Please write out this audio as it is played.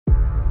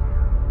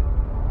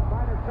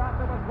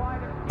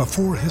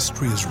Before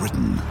history is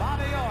written,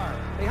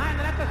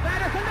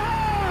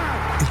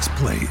 it's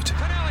played.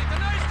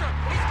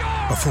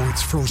 Before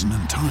it's frozen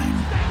in time,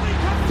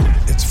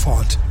 it's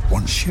fought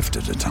one shift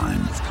at a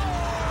time.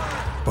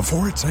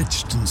 Before it's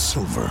etched in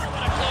silver,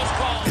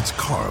 it's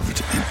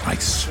carved in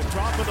ice.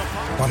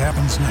 What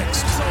happens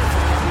next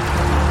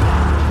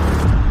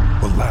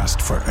will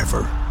last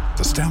forever.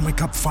 The Stanley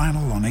Cup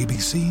Final on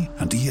ABC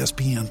and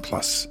ESPN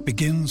Plus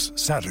begins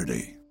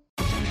Saturday.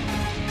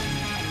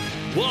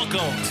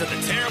 Welcome to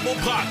the Terrible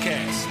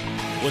Podcast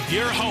with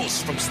your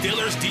hosts from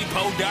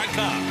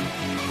SteelersDepot.com,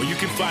 where you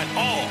can find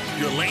all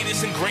your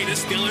latest and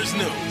greatest Steelers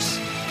news.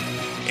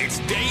 It's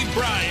Dave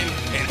Bryan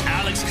and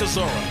Alex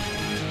Kozora,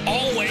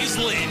 always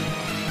lit,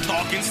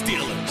 talking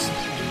Steelers.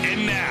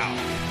 And now,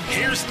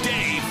 here's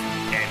Dave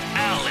and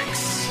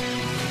Alex.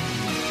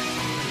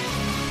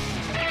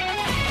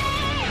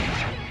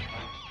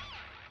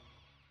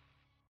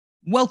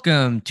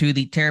 Welcome to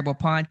the Terrible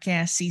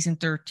Podcast, Season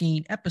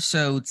 13,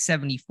 Episode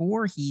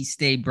 74. He's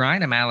Dave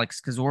Bryan. I'm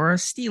Alex Kozora,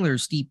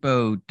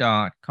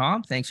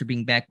 SteelersDepot.com. Thanks for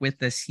being back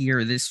with us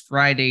here this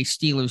Friday,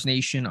 Steelers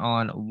Nation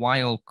on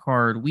Wild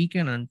Card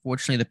Weekend.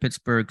 Unfortunately, the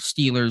Pittsburgh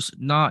Steelers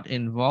not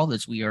involved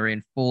as we are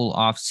in full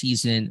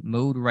off-season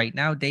mode right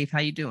now. Dave,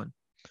 how you doing?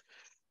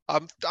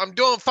 I'm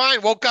doing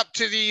fine. Woke up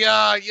to the,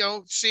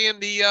 seeing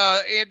the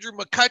Andrew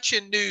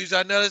McCutchen news.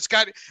 I know it's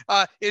got,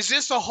 is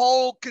this a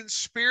whole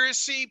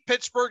conspiracy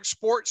Pittsburgh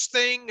sports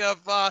thing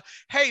of,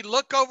 hey,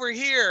 look over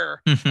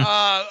here. Look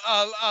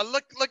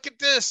at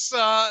this.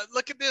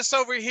 Look at this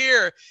over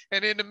here.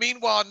 And in the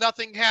meanwhile,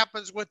 nothing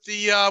happens with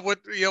the,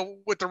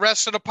 with the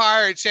rest of the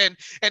Pirates and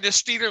the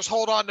Steelers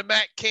hold on to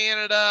Matt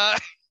Canada.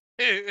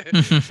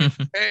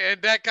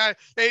 And that kind of,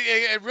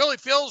 it really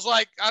feels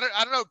like, I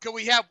don't know, can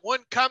we have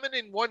one coming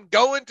and one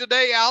going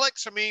today,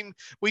 Alex? I mean,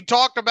 we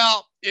talked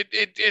about it.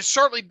 It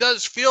certainly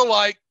does feel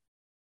like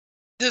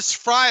this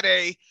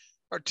Friday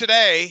or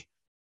today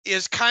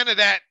is kind of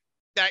that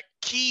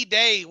key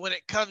day when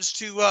it comes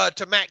to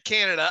Matt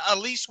Canada, at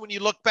least when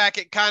you look back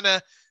at kind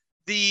of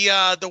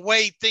the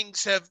way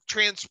things have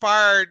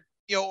transpired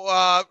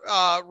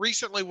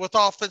recently with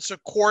offensive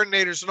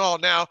coordinators and all.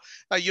 Now,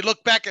 you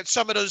look back at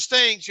some of those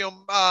things,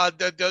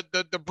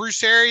 the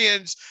Bruce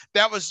Arians,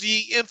 that was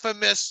the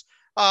infamous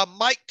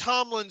Mike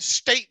Tomlin's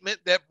statement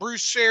that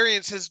Bruce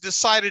Arians has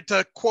decided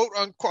to quote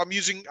unquote,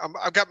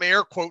 I've got my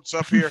air quotes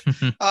up here,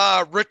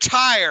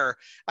 retire.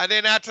 And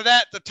then after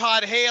that, the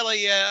Todd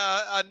Haley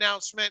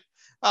announcement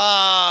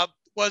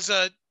was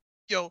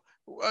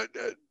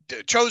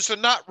chose to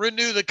not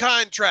renew the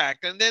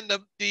contract. And then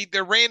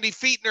the Randy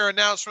Fichtner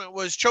announcement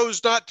was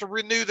chose not to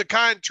renew the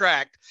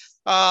contract.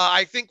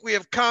 I think we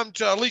have come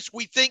to, at least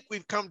we think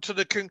we've come to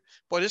this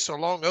is a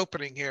long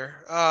opening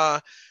here.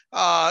 The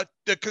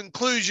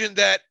conclusion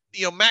that,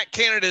 Matt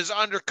Canada is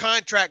under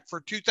contract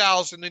for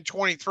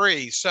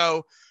 2023.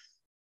 So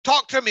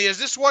talk to me. Is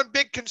this one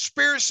big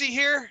conspiracy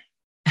here?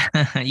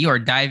 You are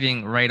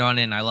diving right on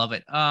in. I love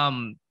it.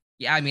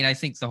 Yeah, I mean, I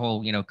think the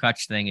whole,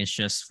 Kutch thing is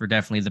just for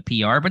definitely the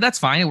PR, but that's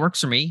fine. It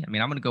works for me. I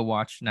mean, I'm going to go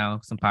watch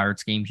now some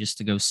Pirates games just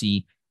to go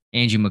see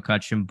Andrew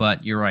McCutchen,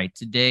 but you're right.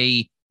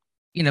 Today,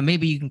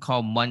 maybe you can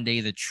call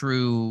Monday the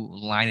true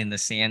line in the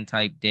sand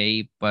type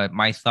day, but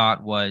my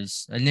thought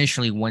was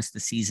initially once the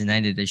season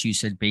ended, as you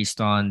said,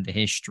 based on the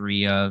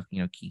history of,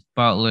 Keith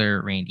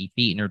Butler, Randy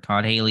Fichtner,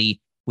 Todd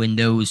Haley, when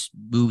those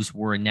moves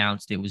were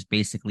announced, it was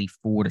basically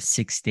 4 to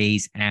 6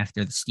 days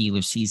after the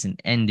Steelers season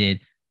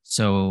ended.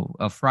 So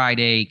a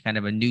Friday, kind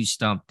of a news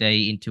stump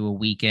day into a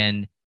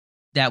weekend,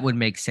 that would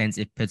make sense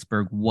if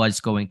Pittsburgh was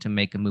going to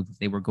make a move. If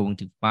they were going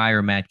to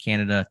fire Matt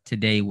Canada,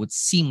 today would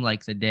seem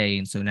like the day.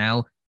 And so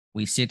now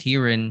we sit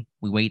here and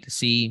we wait to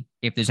see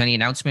if there's any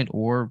announcement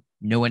or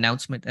no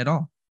announcement at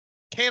all.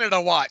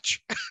 Canada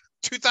watch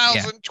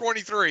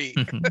 2023.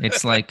 Yeah.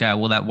 It's like,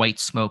 will that white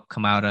smoke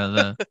come out of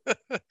the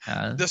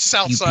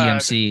south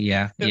UPMC?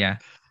 side? Yeah.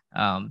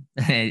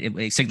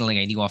 Signaling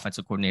a new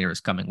offensive coordinator is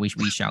coming. We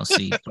shall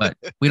see, but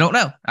we don't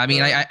know. I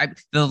mean, I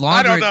don't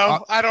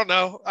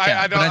know.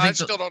 I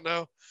still don't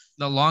know.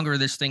 The longer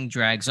this thing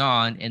drags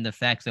on, and the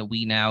fact that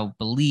we now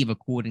believe,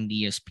 according to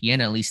ESPN,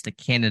 at least that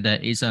Canada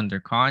is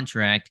under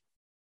contract.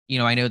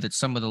 I know that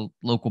some of the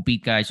local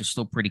beat guys are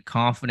still pretty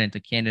confident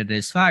that Canada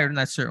is fired, and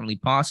that's certainly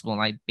possible.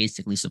 And I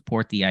basically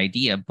support the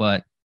idea,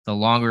 but the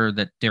longer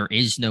that there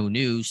is no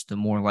news, the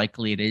more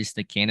likely it is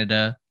that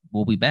Canada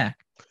will be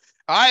back.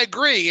 I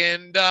agree,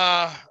 and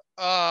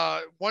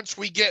once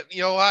we get,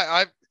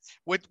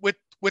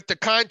 with the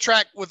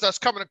contract, with us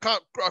coming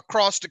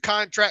across the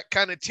contract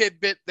kind of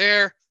tidbit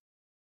there,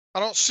 I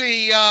don't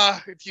see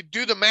if you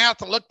do the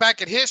math and look back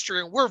at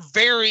history, and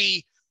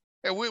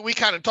we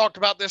kind of talked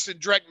about this in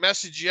direct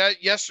message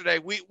yesterday.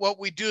 What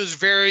we do is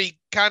very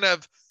kind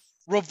of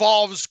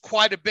revolves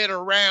quite a bit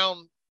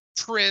around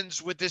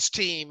trends with this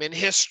team and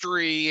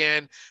history,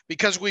 and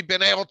because we've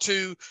been able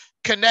to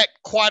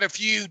connect quite a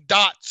few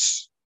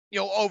dots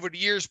over the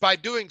years by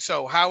doing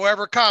so.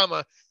 However,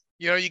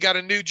 you got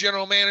a new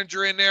general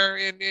manager in there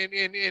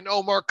in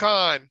Omar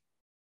Khan.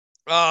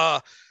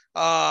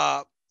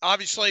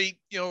 obviously,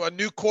 a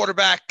new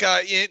quarterback,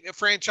 a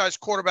franchise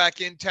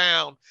quarterback in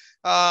town.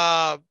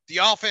 The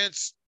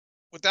offense,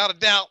 without a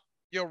doubt,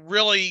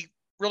 really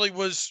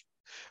was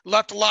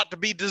left a lot to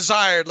be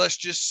desired, let's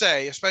just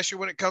say, especially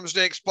when it comes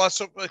to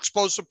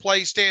explosive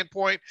play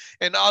standpoint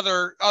and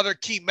other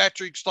key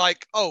metrics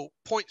like,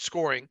 point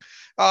scoring.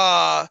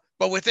 But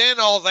within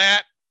all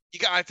that,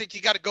 I think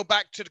you got to go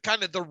back to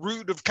kind of the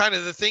root of kind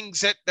of the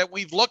things that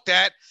we've looked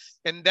at.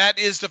 And that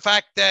is the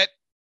fact that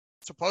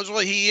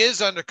supposedly he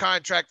is under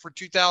contract for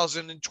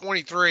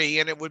 2023,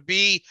 and it would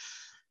be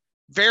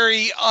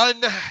very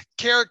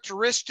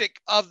uncharacteristic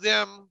of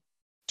them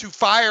to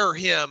fire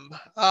him,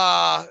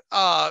 this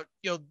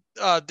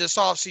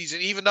offseason,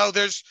 even though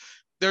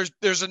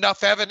there's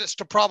enough evidence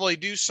to probably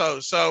do so.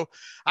 So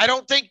I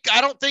don't think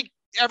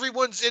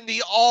everyone's in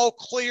the all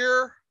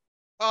clear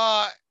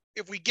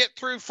if we get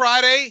through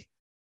Friday,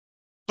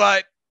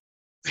 but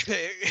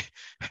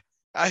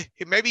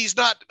maybe he's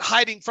not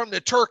hiding from the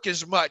Turk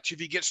as much if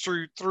he gets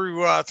through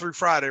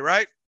Friday,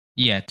 right?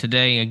 Yeah,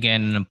 today,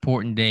 again, an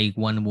important day,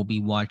 one we'll be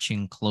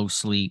watching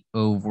closely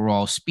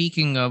overall.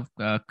 Speaking of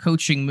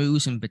coaching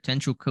moves and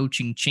potential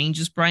coaching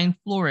changes, Brian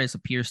Flores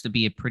appears to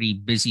be a pretty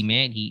busy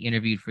man. He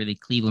interviewed for the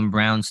Cleveland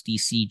Browns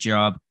DC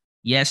job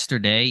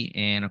yesterday,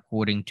 and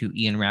according to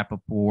Ian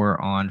Rappaport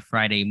on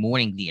Friday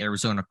morning, the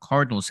Arizona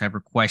Cardinals have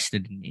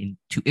requested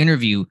to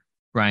interview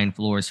Brian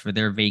Flores for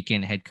their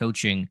vacant head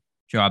coaching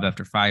job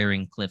after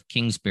firing Cliff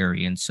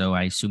Kingsbury. And so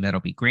I assume that'll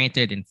be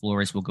granted, and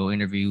Flores will go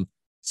interview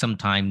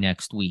sometime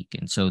next week.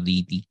 And so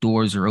the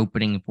doors are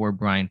opening for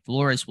Brian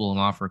Flores. Will an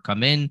offer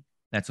come in?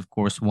 That's, of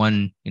course,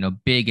 one,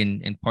 big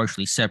and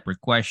partially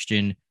separate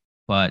question,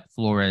 but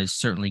Flores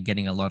certainly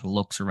getting a lot of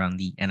looks around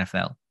the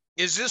NFL.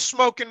 Is this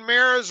smoke and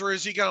mirrors, or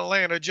is he going to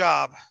land a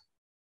job?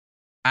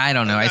 I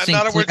don't know. In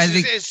other words,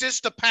 is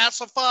this to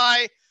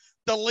pacify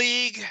the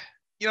league,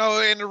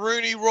 in the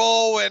Rooney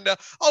rule, and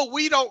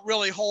we don't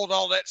really hold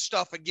all that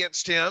stuff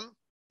against him,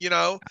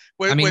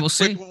 we'll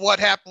see. With what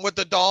happened with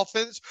the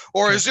Dolphins,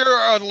 or is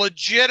there a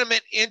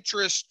legitimate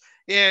interest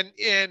in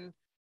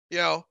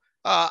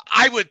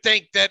I would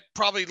think that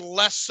probably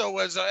less so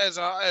as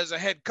a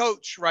head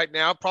coach right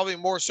now, probably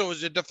more so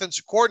as a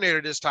defensive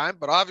coordinator this time.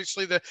 But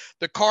obviously the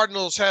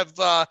Cardinals have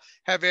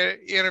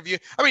interviewed.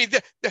 I mean,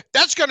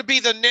 that's going to be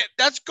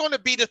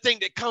the thing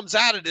that comes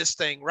out of this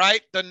thing,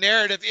 right? The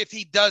narrative, if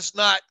he does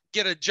not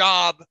get a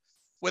job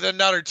with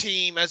another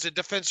team as a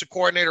defensive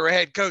coordinator or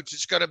head coach,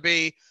 it's going to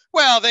be,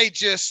 well, they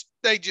just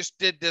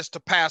did this to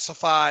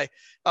pacify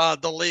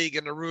the league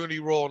and the Rooney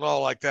Rule and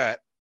all like that.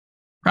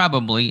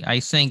 Probably. I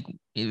think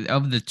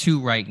of the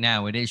two right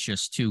now, it is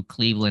just two,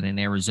 Cleveland and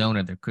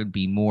Arizona. There could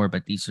be more,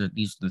 but these are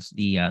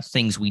the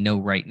things we know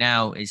right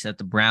now. Is that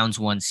the Browns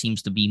one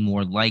seems to be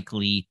more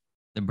likely.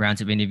 The Browns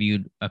have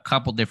interviewed a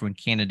couple different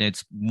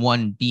candidates,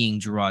 one being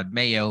Gerard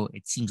Mayo.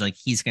 It seems like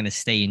he's going to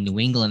stay in New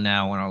England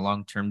now on a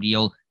long-term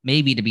deal,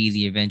 maybe to be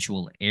the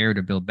eventual heir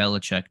to Bill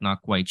Belichick.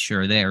 Not quite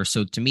sure there.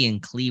 So to me,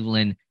 in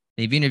Cleveland,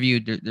 they've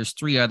interviewed, there's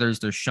three others.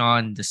 There's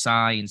Sean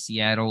Desai in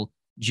Seattle,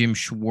 Jim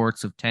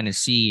Schwartz of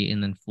Tennessee,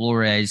 and then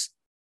Flores.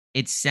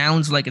 It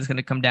sounds like it's going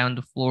to come down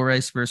to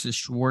Flores versus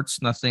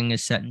Schwartz. Nothing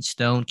is set in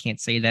stone.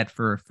 Can't say that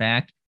for a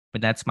fact,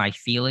 but that's my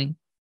feeling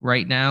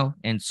right now.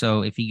 And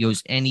so if he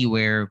goes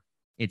anywhere,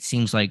 it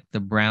seems like the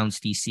Browns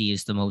DC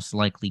is the most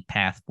likely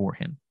path for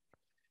him.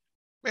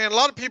 Man, a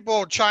lot of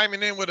people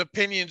chiming in with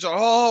opinions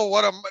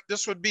on,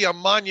 this would be a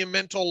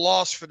monumental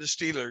loss for the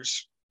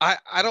Steelers. I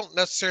don't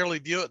necessarily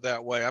view it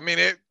that way. I mean,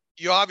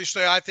 you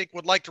obviously, I think,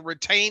 would like to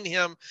retain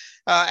him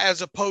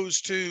as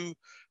opposed to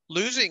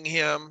losing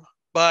him.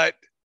 But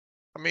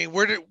I mean,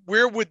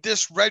 where would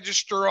this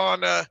register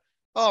on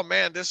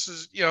this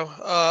is,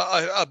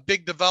 a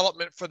big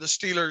development for the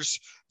Steelers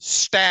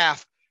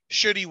staff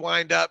should he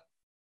wind up,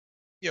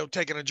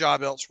 taking a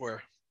job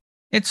elsewhere?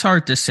 It's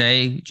hard to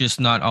say, just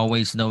not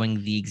always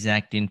knowing the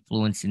exact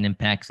influence and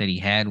impact that he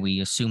had. We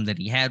assume that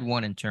he had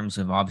one in terms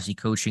of obviously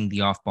coaching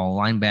the off-ball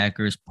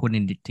linebackers,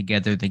 putting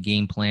together the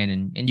game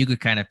plan, and you could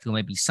kind of feel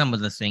maybe some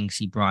of the things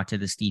he brought to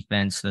this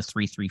defense, the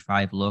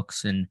 3-3-5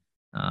 looks and,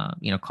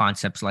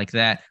 concepts like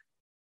that.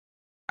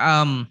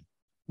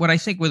 What I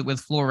think with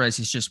Flores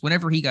is just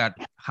whenever he got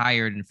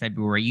hired in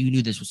February, you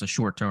knew this was a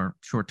short-term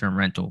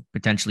rental,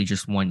 potentially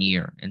just 1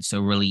 year. And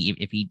so really,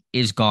 if he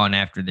is gone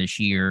after this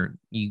year,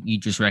 you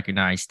just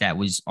recognize that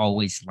was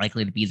always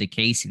likely to be the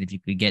case. And if you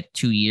could get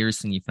 2 years,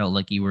 then you felt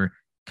like you were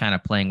kind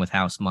of playing with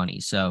house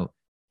money. So,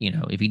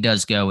 if he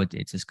does go,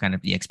 it's just kind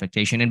of the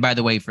expectation. And by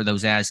the way, for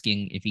those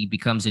asking, if he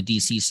becomes a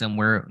DC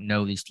somewhere,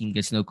 no, this team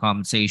gets no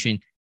compensation.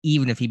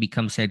 Even if he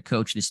becomes head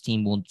coach, this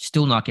team will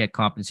still not get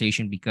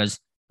compensation because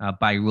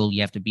by rule,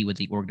 you have to be with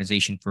the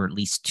organization for at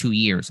least 2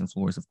 years. And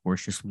Flores, of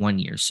course, just 1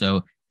 year.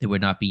 So there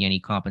would not be any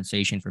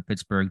compensation for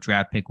Pittsburgh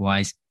draft pick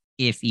wise,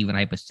 if even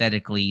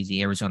hypothetically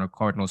the Arizona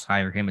Cardinals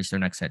hire him as their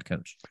next head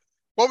coach.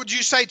 What would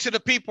you say to the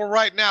people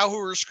right now who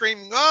are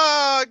screaming,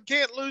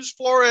 can't lose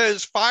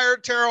Flores, fire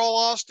Terrell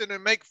Austin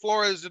and make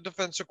Flores the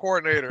defensive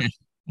coordinator?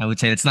 I would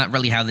say that's not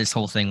really how this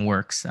whole thing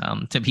works.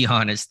 To be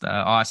honest,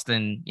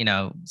 Austin,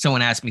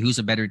 someone asked me who's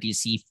a better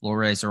DC,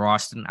 Flores or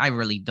Austin. I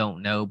really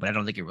don't know, but I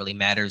don't think it really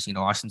matters.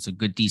 Austin's a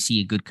good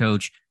DC, a good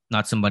coach,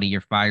 not somebody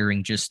you're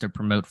firing just to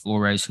promote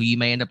Flores, who you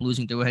may end up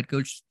losing to a head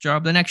coach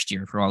job the next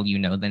year for all you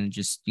know. Then it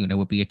just,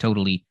 would be a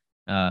totally,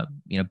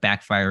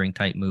 backfiring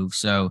type move.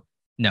 So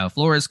no,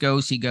 Flores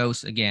goes, he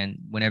goes. Again,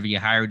 whenever you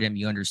hired him,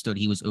 you understood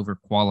he was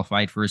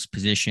overqualified for his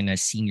position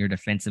as senior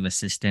defensive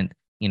assistant,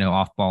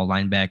 off-ball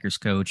linebackers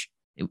coach.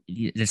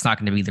 It's not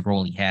going to be the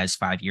role he has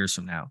 5 years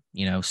from now,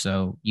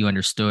 so you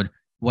understood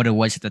what it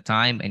was at the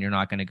time, and you're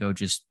not going to go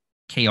just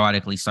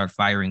chaotically start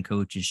firing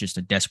coaches just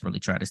to desperately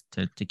try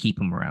to keep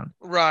him around.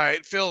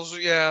 Right. Feels,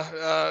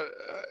 yeah.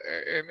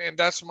 And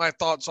that's my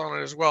thoughts on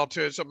it as well,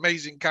 too. It's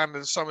amazing kind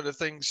of some of the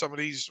things some of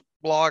these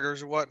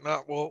bloggers and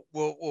whatnot will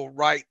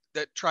write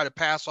that try to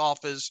pass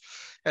off as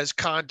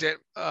content.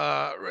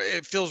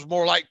 It feels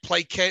more like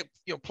placate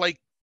to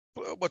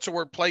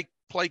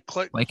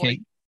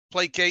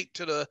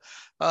the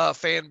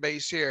fan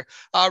base here.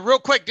 Real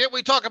quick, didn't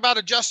we talk about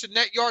adjusted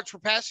net yards per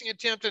passing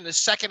attempt in the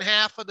second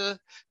half of the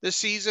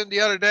season the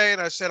other day?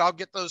 And I said, I'll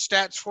get those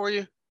stats for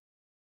you.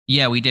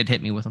 Yeah, we did.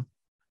 Hit me with them.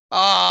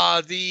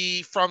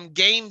 From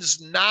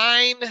games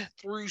 9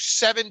 through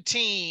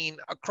 17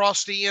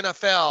 across the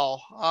NFL,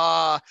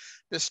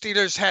 the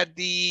Steelers had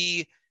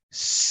the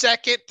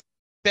second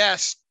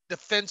best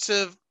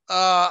defensive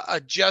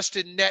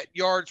adjusted net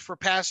yards per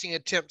passing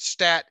attempt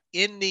stat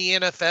in the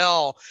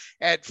NFL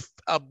at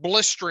a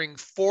blistering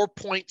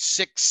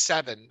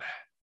 4.67.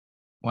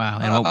 Wow.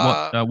 And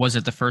what was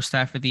it the first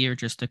half of the year,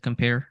 just to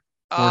compare?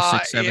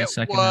 4.67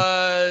 second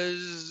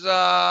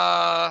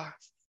half?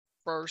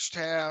 First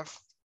half.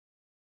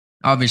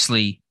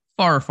 Obviously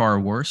far, far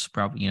worse,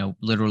 probably,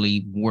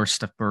 literally worse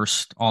to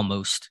first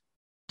almost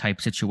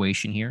type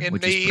situation here. In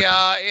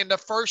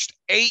the first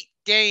 8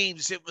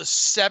 games, it was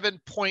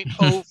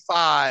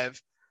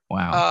 7.05.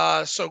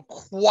 Wow. So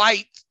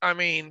quite, I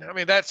mean,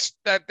 that's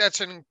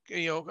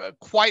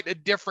quite a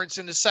difference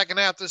in the second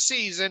half of the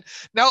season.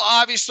 Now,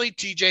 obviously,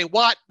 TJ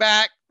Watt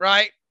back,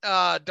 right?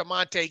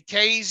 Damontae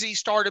Kazee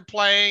started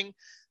playing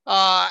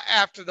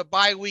after the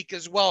bye week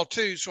as well,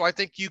 too. So I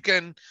think you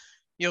can,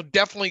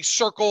 definitely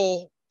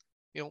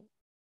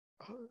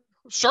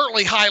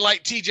certainly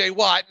highlight TJ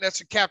Watt, and that's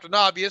a captain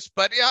obvious,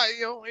 but yeah,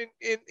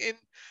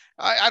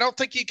 I don't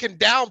think you can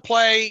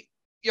downplay,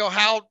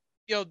 how,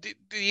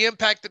 the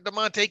impact that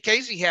Damontae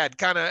Kazee had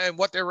and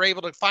what they were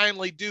able to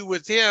finally do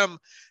with him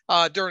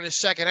during the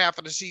second half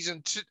of the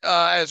season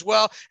as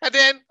well. And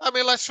then,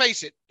 let's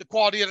face it, the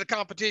quality of the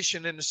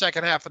competition in the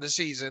second half of the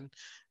season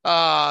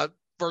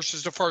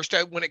versus the first,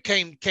 when it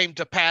came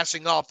to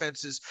passing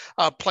offenses,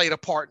 played a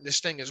part in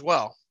this thing as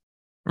well.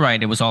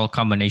 Right. It was all a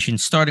combination,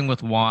 starting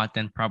with Watt,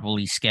 then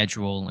probably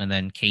schedule, and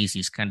then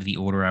Casey's kind of the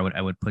order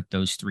I would put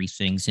those 3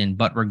 things in.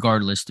 But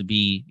regardless, to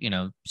be,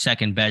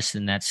 second best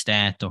in that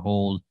stat, to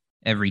hold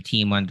every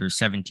team under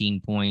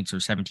 17 points or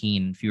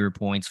 17 and fewer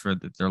points for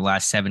their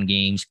last 7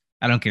 games,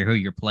 I don't care who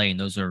you're playing.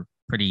 Those are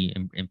pretty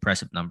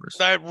impressive numbers.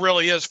 That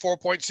really is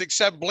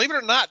 4.67. Believe it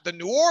or not, the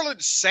New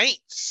Orleans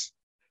Saints,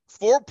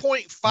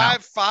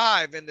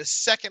 4.55 in the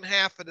second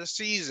half of the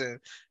season.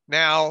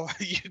 Now,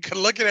 you can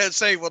look at it and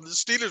say, well, the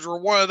Steelers were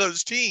one of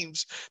those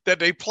teams that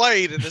they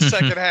played in the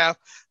second half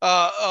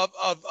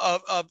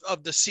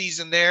of the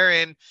season there.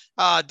 And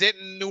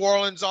didn't New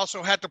Orleans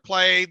also have to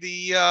play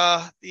the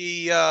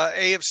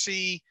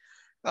AFC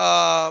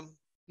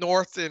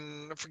North,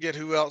 and I forget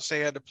who else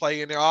they had to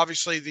play in there.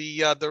 Obviously,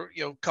 the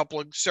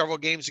several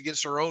games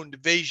against their own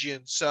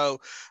division. So,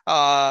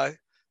 but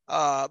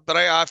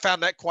I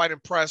found that quite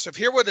impressive.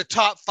 Here were the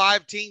top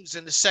 5 teams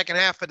in the second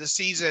half of the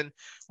season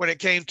when it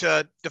came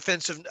to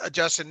defensive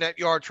adjusted net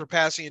yards per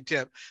passing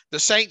attempt. The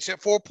Saints at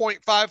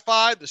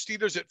 4.55, the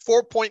Steelers at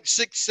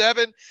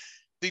 4.67,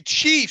 the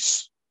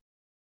Chiefs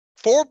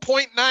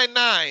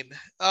 4.99,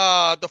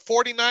 the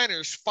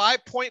 49ers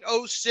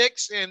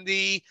 5.06, and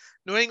the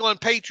New England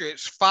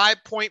Patriots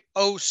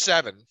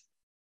 5.07.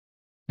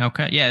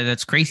 Okay, yeah,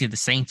 that's crazy. The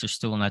Saints are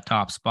still in that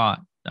top spot.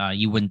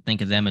 You wouldn't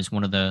think of them as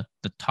one of the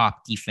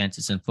top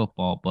defenses in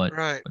football, but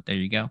there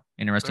you go.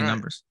 Interesting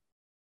numbers.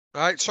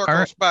 All right, circle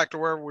us back to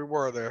wherever we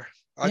were there.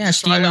 I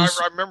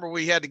remember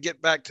we had to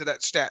get back to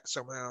that stat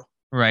somehow.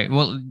 Right.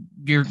 Well,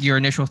 your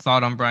initial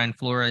thought on Brian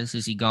Flores,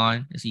 is he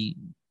gone? Is he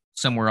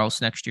somewhere else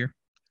next year?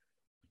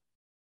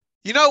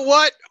 You know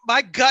what?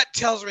 My gut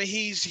tells me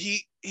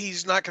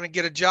he's not going to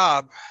get a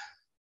job.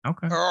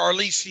 Okay. Or at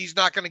least he's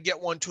not going to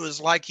get one to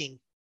his liking.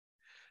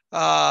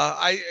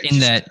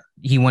 That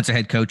he wants a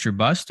head coach or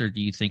bust, or do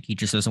you think he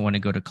just doesn't want to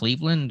go to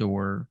Cleveland,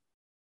 or?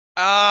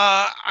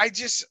 I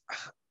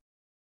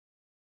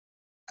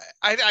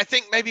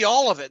think maybe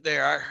all of it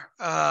there.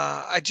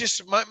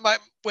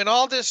 When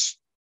all this,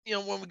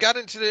 when we got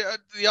into the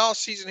off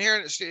season here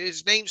and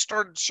his name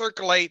started to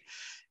circulate,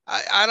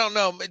 I don't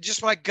know.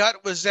 Just my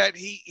gut was that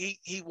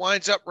he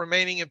winds up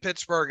remaining in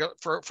Pittsburgh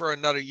for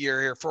another year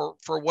here for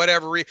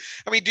whatever reason.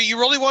 Do you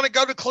really want to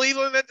go to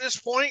Cleveland at this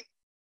point?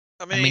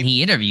 I mean,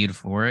 he interviewed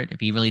for it. If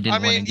he really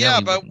didn't want to go,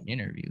 he wouldn't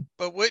interview.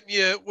 But wouldn't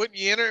you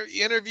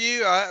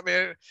interview? I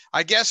mean,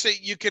 I guess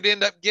that you could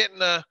end up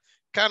getting a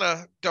kind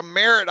of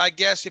demerit, I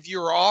guess, if you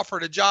were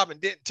offered a job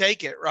and didn't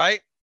take it,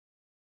 right?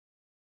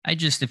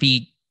 If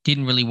he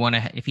didn't really want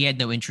to, if he had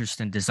no interest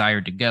and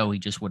desire to go, he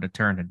just would have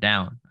turned it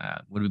down.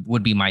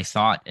 Would be my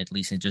thought, at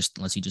least,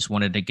 unless he just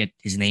wanted to get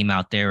his name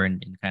out there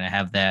and kind of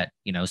have that,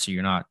 so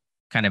you're not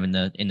kind of in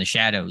the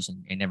shadows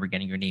and never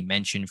getting your name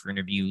mentioned for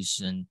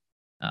interviews and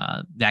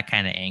that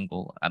kind of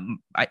angle.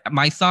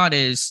 My thought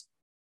is,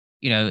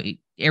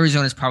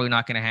 Arizona's probably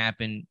not going to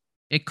happen.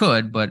 It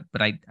could, but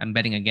I'm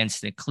betting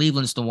against it.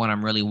 Cleveland's the one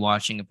I'm really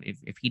watching.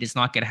 If he does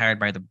not get hired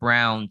by the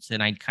Browns,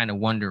 then I'd kind of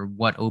wonder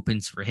what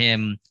opens for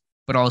him.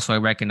 But also I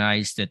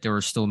recognize that there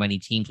are still many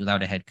teams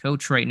without a head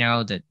coach right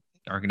now that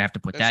are going to have to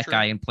put that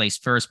guy in place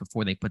first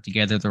before they put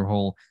together their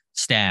whole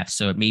staff.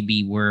 So it may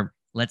be where,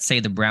 let's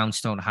say the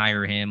Browns don't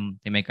hire him,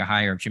 they make a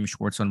hire of Jim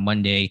Schwartz on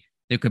Monday.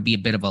 There could be a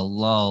bit of a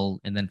lull,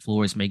 and then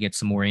Flores may get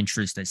some more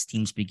interest as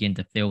teams begin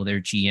to fill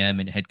their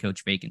GM and head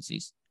coach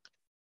vacancies.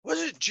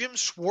 Was it Jim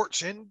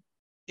Schwartz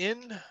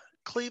in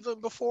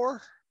Cleveland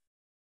before?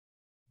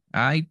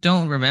 I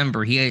don't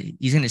remember.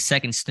 He's in his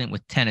second stint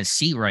with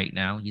Tennessee right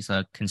now. He's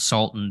a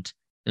consultant.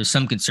 There's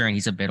some concern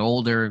he's a bit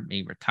older,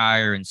 may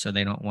retire, and so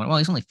they don't want. Well,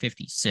 he's only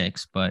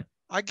 56, but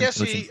I guess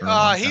he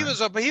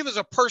was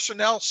a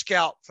personnel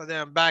scout for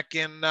them back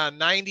in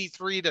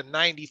 93 to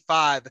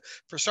 95.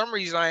 For some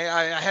reason,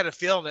 I had a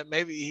feeling that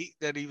maybe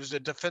he was a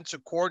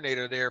defensive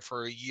coordinator there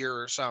for a year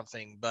or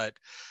something. But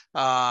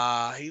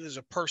he was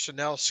a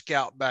personnel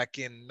scout back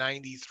in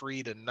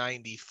 93 to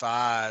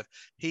 95.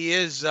 He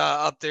is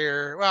up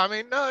there. Well, I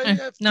mean,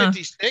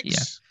 56. Yeah.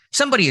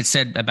 Somebody had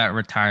said about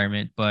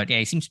retirement, but yeah,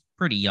 he seems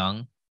pretty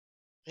young.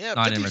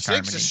 Yeah,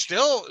 56 is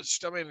still.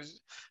 I mean,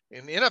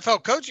 in the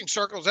NFL coaching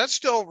circles, that's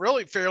still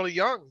really fairly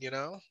young,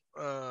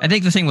 I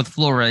think the thing with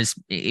Flores,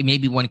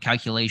 maybe one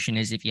calculation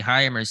is if you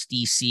hire him as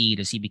DC,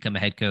 does he become a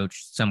head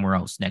coach somewhere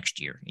else next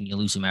year? And you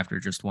lose him after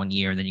just 1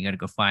 year, then you got to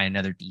go find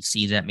another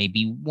DC. That may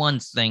be one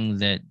thing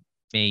that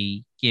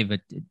may give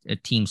a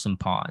team some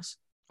pause.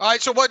 All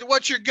right, so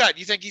what's your gut?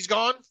 You think he's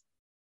gone?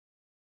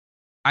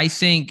 I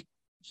think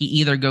he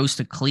either goes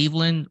to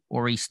Cleveland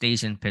or he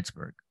stays in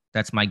Pittsburgh.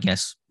 That's my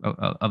guess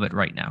of it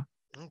right now.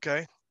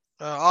 Okay.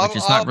 Which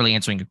is not really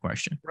answering your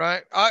question.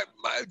 Right.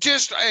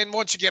 And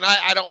once again,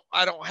 I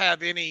don't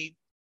have any,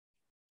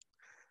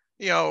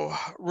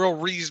 real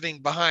reasoning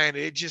behind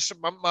it. It just,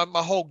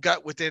 my whole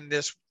gut within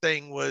this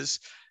thing was,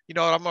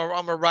 I'm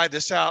gonna ride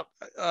this out.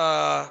 In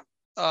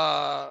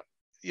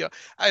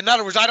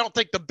other words, I don't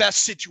think the best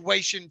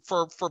situation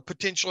for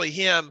potentially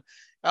him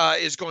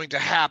is going to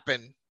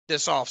happen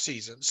this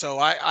offseason. So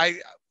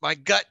my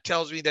gut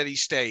tells me that he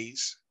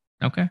stays.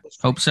 Okay.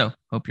 Hope so.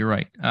 Hope you're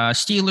right.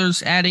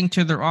 Steelers adding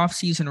to their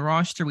offseason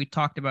roster. We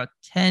talked about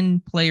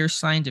 10 players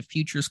signed to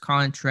futures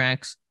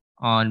contracts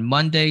on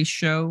Monday's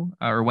show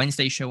or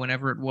Wednesday's show,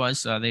 whenever it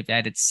was. They've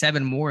added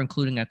 7 more,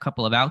 including a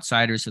couple of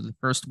outsiders of the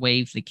first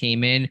wave that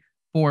came in.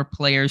 4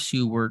 players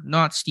who were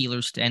not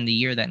Steelers to end the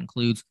year. That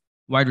includes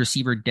wide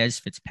receiver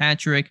Dez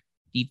Fitzpatrick,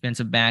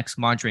 defensive backs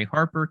Mondre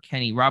Harper,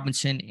 Kenny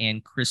Robinson,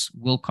 and Chris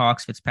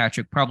Wilcox.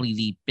 Fitzpatrick, probably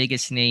the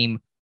biggest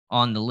name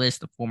on the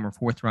list, a former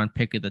 4th-round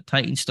pick of the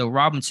Titans. Still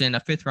Robinson,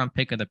 a 5th-round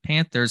pick of the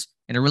Panthers,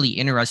 and a really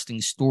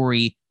interesting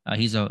story.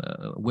 He's a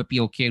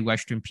Whitfield kid,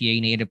 Western PA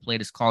native,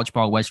 played his college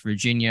ball at West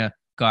Virginia,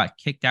 got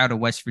kicked out of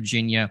West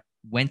Virginia,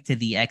 went to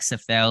the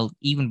XFL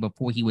even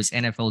before he was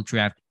NFL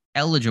draft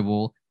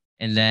eligible,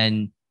 and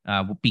then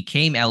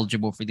became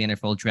eligible for the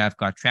NFL draft,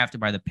 got drafted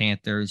by the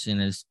Panthers,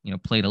 and has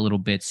played a little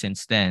bit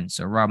since then.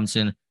 So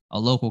Robinson, a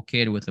local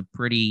kid with a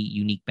pretty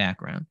unique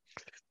background.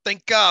 I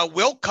think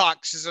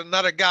Wilcox is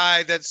another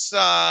guy that's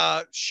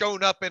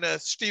shown up in a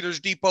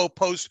Steelers Depot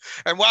post.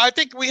 And I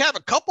think we have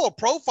a couple of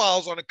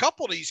profiles on a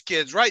couple of these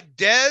kids, right?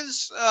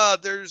 Dez,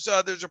 there's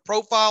a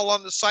profile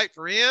on the site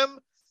for him.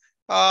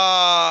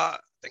 I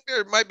think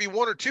there might be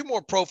 1 or 2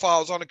 more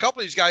profiles on a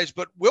couple of these guys,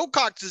 but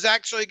Wilcox is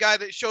actually a guy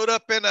that showed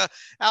up in a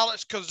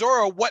Alex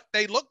Kozora what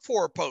they look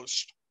for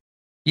post.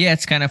 Yeah,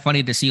 it's kind of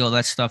funny to see all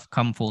that stuff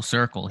come full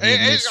circle.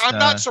 I'm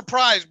not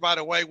surprised, by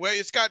the way.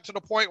 It's gotten to the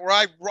point where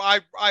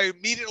I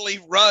immediately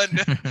run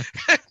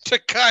to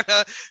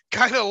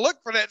kind of look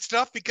for that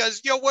stuff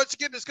because, once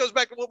again, this goes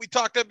back to what we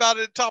talked about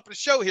at the top of the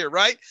show here,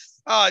 right?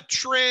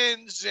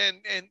 Trends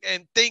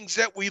and things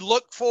that we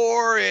look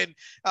for. And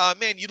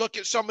man, you look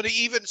at some of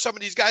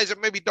these guys that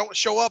maybe don't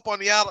show up on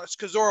the Alex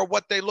Kozora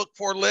what they look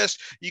for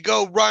list. You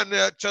go run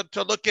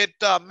to look at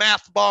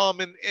Math Bomb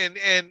and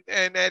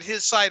at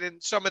his site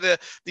and some of the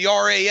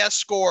RAS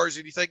scores,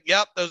 and you think,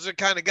 yep, those are the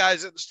kind of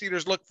guys that the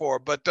Steelers look for.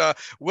 But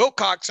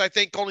Wilcox, I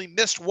think, only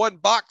missed 1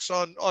 box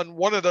on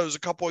one of those a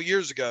couple of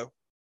years ago.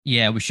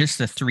 Yeah, it was just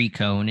the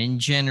 3-cone, and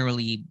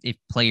generally, if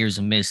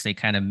players miss, they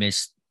kind of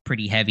miss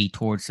pretty heavy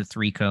towards the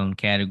 3-cone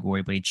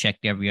category, but he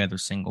checked every other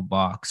single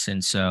box.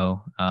 And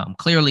so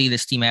clearly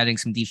this team adding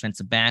some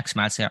defensive backs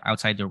from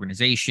outside the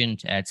organization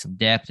to add some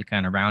depth to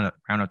kind of round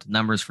out the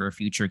numbers for a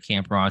future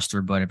camp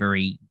roster, but a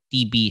very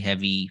DB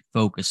heavy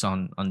focus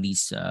on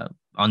these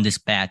on this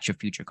batch of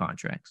future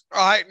contracts. All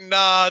right, and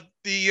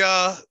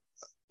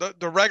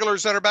the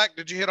regulars that are back,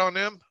 did you hit on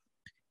them?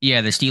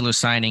 Yeah, the Steelers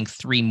signing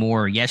 3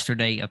 more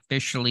yesterday.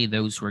 Officially,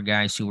 those were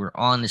guys who were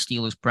on the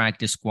Steelers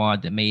practice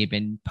squad that may have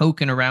been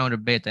poking around a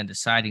bit and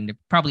deciding to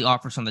probably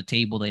offers on the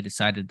table. They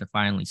decided to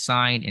finally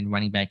sign, and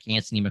running back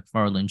Anthony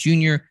McFarland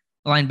Jr.,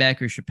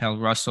 linebacker Chappelle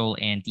Russell,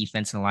 and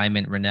defensive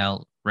lineman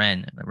Renell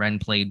Wren. Wren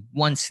played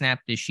 1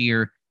 snap this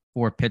year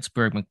for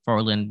Pittsburgh.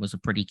 McFarland was a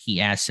pretty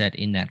key asset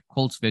in that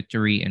Colts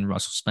victory, and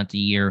Russell spent a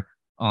year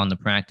on the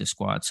practice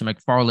squad. So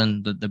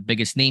McFarland, the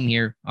biggest name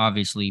here,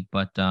 obviously,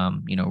 but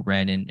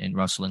Wren and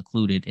Russell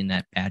included in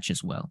that batch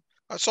as well.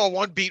 I saw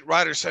one beat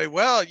writer say,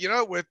 well,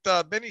 with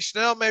Benny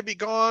Snell maybe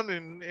gone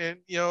and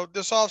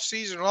this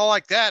offseason and all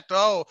like that,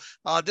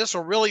 this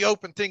will really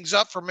open things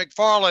up for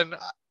McFarland.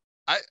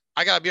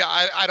 I gotta be,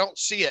 I don't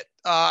see it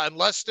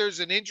unless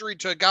there's an injury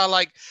to a guy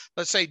like,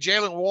 let's say,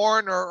 Jaylen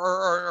Warren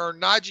or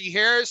Najee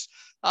Harris.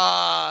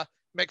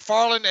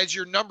 McFarland as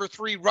your number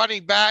 3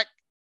 running back,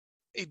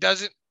 he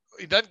doesn't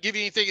give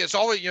you anything. It's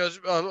always,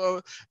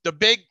 the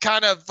big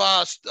kind of,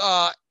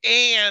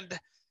 and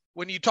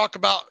when you talk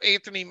about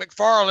Anthony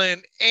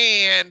McFarland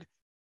and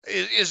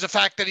is the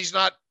fact that he's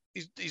not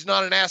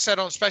an asset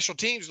on special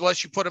teams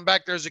unless you put him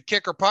back there as a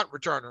kick or punt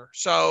returner.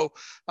 So,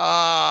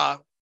 I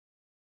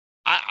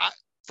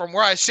from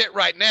where I sit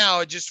right now,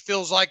 it just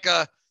feels like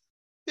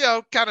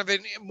kind of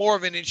more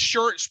of an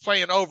insurance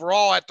plan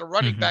overall at the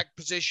running back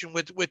position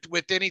with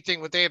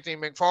anything with Anthony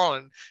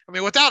McFarland. I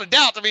mean, without a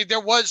doubt,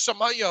 there was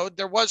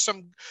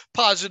some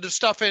positive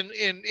stuff in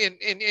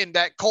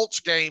that Colts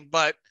game,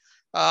 but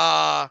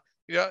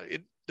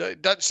it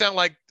doesn't sound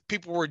like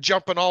people were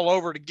jumping all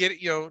over to get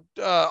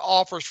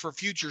offers for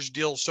futures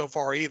deals so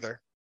far either.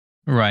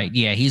 Right.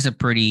 Yeah, he's a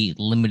pretty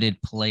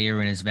limited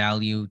player in his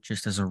value,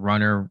 just as a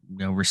runner,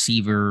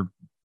 receiver,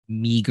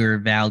 meager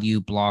value,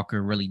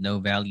 blocker, really no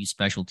value,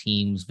 special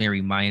teams,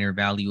 very minor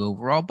value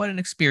overall, but an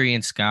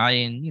experienced guy.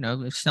 And,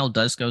 if Snell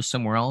does go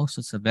somewhere else,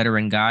 it's a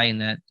veteran guy in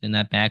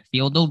that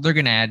backfield. They're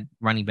going to add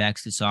running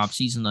backs this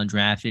offseason,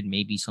 undrafted,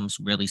 maybe some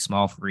really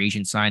small free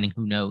agent signing,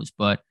 who knows,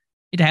 but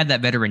it had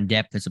that veteran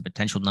depth as a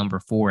potential number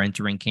 4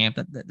 entering camp.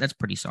 That's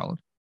pretty solid.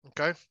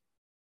 Okay.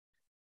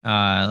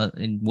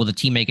 And will the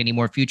team make any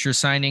more future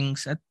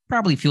signings? That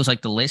probably feels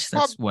like the list.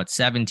 That's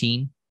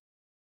 17.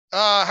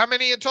 How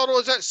many in total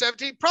is that?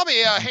 17?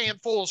 Probably a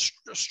handful of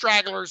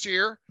stragglers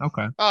here.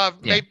 Okay.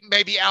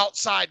 Maybe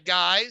outside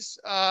guys.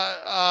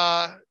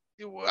 I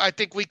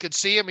think we could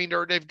see. I mean,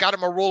 they've got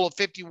them a rule of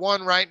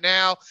 51 right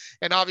now,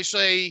 and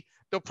obviously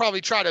they'll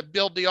probably try to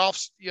build the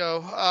off.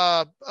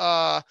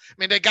 I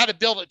mean, they got to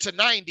build it to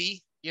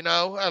 90.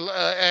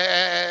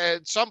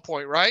 At some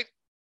point, right?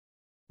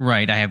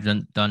 Right. I have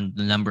done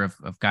the number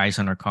of guys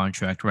on our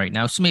contract right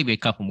now. So maybe a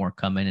couple more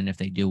come in. And if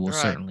they do, we'll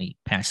certainly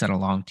pass that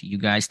along to you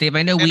guys. Dave,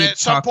 I know at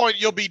some point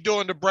you'll be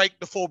doing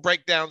the full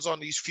breakdowns on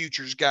these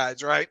futures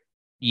guys, right?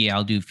 Yeah,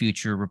 I'll do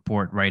future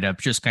report write-up,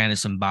 just kind of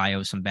some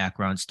bio, some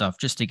background stuff,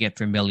 just to get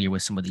familiar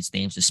with some of these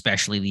names,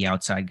 especially the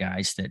outside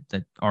guys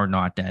that are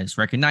not as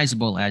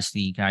recognizable as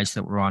the guys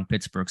that were on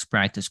Pittsburgh's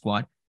practice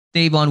squad.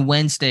 Dave, on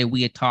Wednesday,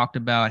 we had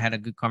had a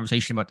good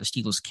conversation about the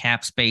Steelers'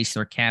 cap space,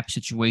 their cap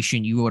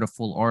situation. You wrote a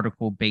full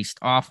article based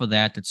off of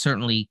that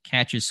certainly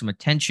catches some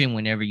attention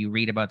whenever you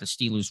read about the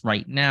Steelers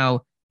right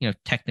now,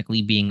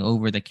 technically being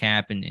over the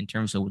cap in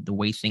terms of the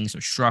way things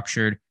are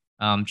structured.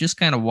 Just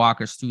kind of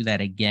walk us through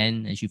that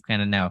again, as you've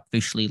kind of now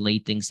officially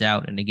laid things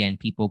out. And again,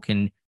 people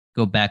can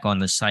go back on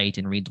the site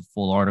and read the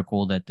full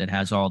article that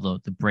has all the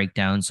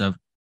breakdowns of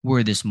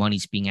where this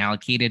money's being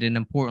allocated, and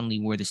importantly,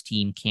 where this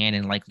team can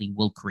and likely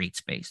will create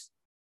space.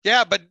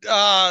 Yeah, but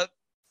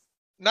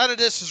none of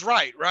this is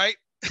right?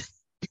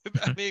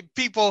 I mean,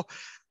 people,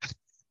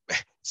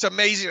 it's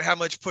amazing how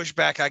much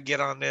pushback I get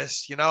on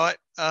this,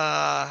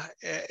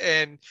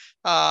 and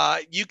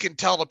you can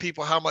tell the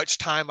people how much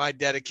time I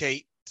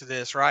dedicate to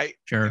this, right?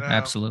 Sure,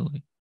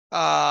 absolutely.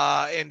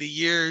 In the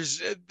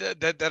years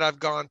that I've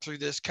gone through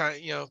this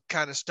kind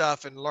of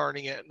stuff and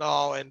learning it and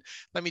all. And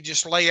let me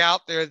just lay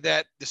out there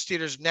that the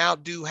Steelers now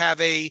do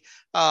have a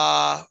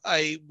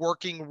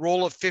working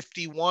rule of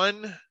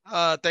 51,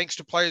 thanks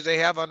to players they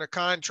have under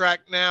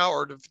contract now,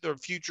 or the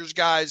futures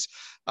guys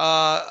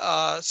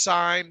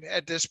signed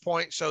at this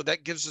point. So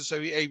that gives us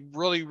a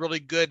really, really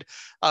good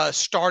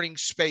starting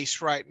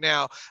space right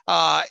now.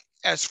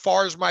 As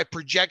far as my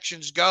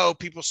projections go,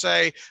 people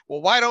say,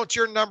 well, why don't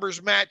your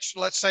numbers match,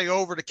 let's say,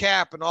 over the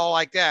cap and all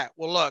like that?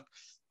 Well, look,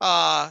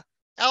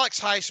 Alex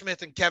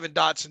Highsmith and Kevin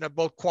Dotson have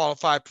both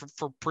qualified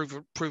for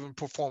proven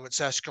performance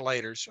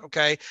escalators.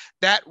 Okay.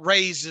 That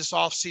raise this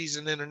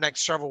offseason in the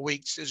next several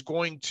weeks is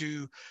going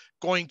to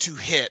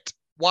hit.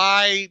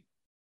 Why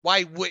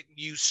wouldn't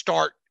you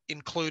start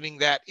including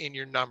that in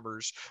your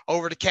numbers?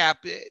 Over the cap,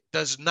 it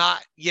does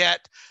not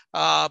yet,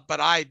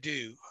 but I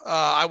do.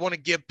 I want to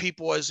give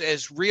people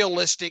as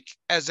realistic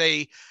as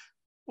a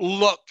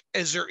look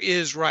as there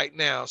is right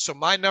now. So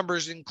my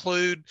numbers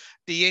include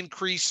the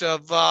increase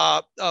of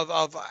Alex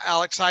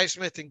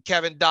Highsmith and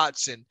Kevin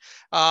Dotson.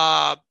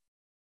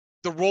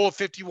 the rule of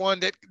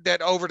 51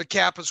 that Over the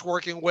Cap is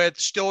working with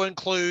still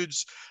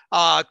includes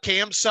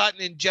Cam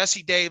Sutton and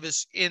Jesse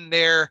Davis in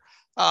there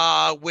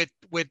with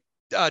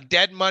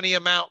dead money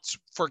amounts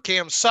for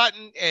Cam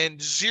Sutton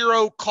and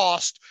zero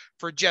cost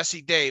for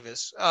Jesse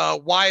Davis.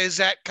 Why is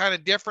that kind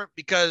of different?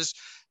 Because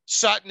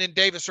Sutton and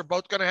Davis are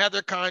both going to have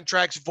their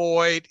contracts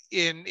void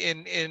in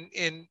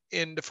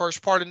the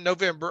first part of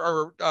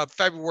November or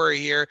February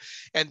here,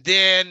 and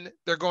then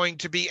they're going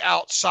to be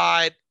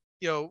outside,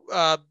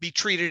 be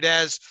treated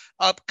as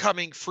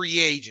upcoming free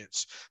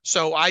agents.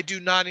 So I do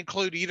not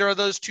include either of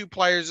those two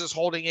players as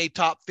holding a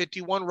top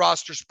 51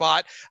 roster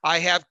spot. I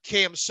have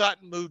Cam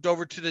Sutton moved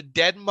over to the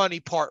dead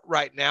money part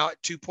right now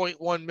at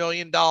 $2.1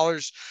 million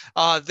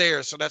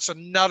there. So that's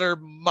another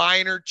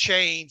minor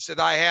change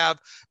that I have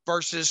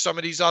versus some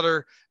of these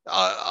other,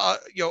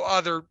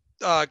 other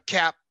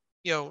cap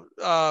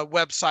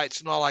websites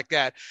and all like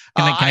that.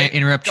 Can I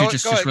interrupt you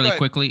just ahead, really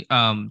quickly?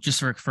 Just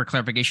for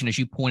clarification, as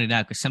you pointed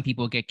out, because some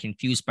people get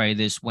confused by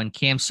this, when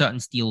Cam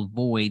Sutton's deal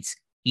voids,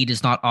 he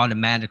does not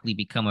automatically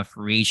become a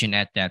free agent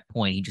at that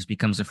point. He just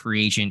becomes a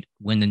free agent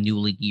when the new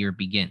league year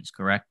begins,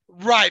 correct?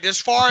 Right. As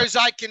far as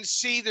I can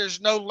see,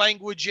 there's no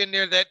language in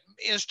there that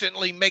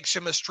instantly makes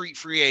him a street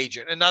free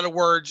agent. In other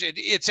words,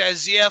 it's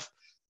as if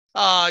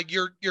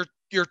you're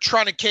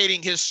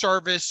truncating his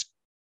service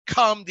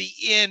come the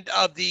end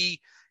of the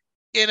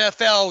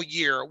NFL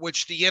year,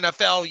 which the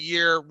NFL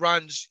year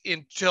runs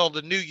until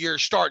the new year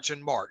starts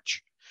in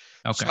March.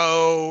 Okay.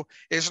 So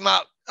it's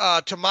not,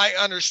 to my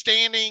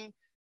understanding,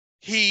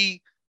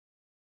 he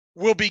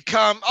will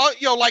become,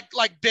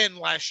 like Ben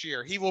last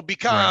year, he will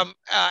become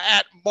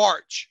at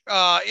March,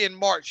 in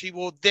March, he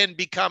will then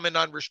become an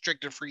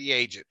unrestricted free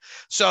agent.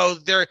 So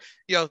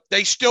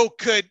they still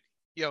could,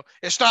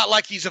 it's not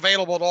like he's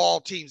available to all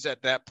teams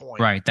at that point.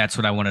 Right. That's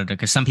what I wanted to,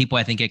 because some people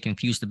I think get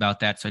confused about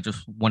that. So I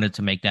just wanted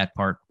to make that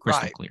part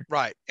crystal clear.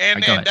 Right.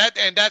 And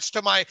that's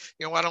to my,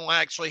 I don't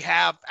actually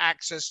have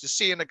access to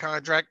seeing the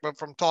contract, but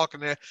from talking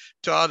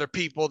to other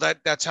people,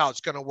 that's how it's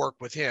going to work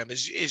with him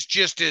is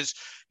just his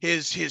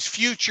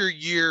future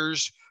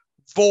years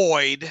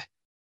void,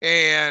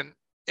 and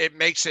it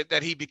makes it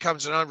that he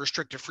becomes an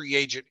unrestricted free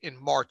agent in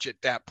March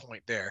at that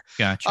point there.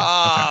 Gotcha.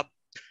 Okay.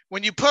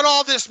 When you put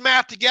all this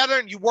math together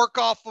and you work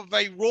off of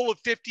a rule of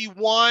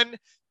 51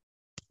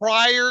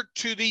 prior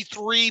to the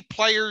three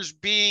players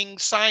being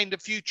signed to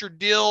future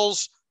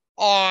deals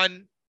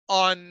on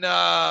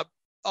Thursday,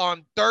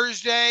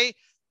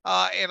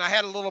 and I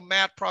had a little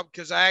math problem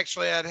because I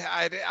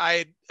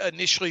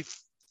initially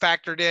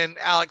factored in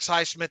Alex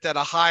Highsmith at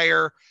a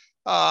higher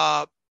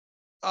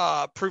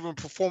proven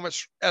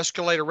performance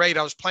escalator rate.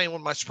 I was playing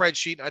with my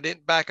spreadsheet and I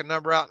didn't back a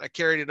number out and I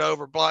carried it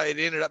over. But it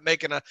ended up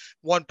making a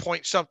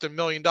 $1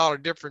 million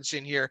difference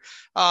in here.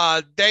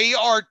 They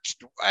are,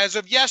 as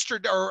of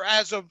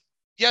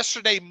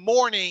yesterday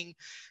morning,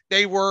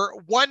 they were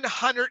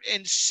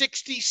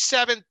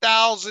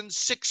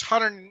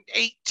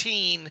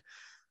 $167,618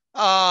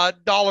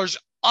 dollars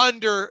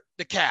under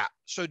the cap.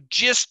 So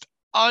just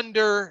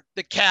under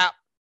the cap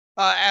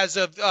as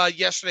of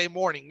yesterday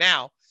morning.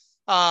 Now,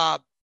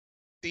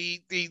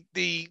 the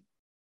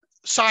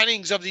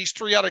signings of these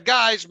three other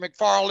guys,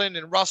 McFarland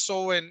and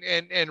Russell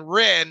and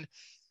Wren,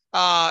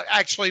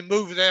 actually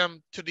move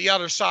them to the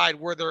other side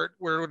where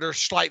they're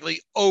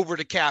slightly over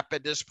the cap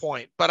at this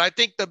point. But I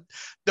think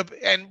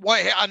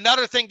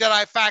another thing that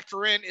I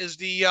factor in is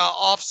the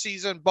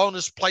off-season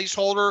bonus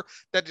placeholder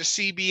that the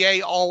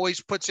CBA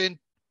always puts in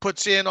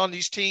on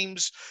these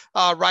teams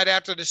right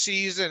after the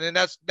season, and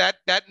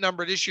that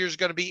number this year is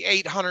going to be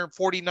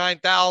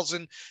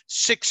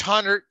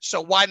 849,600. So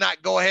why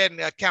not go ahead and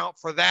account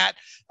for that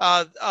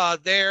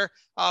there?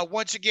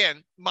 Once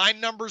again, my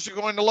numbers are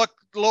going to look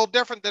a little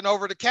different than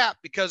over the cap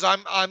because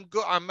I'm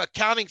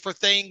accounting for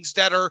things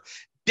that are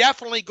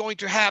definitely going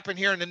to happen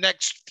here in the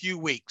next few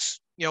weeks.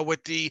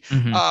 With the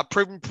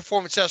proven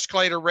performance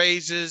escalator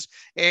raises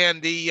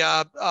and the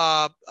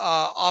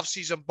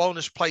off-season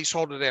bonus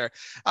placeholder there.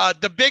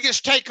 The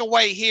biggest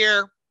takeaway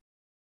here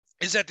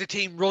is that the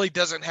team really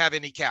doesn't have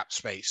any cap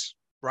space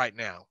right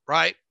now,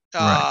 right?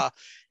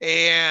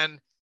 And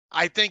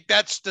I think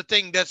that's the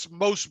thing that's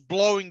most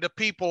blowing the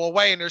people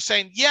away. And they're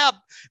saying, yeah,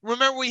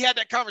 remember we had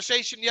that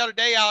conversation the other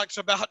day, Alex,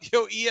 about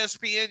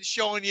ESPN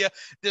showing you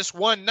this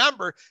one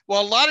number.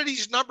 Well, a lot of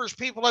these numbers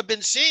people have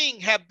been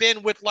seeing have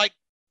been with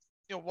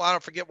I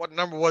don't forget what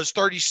number was,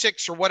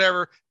 36 or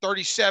whatever,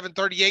 37,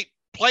 38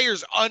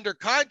 players under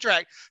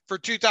contract for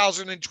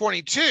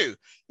 2022.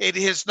 It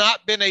has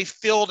not been a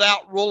filled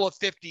out rule of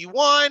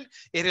 51.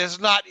 It has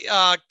not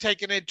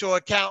taken into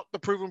account the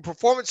proven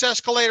performance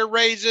escalator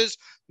raises,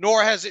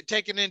 nor has it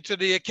taken into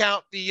the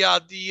account the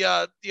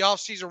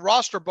offseason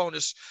roster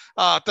bonus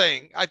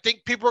thing. I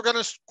think people are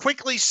going to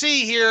quickly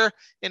see here,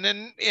 and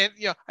in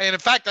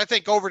fact, I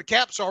think Over the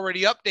Cap's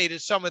already updated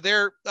some of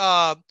their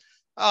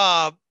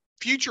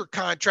future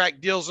contract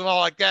deals and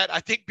all like that. I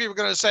think people are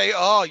going to say,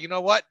 oh, you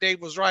know what?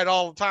 Dave was right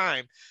all the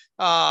time.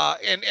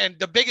 And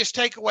the biggest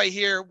takeaway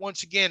here,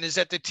 once again, is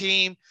that the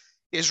team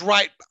is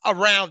right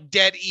around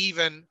dead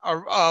even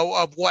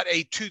of what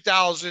an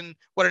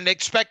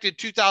expected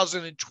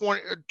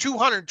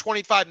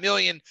 225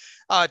 million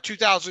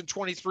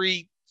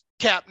 2023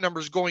 cap number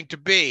is going to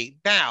be.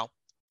 Now,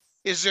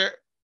 is there,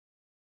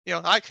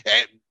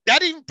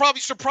 that even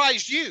probably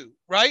surprised you,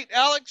 right,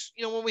 Alex?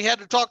 When we had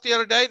to talk the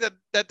other day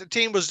that the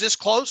team was this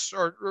close,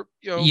 or.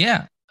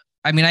 Yeah.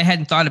 I mean, I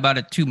hadn't thought about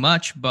it too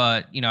much,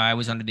 but, I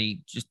was under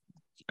just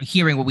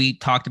hearing what we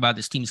talked about.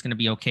 This team's going to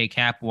be okay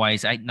cap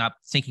wise. I'm not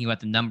thinking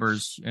about the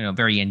numbers,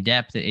 very in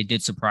depth. It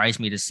did surprise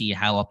me to see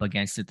how up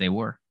against it they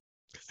were.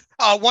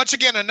 Once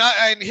again, and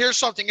here's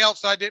something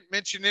else that I didn't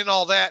mention in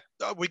all that.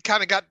 We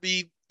kind of got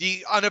the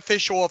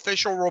official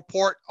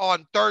report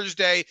on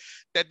Thursday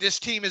that this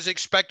team is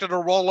expected to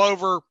roll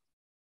over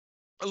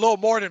a little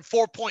more than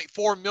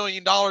 $4.4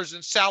 million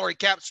in salary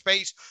cap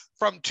space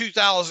from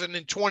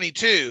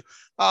 2022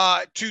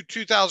 to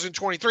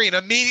 2023. And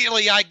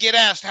immediately I get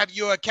asked, have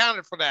you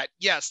accounted for that?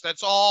 Yes,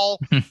 that's all.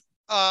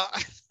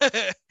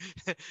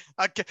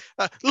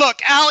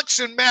 Look, Alex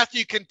and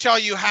Matthew can tell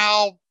you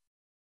how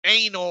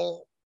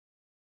anal,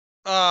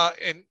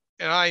 and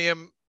I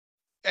am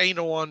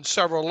anal on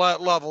several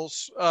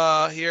levels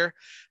here.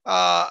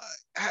 How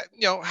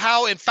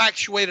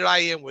infatuated I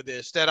am with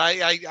this, that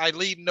I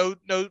leave no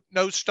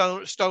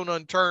stone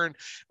unturned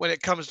when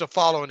it comes to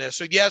following this.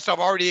 So yes, I've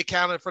already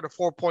accounted for the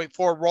 4.4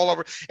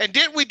 rollover. And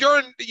didn't we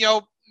during,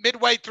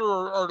 midway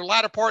through or the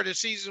latter part of the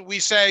season, we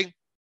say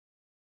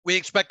we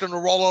expect them to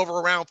roll over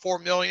around 4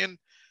 million?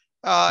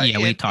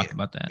 We talked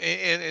about that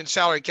in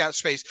salary cap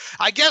space.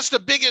 I guess the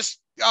biggest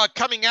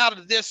coming out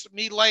of this,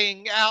 me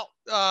laying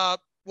out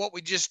what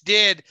we just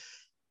did,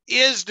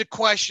 is the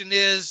question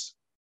is,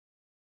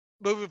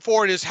 moving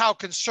forward, is how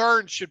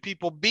concerned should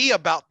people be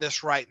about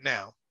this right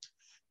now?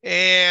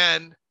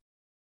 And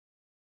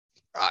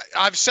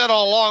I've said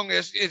all along,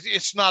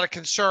 it's not a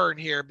concern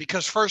here,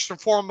 because first and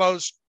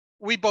foremost,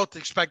 we both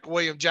expect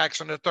William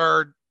Jackson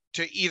III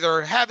to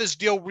either have his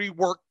deal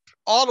reworked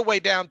all the way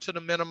down to the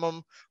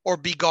minimum or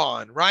be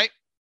gone, right?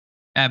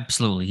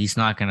 Absolutely. He's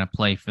not going to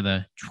play for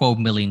the $12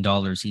 million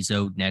he's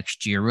owed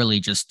next year. Really,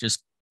 just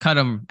cut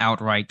him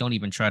outright. Don't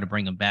even try to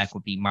bring him back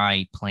would be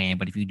my plan.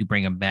 But if you do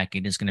bring him back,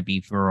 it is going to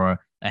be for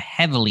a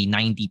heavily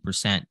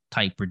 90%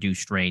 type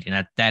reduced rate.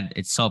 And that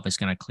itself is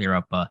going to clear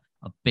up a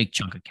big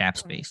chunk of cap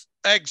space.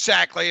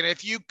 Exactly. And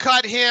if you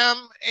cut him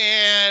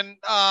and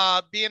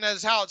being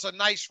as how it's a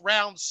nice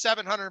round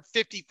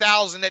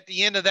 750,000 at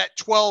the end of that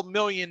 12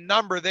 million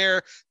number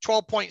there,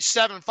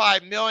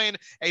 12.75 million,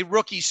 a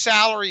rookie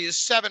salary is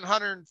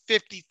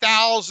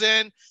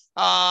 750,000.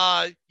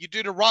 You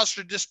do the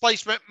roster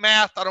displacement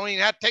math. I don't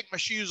even have to take my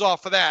shoes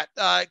off of that.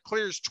 It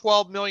clears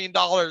 $12 million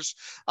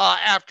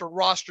after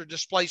roster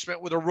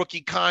displacement with a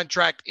rookie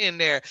contract in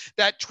there.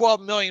 That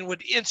 $12 million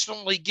would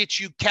instantly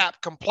get you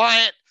cap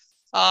compliant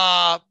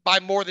by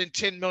more than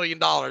 $10 million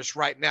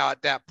right now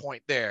at that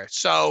point there.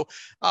 So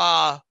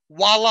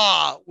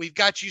voila, we've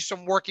got you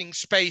some working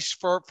space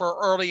for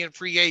early in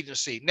free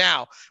agency.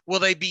 Now, will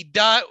they be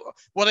done?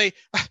 Will they,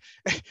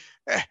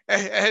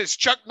 as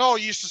Chuck Noll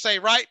used to say,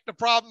 right? The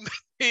problem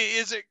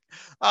isn't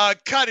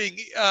cutting,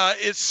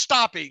 it's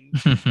stopping.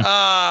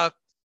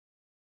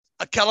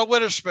 Ahkello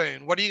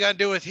Witherspoon, what are you going to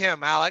do with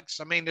him, Alex?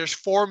 I mean, there's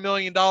 $4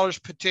 million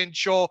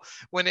potential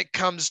when it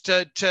comes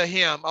to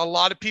him. A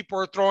lot of people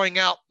are throwing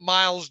out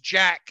Miles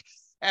Jack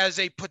as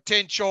a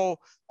potential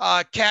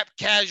cap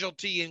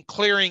casualty and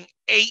clearing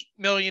 $8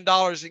 million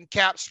in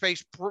cap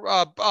space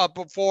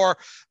before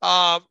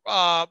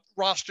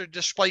roster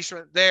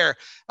displacement there.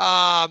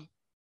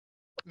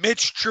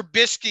 Mitch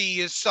Trubisky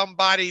is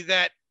somebody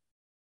that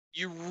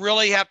you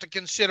really have to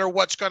consider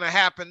what's going to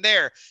happen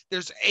there.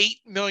 There's $8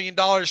 million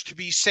to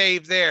be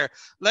saved there.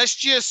 Let's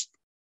just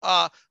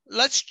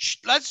let's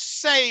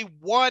say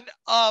one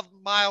of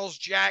Miles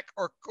Jack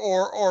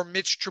or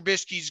Mitch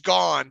Trubisky's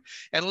gone,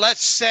 and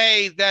let's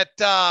say that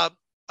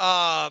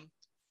Ahkello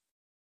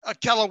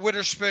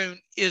Witherspoon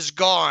is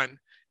gone.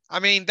 I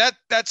mean,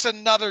 that's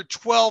another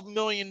 $12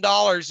 million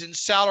in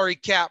salary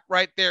cap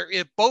right there.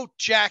 If both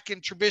Jack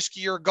and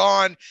Trubisky are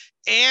gone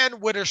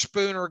and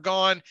Witherspoon are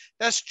gone,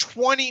 that's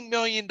 $20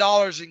 million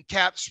in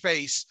cap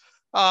space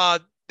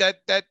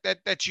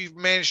that you've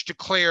managed to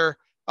clear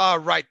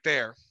right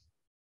there.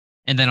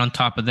 And then on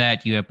top of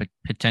that, you have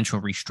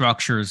potential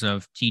restructures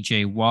of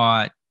TJ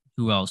Watt.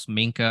 Who else?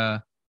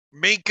 Minka,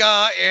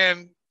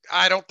 and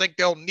I don't think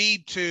they'll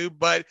need to,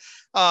 but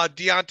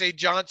Deontay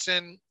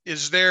Johnson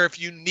is there if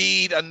you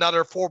need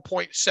another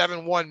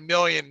 $4.71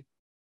 million.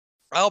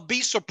 I'll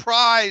be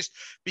surprised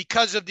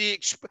because of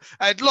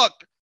look,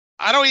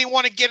 I don't even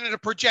want to get into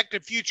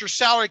projected future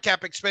salary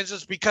cap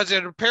expenses because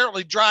it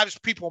apparently drives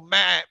people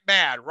mad,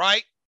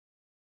 right?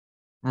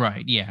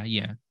 Right.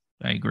 Yeah.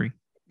 I agree.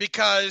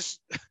 Because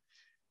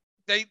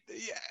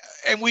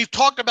and we've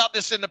talked about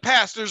this in the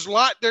past. There's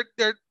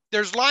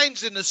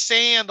lines in the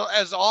sand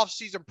as the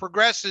offseason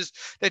progresses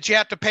that you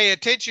have to pay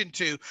attention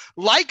to.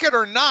 Like it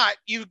or not,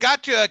 you've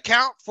got to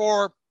account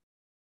for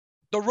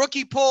the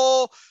rookie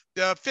pool,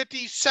 the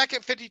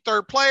 52nd,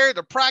 53rd player,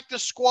 the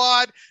practice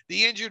squad,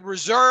 the injured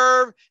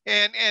reserve,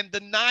 and the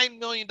 $9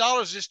 million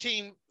this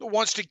team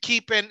wants to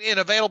keep in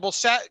available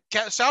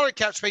salary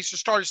cap space to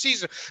start a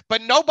season.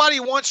 But nobody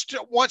wants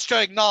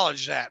to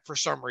acknowledge that for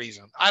some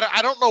reason.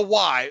 I don't know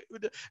why.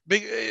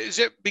 Is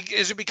it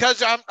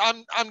because I'm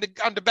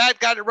the bad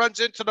guy that runs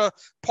into the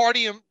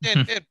party and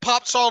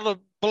pops all the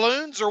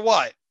balloons, or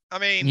what? I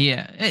mean,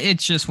 yeah,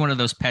 it's just one of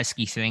those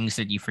pesky things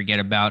that you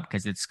forget about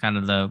because it's kind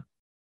of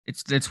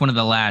it's one of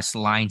the last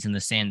lines in the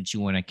sand that you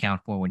want to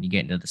account for when you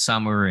get into the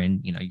summer,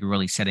 and you're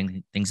really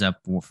setting things up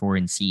for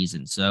in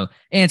season. So,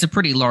 and it's a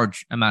pretty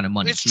large amount of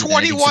money. It's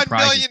 $21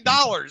 million.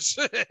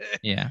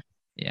 Yeah.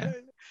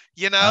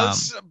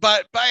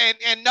 But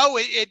no,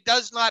 it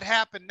does not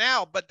happen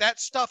now. But that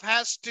stuff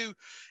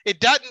it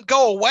doesn't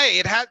go away.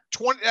 It had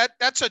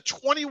that's a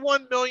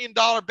 $21 million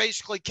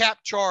basically cap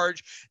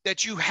charge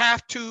that you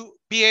have to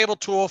be able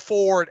to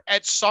afford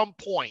at some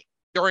point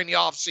during the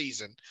off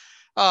season.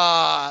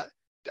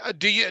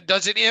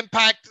 Does it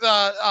impact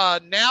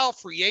now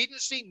free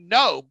agency?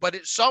 No, but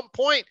at some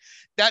point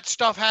that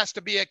stuff has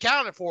to be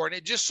accounted for. And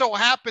it just so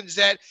happens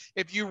that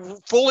if you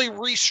fully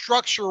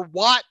restructure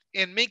Watt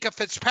and Minkah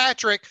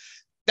Fitzpatrick,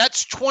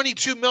 that's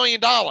 $22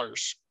 million. All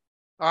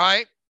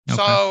right. Okay.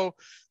 So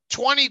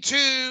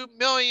 $22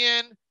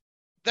 million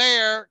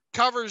there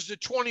covers the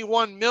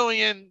 $21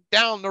 million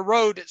down the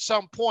road at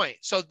some point.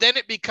 So then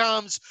it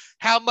becomes,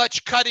 how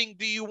much cutting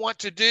do you want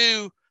to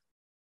do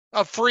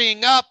of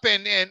freeing up,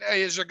 and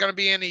is there going to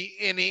be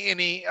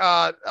any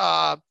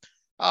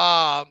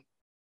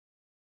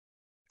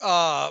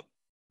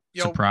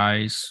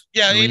surprise?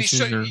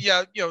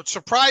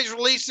 Surprise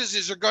releases.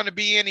 Is there going to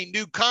be any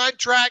new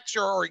contracts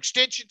or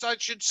extensions, I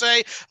should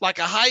say, like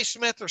a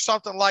Highsmith or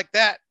something like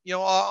that?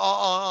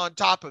 On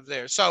top of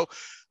there. So,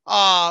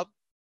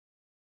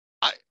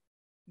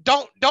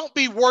 don't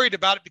be worried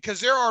about it, because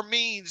there are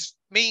means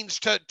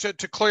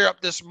to clear up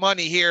this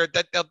money here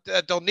that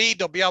they'll need.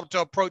 They'll be able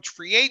to approach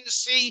free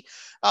agency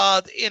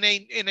in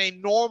a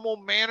normal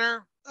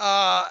manner.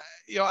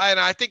 And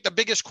I think the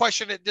biggest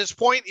question at this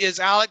point is,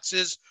 Alex,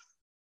 is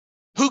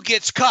who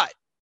gets cut?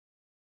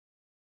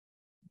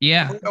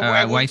 Yeah,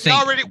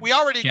 we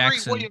already agree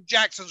William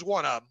Jackson's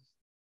one of them.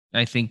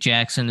 I think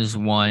Jackson is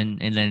one,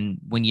 and then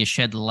when you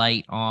shed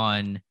light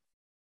on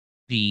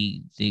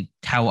the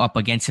how up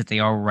against it they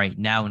are right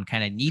now and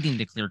kind of needing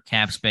to clear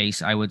cap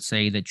space, I would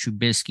say that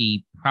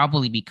Trubisky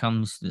probably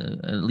becomes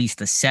at least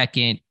the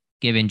second,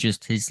 given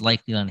just his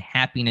likely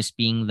unhappiness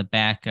being the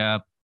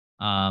backup.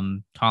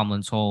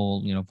 Tomlin's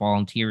whole,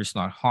 volunteers,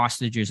 not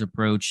hostages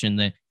approach, and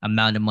the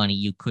amount of money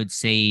you could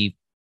save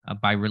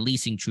by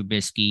releasing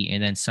Trubisky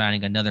and then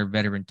signing another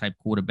veteran type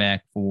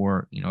quarterback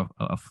for,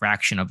 a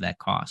fraction of that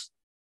cost.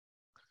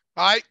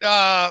 All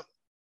right.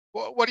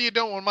 What are you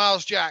doing with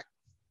Myles Jack?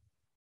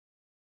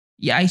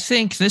 Yeah, I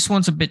think this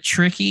one's a bit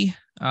tricky.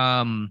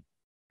 I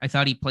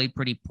thought he played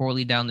pretty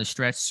poorly down the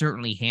stretch,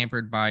 certainly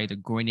hampered by the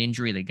groin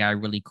injury. The guy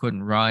really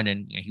couldn't run,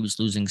 and he was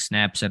losing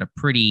snaps at a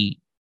pretty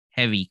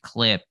heavy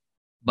clip.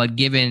 But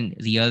given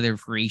the other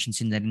free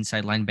agents in that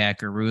inside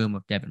linebacker room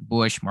of Devin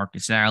Bush,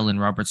 Marcus Allen,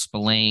 Robert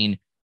Spillane,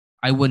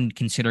 I wouldn't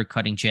consider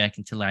cutting Jack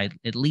until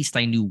at least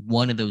I knew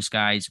one of those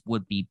guys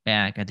would be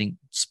back. I think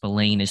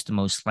Spillane is the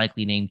most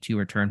likely name to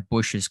return.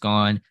 Bush is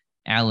gone.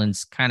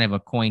 Allen's kind of a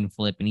coin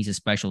flip, and he's a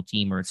special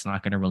teamer. It's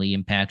not going to really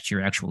impact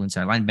your actual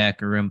inside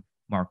linebacker room.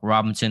 Mark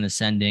Robinson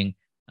ascending.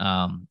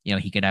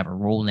 He could have a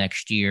role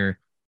next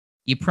year.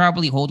 You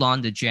probably hold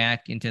on to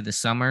Jack into the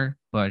summer,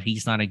 but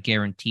he's not a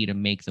guarantee to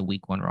make the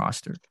week 1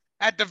 roster.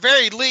 At the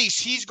very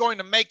least, he's going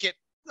to make it.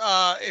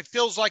 It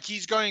feels like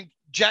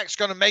Jack's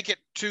going to make it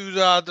to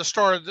the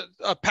start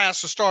of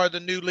past the start of the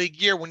new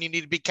league year when you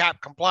need to be cap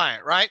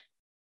compliant, right?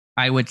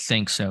 I would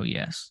think so,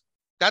 yes.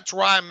 That's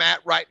where I'm at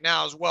right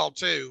now as well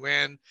too,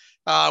 and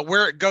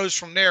where it goes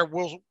from there,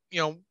 we'll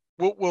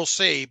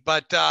see.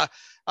 But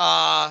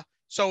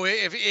so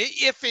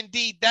if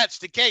indeed that's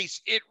the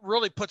case, it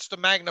really puts the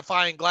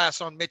magnifying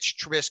glass on Mitch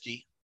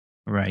Trubisky.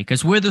 Right,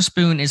 because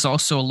Witherspoon is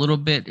also a little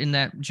bit in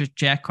that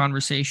Jack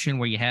conversation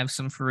where you have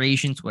some free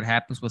agents. What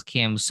happens with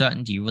Cam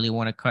Sutton? Do you really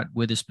want to cut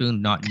Witherspoon,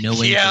 not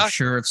knowing for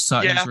sure if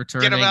Sutton's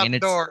returning? Get him out the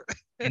door.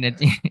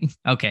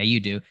 Okay,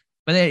 you do.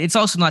 But it's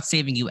also not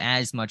saving you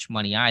as much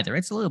money either.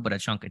 It's a little bit of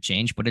chunk of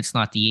change, but it's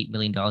not the $8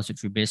 million of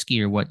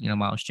Trubisky or what,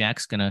 Myles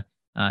Jack's going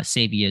to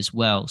save you as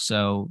well.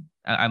 So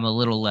I'm a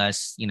little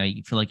less,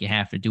 you feel like you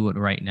have to do it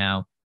right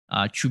now.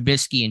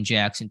 Trubisky and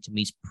Jackson, to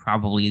me, is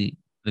probably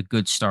the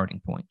good starting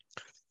point.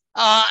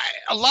 A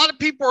lot of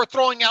people are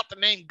throwing out the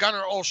name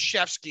Gunnar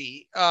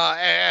Olszewski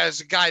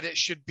as a guy that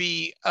should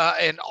be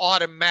an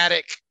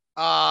automatic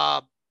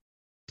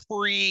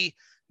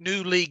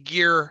pre-new league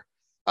year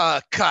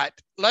cut.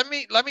 Let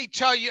me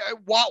tell you,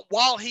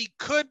 while he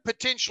could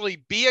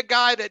potentially be a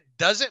guy that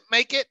doesn't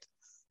make it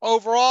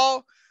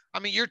overall, I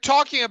mean, you're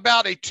talking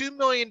about a $2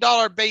 million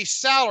base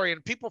salary,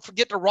 and people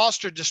forget the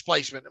roster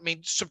displacement. I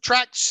mean,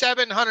 subtract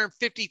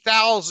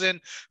 $750,000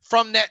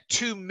 from that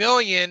 $2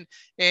 million,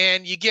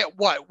 and you get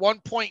what,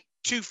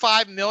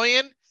 $1.25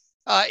 million.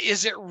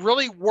 Is it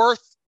really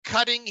worth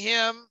cutting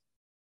him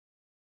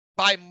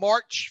by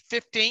March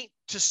 15th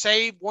to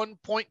save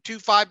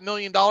 $1.25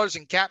 million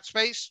in cap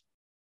space?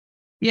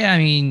 Yeah, I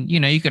mean,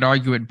 you could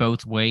argue it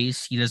both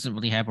ways. He doesn't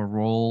really have a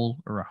role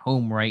or a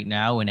home right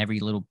now, and every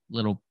little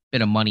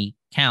bit of money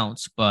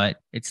counts, but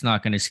it's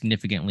not going to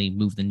significantly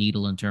move the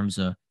needle in terms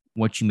of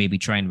what you may be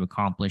trying to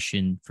accomplish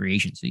in free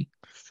agency.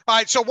 All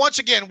right. So once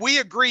again, we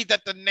agreed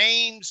that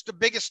the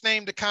biggest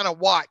name to kind of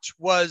watch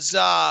was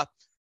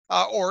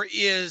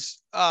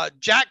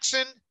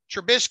Jackson,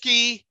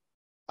 Trubisky,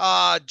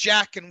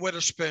 Jack, and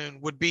Witherspoon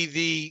would be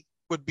the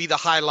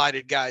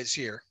highlighted guys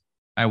here.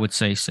 I would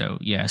say so,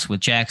 yes.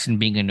 With Jackson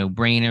being a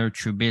no-brainer,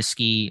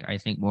 Trubisky, I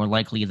think more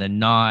likely than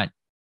not.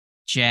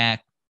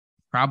 Jack,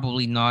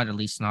 probably not, at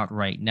least not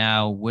right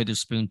now.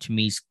 Witherspoon, to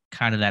me, is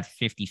kind of that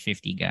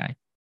 50-50 guy.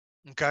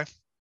 Okay.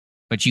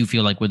 But you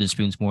feel like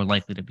Witherspoon's more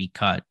likely to be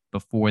cut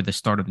before the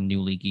start of the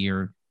new league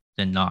year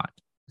than not.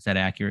 Is that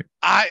accurate?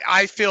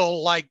 I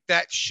feel like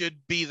that should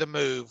be the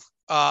move.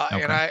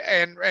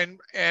 Okay.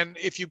 And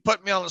if you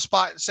put me on the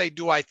spot and say,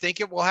 do I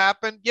think it will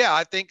happen? Yeah,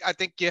 I think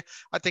you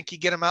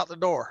get him out the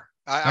door.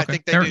 I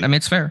think they do. I mean,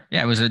 it's fair.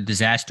 Yeah, it was a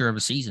disaster of a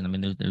season. I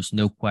mean, there's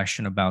no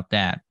question about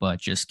that. But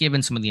just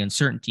given some of the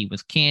uncertainty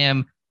with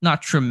Cam,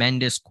 not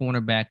tremendous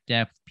cornerback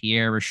depth,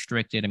 Pierre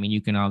restricted. I mean,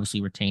 you can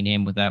obviously retain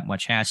him without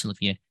much hassle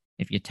if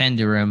you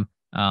tender him.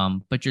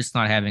 But just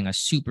not having a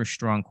super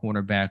strong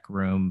cornerback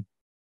room,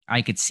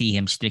 I could see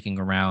him sticking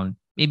around.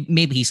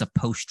 Maybe he's a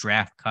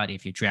post-draft cut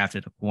if you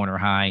drafted a corner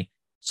high,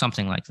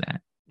 something like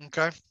that.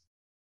 Okay.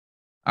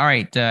 All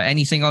right.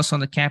 Anything else on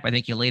the cap? I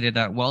think you laid it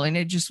out well. And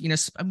it just,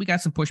 we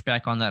got some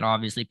pushback on that.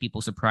 Obviously, people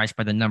surprised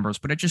by the numbers,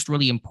 but it's just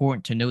really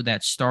important to know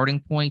that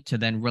starting point to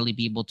then really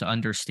be able to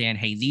understand,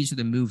 hey, these are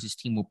the moves this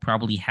team will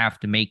probably have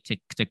to make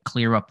to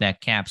clear up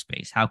that cap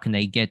space. How can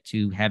they get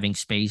to having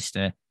space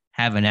to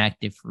have an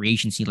active free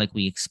agency like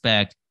we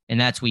expect? And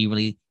that's where you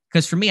really,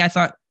 because for me, I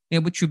thought,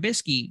 with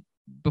Trubisky,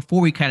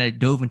 before we kind of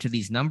dove into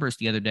these numbers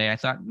the other day, I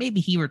thought maybe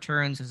he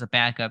returns as a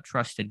backup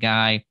trusted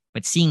guy,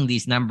 but seeing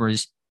these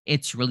numbers,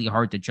 it's really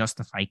hard to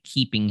justify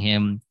keeping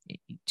him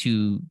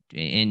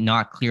and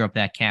not clear up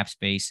that cap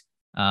space.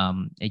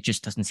 It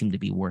just doesn't seem to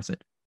be worth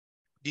it.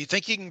 Do you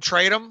think you can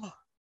trade him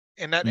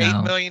in that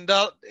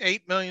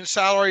 $8 million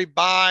salary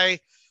by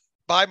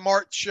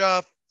March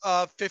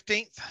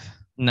 15th?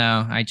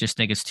 No, I just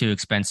think it's too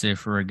expensive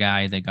for a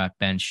guy that got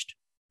benched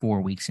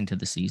 4 weeks into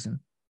the season.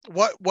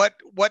 What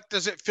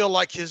does it feel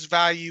like his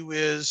value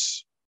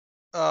is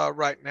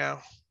right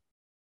now?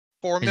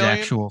 $4 million? His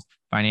actual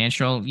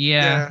financial?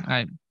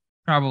 Yeah.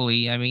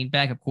 I mean,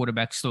 backup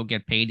quarterbacks still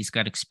get paid. He's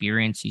got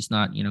experience. He's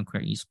not,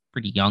 he's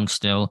pretty young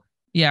still.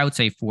 Yeah, I would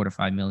say $4 to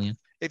 $5 million.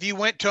 If you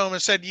went to him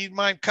and said, you'd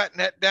mind cutting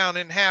that down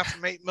in half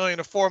from $8 million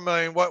to $4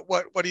 million,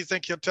 what do you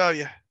think he'll tell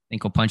you? I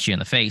think he'll punch you in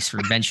the face for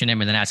benching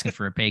him and then asking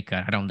for a pay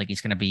cut. I don't think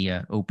he's going to be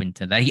open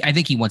to that. I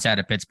think he wants out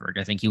of Pittsburgh.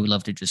 I think he would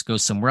love to just go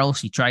somewhere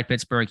else. He tried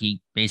Pittsburgh.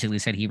 He basically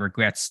said he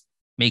regrets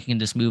making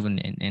this move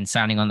and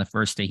signing on the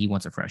first day. He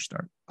wants a fresh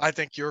start. I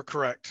think you're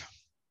correct.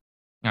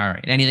 All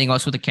right. Anything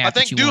else with the cap? I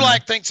think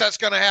Dulac thinks that's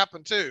going to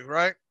happen too,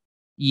 right?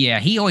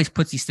 Yeah, he always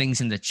puts these things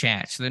in the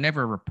chat. So they're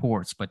never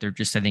reports, but they're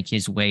just, I think,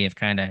 his way of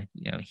kind of,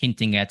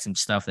 hinting at some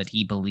stuff that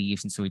he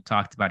believes. And so he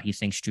talked about he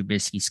thinks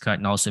Trubisky's cut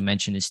and also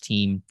mentioned his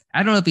team.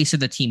 I don't know if he said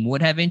the team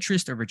would have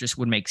interest or if it just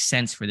would make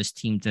sense for this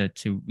team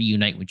to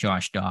reunite with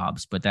Josh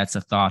Dobbs. But that's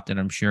a thought that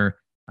I'm sure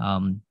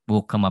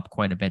will come up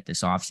quite a bit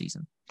this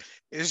offseason.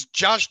 Is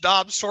Josh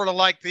Dobbs sort of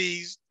like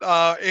the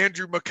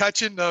Andrew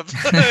McCutchen of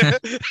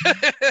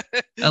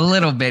a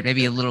little bit,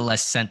 maybe a little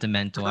less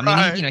sentimental.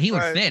 I mean, he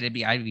would fit.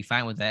 I'd be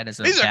fine with that as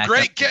a. He's a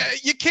great guy.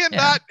 You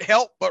cannot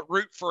help but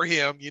root for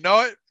him. You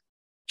know it.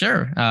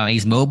 Sure,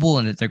 he's mobile,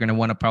 and they're going to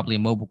want probably a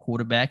mobile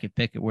quarterback if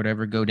Pickett would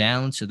ever go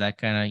down. So that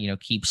kind of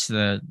keeps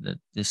the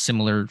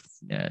similar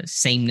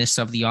sameness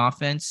of the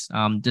offense.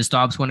 Does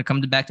Dobbs want to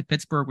come back to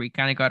Pittsburgh? Where he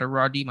kind of got a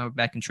raw deal. I was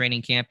back in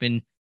training camp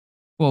in.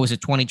 What was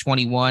it,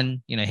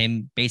 2021?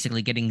 Him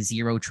basically getting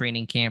zero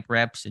training camp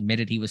reps,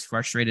 admitted he was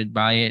frustrated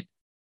by it.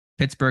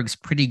 Pittsburgh's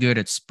pretty good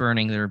at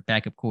spurning their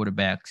backup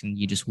quarterbacks, and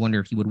you just wonder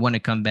if he would want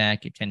to come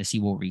back. If Tennessee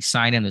will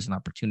re-sign him, there's an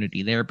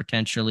opportunity there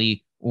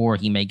potentially, or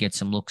he may get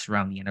some looks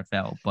around the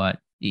NFL, but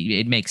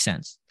it makes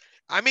sense.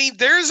 I mean,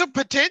 there's a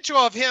potential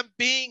of him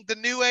being the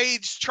new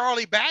age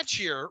Charlie Batch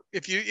here,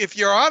 if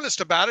you're honest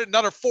about it.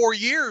 Another 4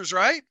 years,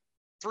 right?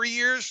 3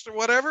 years or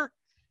whatever.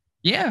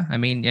 Yeah, I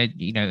mean,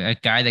 a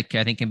guy that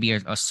I think can be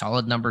a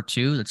solid number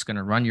two that's going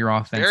to run your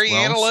offense very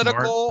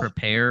analytical, smart,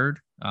 prepared,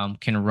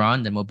 can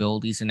run. The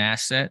mobility is an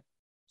asset.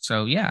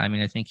 So, yeah, I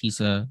mean, I think he's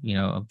a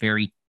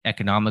very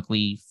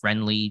economically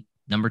friendly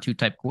number two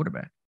type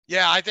quarterback.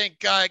 Yeah, I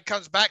think it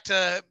comes back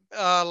to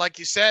like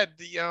you said,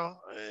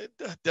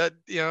 I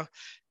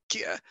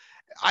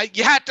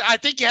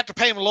think you have to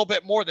pay him a little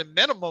bit more than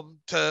minimum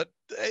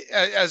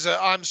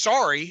I'm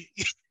sorry.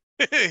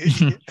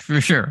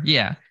 For sure.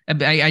 Yeah.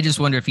 I just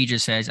wonder if he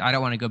just says, I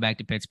don't want to go back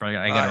to Pittsburgh.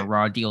 I got a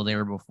raw deal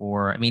there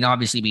before. I mean,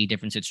 obviously it'd be a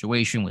different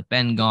situation with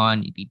Ben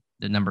gone. You'd be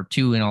the number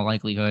two in all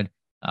likelihood.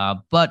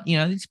 But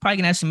he's probably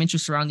gonna have some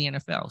interest around the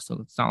NFL, so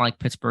it's not like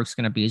Pittsburgh's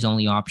gonna be his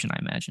only option, I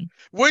imagine.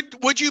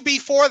 Would you be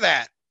for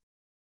that?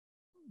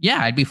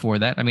 Yeah, I'd be for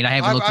that. I mean, I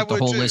haven't looked at the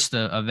whole too. List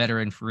of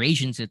veteran free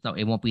agents. It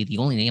won't be the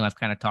only name. I've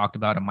kind of talked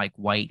about a Mike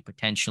White,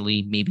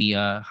 potentially, maybe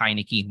a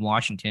Heineke in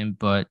Washington,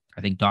 but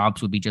I think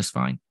Dobbs would be just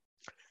fine.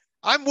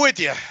 I'm with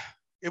you.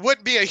 It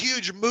wouldn't be a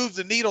huge move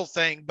the needle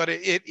thing, but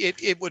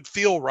it would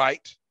feel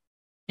right.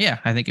 Yeah,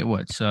 I think it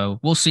would. So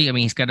we'll see. I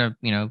mean, he's got to,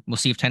 we'll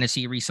see if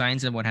Tennessee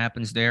re-signs him, what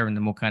happens there, and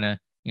then we'll kind of,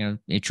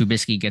 if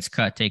Trubisky gets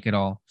cut, take it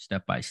all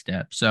step by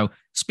step. So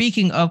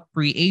speaking of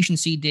free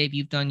agency, Dave,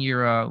 you've done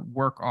your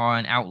work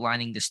on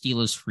outlining the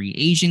Steelers free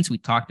agents. We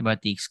talked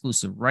about the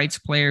exclusive rights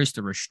players,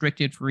 the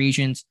restricted free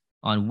agents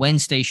on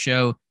Wednesday's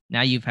show.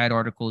 Now you've had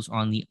articles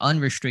on the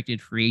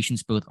unrestricted free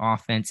agents, both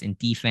offense and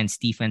defense.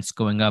 Defense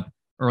going up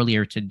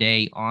earlier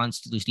today on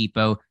Steelers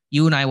Depot.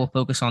 You and I will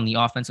focus on the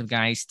offensive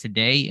guys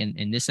today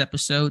in this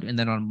episode, and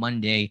then on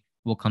Monday,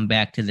 we'll come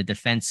back to the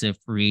defensive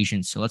free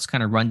agents. So let's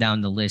kind of run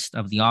down the list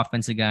of the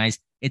offensive guys.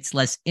 It's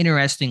less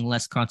interesting,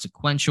 less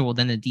consequential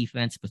than the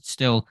defense, but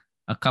still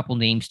a couple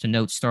names to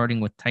note, starting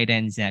with tight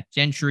end Zach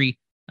Gentry.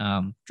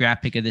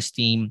 Draft pick of this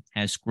team,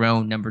 has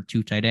grown, number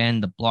 2 tight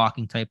end, the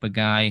blocking type of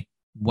guy.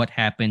 What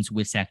happens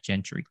with Zach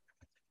Gentry?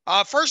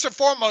 First and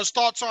foremost,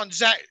 thoughts on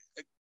Zach.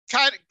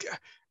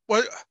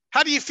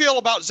 How do you feel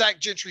about Zach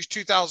Gentry's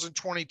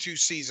 2022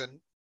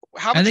 season?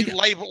 How would you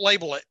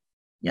label it?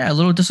 Yeah, a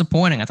little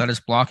disappointing. I thought his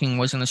blocking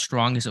wasn't as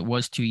strong as it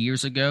was 2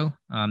 years ago.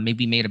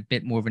 Maybe made a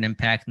bit more of an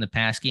impact in the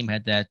pass game.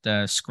 Had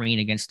that screen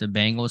against the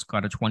Bengals,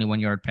 caught a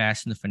 21-yard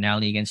pass in the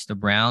finale against the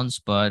Browns,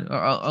 but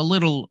a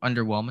little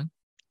underwhelming.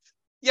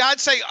 Yeah, I'd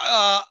say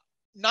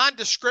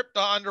nondescript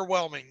to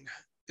underwhelming.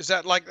 Is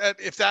that like that?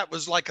 If that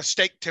was like a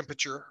steak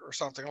temperature or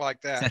something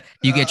like that.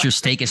 You get your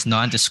steak as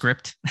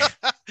nondescript.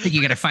 I think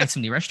you got to find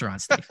some new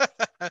restaurants, Dave.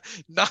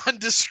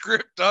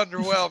 Nondescript,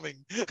 underwhelming.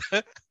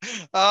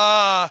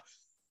 I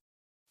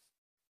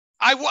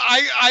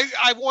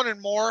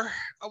wanted more.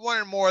 I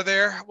wanted more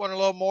there. I wanted a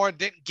little more.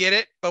 Didn't get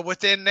it, but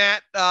within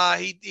that,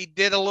 he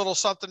did a little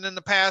something in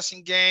the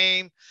passing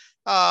game.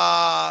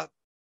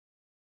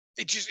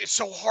 It's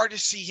so hard to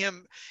see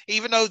him,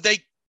 even though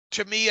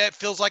to me, it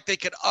feels like they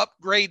could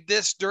upgrade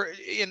this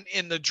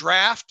in the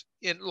draft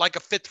in like a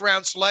 5th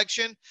round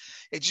selection.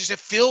 It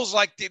feels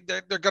like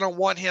they're going to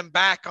want him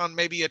back on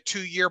maybe a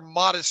 2-year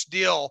modest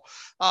deal.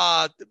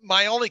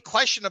 My only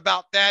question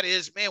about that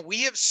is, man,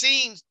 we have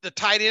seen the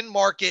tight end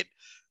market,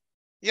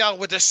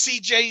 with the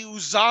CJ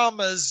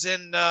Uzamas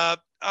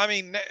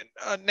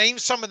and name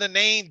some of the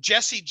names,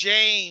 Jesse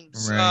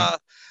James, right.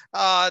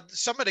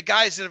 Some of the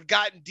guys that have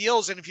gotten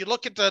deals. And if you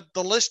look at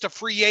the list of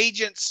free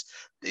agents,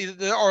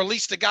 or at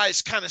least the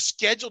guys kind of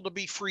scheduled to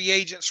be free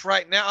agents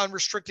right now,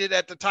 unrestricted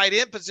at the tight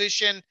end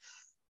position,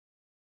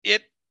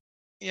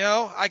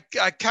 I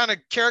kind of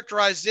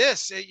characterize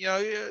this,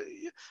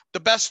 the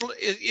best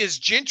is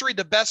Gentry,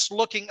 the best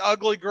looking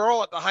ugly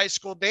girl at the high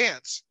school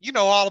dance. You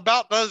know all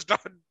about those,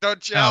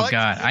 don't you, Alex? Oh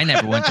God, I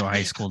never went to a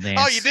high school dance.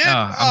 Oh, you did?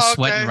 I'm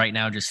sweating right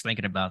now just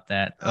thinking about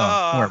that.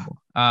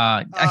 Horrible.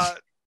 And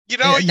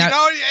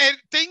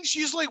things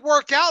usually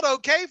work out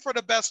okay for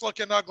the best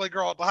looking ugly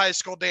girl at the high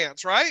school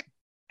dance, right?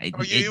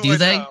 Do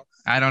they? Know.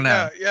 I don't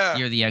know. Yeah.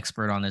 You're the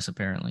expert on this,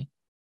 apparently.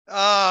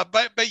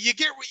 But you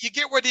get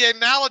where the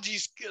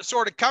analogy's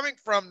sort of coming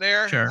from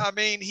there. Sure. I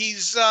mean,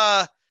 he's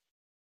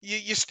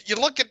you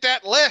look at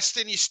that list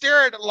and you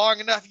stare at it long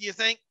enough, and you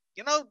think,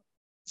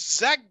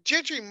 Zach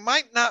Gentry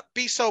might not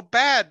be so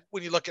bad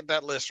when you look at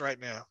that list right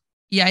now.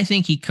 Yeah, I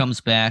think he comes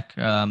back,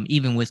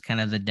 even with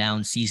kind of the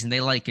down season. They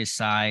like his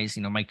size.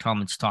 Mike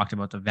Tomlin's talked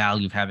about the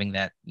value of having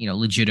that,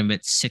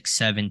 legitimate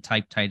 6'7"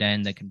 type tight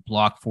end that can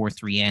block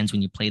 4-3 ends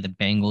when you play the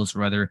Bengals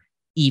or other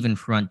even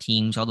front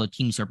teams, although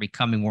teams are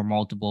becoming more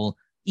multiple.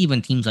 Even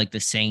teams like the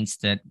Saints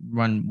that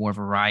run more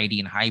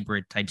variety and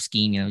hybrid type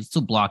scheme,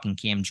 still blocking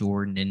Cam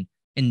Jordan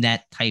and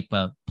that type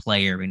of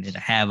player. And to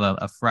have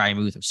a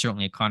Freiermuth or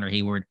certainly a Connor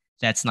Hayward,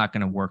 that's not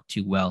going to work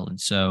too well. And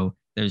so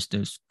there's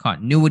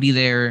continuity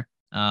there.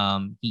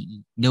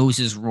 He knows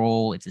his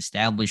role. It's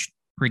established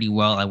pretty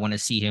well. I want to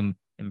see him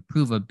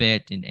improve a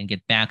bit and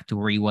get back to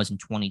where he was in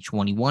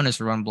 2021 as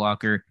a run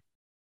blocker,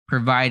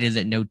 provided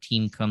that no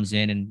team comes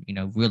in and,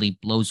 really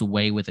blows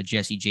away with a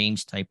Jesse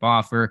James type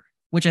offer,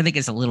 which I think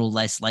is a little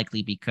less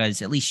likely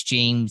because at least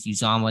James,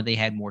 Uzomah, they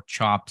had more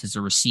chops as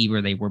a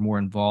receiver. They were more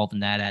involved in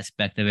that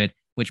aspect of it,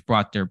 which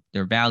brought their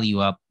value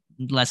up.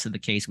 Less of the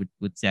case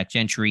with Zach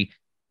Gentry.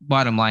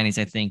 Bottom line is,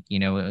 I think,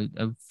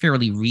 a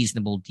fairly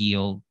reasonable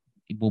deal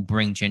will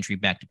bring Gentry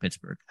back to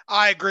Pittsburgh.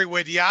 I agree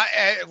with you.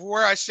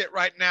 Where I sit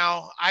right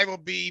now, I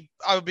would be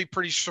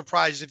pretty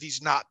surprised if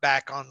he's not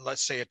back on,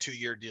 let's say, a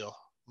 2-year deal.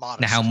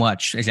 Modest. Now, how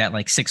much is that?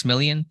 Like $6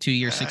 million,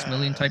 2-year, $6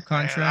 million type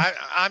contract?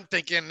 I'm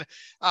thinking,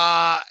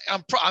 I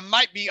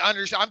might be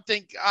under.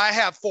 I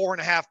have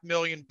 $4.5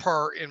 million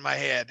per in my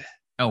head.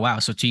 Oh wow!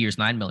 So 2 years,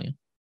 $9 million.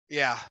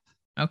 Yeah.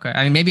 Okay.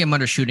 I mean, maybe I'm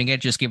undershooting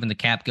it, just given the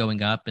cap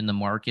going up in the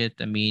market.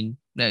 I mean,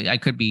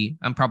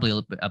 I'm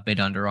probably a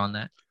bit under on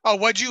that. Oh,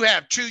 what'd you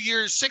have? 2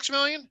 years, $6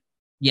 million?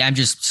 Yeah, I'm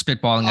just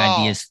spitballing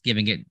ideas,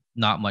 giving it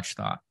not much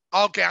thought.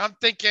 Okay, I'm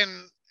thinking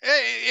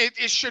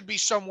it should be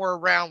somewhere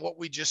around what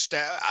we just.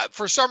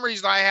 For some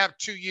reason, I have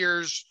 2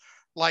 years,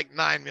 like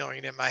 9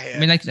 million in my head. I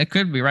mean, that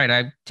could be right.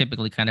 I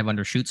typically kind of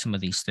undershoot some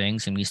of these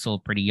things, and he's still a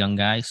pretty young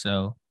guy,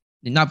 so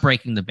not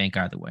breaking the bank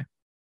either way.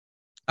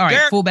 All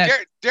right,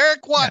 fullback.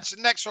 Derek Watt's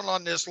the next one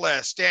on this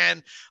list.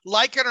 And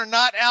like it or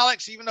not,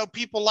 Alex, even though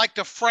people like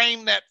to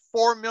frame that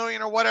 4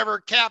 million or whatever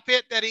cap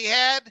hit that he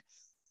had,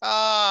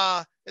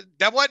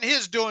 that wasn't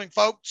his doing,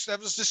 folks. That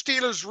was the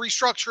Steelers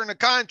restructuring the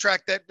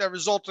contract that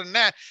resulted in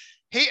that.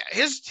 He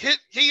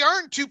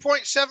earned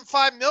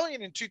 2.75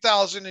 million in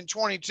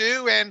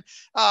 2022, and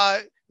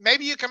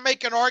maybe you can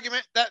make an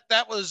argument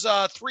that was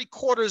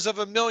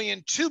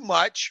 $750,000 too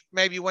much,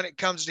 maybe when it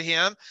comes to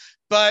him.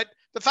 But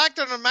the fact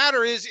of the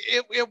matter is,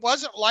 it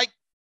wasn't like,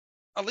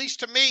 at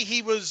least to me,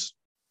 he once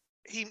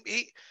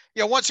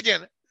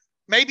again,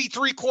 maybe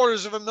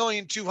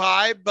 $750,000 too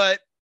high,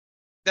 but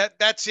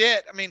that's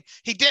it. I mean,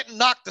 he didn't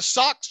knock the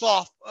socks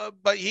off,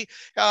 but he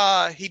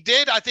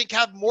did, I think,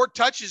 have more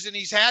touches than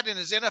he's had in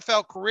his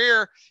NFL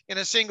career in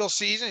a single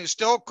season. He's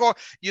still,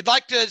 you'd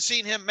like to have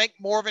seen him make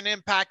more of an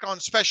impact on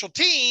special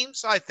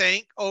teams, I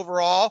think,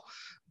 overall.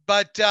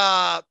 But,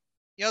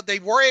 they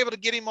were able to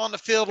get him on the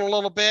field a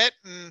little bit.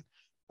 And,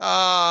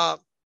 I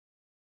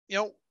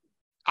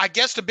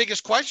guess the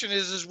biggest question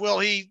is will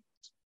he,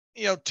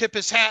 tip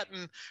his hat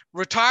and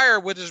retire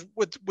with his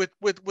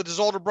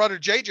older brother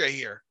JJ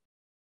here?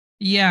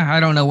 Yeah, I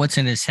don't know what's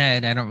in his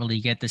head. I don't really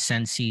get the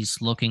sense he's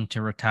looking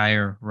to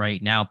retire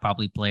right now,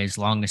 probably play as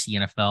long as the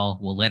NFL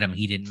will let him.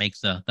 He didn't make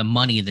the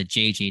money that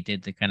JJ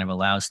did that kind of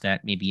allows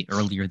that maybe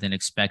earlier than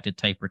expected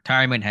type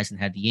retirement. Hasn't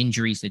had the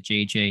injuries that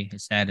JJ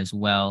has had as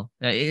well.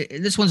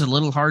 This one's a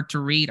little hard to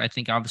read. I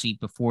think obviously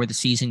before the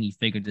season, you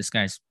figured this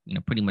guy's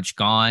pretty much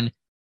gone.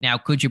 Now,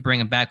 could you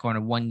bring him back on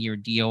a 1-year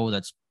deal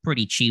that's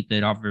pretty cheap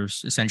that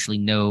offers essentially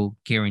no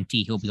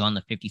guarantee he'll be on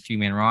the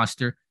 53-man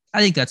roster?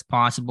 I think that's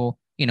possible.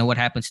 What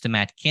happens to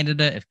Matt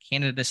Canada? If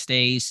Canada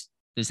stays,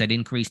 does that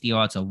increase the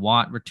odds of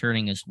Watt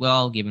returning as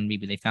well, given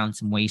maybe they found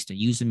some ways to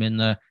use him in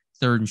the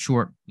third and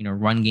short,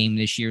 run game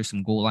this year,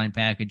 some goal line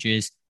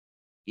packages?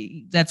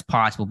 That's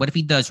possible. But if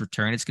he does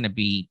return, it's going to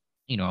be,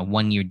 a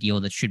 1-year deal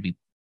that should be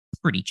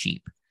pretty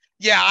cheap.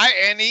 Yeah,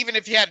 and even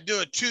if you had to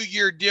do a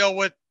 2-year deal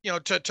with,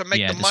 to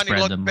make the money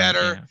look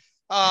better,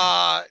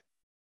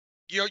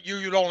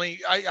 you'd only,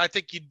 I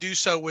think you'd do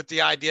so with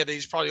the idea that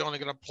he's probably only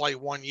going to play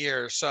 1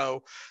 year.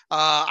 So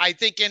I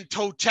think in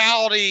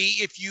totality,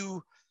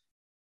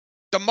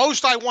 the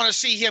most I want to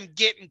see him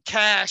get in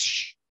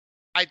cash,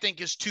 I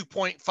think is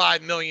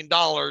 $2.5 million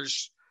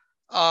this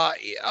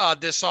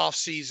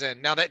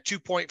offseason. Now that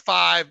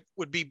 2.5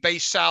 would be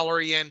base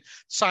salary and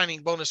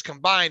signing bonus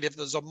combined if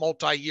there's a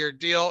multi-year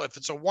deal. If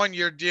it's a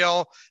 1-year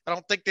deal, I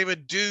don't think they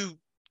would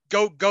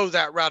go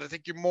that route. I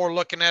think you're more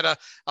looking at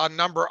a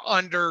number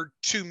under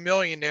 2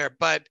 million there,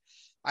 but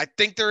I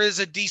think there is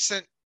a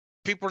decent,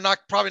 people are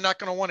probably not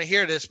going to want to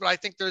hear this, but I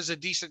think there's a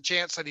decent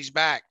chance that he's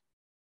back.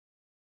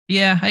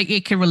 Yeah,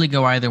 it could really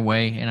go either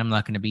way, and I'm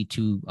not going to be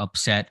too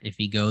upset if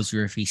he goes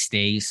or if he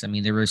stays. I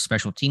mean, there is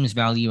special teams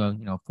value,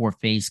 a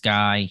four-phase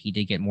guy. He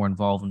did get more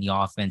involved in the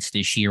offense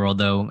this year,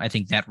 although I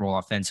think that role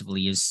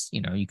offensively is,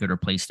 you could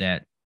replace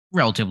that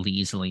relatively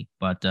easily.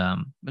 But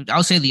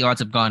I'll say the odds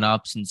have gone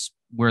up since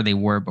where they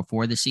were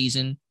before the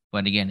season.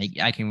 But again,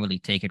 I can really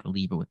take it or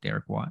leave it with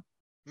Derek Watt.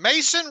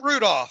 Mason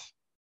Rudolph.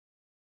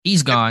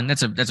 He's gone.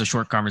 That's a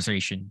short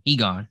conversation. He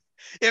gone.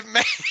 If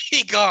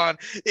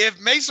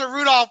Mason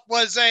Rudolph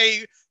was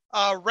a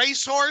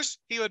racehorse,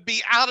 he would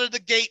be out of the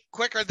gate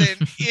quicker than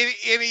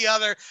any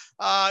other.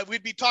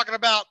 We'd be talking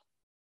about,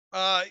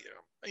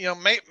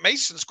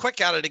 Mason's quick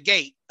out of the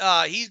gate.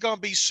 He's going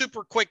to be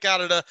super quick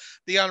out of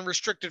the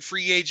unrestricted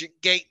free agent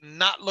gate and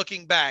not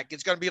looking back.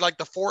 It's going to be like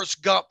the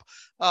Forrest Gump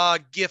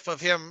gif of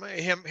him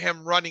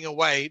running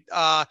away.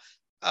 I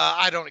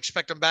don't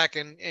expect him back,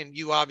 and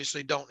you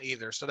obviously don't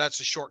either. So that's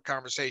a short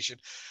conversation.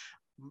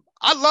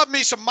 I love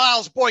me some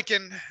Miles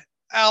Boykin,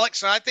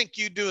 Alex, and I think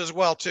you do as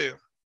well too.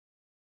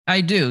 I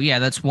do. Yeah,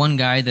 that's one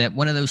guy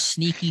one of those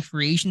sneaky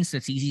free agents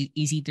that's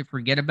easy to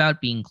forget about,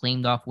 being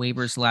claimed off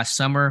waivers last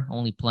summer,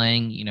 only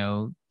playing,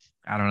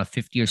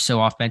 50 or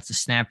so offensive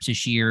snaps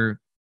this year.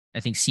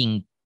 I think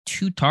seeing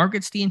 2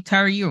 targets the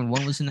entire year, and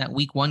one was in that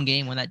week 1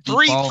 game when that deep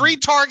ball, three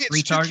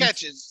targets, 2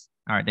 catches.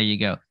 All right, there you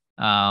go.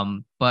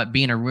 But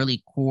being a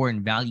really core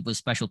and valuable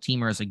special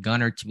teamer as a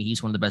gunner, to me,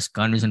 he's one of the best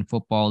gunners in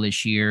football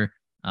this year.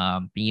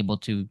 Being able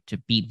to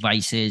beat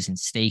vices and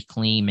stay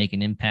clean, make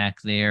an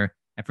impact there.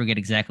 I forget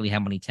exactly how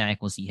many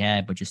tackles he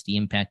had, but just the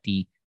impact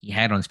he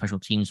had on special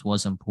teams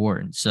was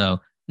important. So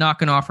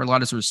knocking off a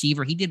lot as a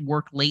receiver. He did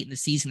work late in the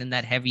season in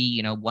that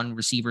heavy, one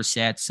receiver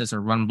sets as a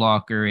run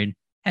blocker and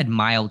had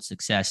mild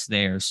success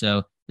there.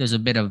 So there's a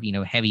bit of,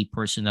 heavy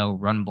personnel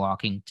run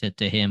blocking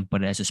to him,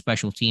 but as a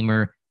special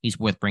teamer, he's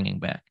worth bringing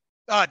back.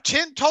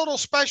 10 total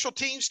special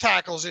teams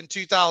tackles in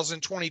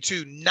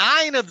 2022.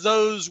 9 of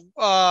those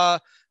were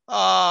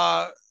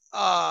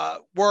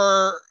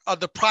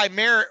the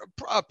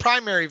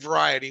primary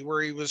variety,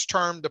 where he was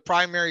termed the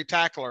primary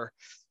tackler.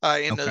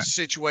 in those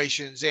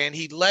situations. And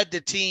he led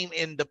the team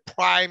in the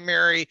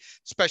primary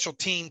special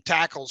team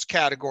tackles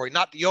category,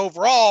 not the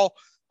overall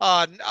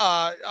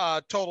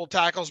total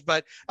tackles.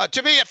 But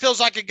to me, it feels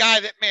like a guy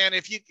that, man,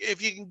 if you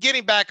can get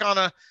him back on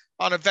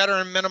a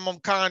veteran minimum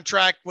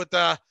contract with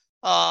the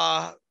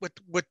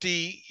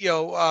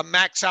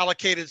max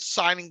allocated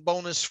signing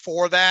bonus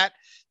for that,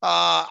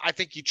 I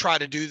think you try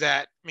to do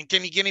that. I mean,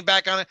 can you get him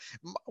back on it?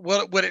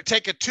 Would it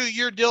take a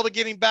 2-year deal to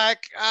get him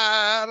back?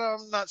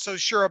 I'm not so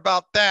sure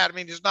about that. I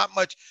mean, there's not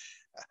much.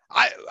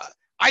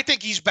 I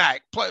think he's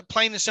back.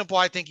 Plain and simple,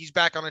 I think he's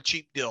back on a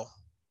cheap deal.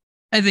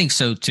 I think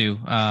so too.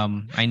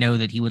 I know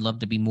that he would love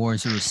to be more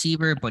as a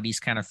receiver, but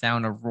he's kind of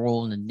found a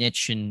role in a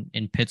niche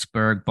in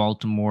Pittsburgh,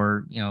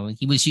 Baltimore. You know,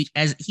 he was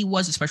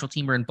a special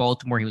teamer in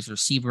Baltimore. He was a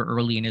receiver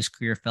early in his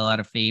career, fell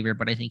out of favor,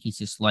 but I think he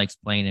just likes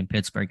playing in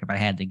Pittsburgh, if I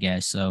had to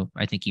guess. So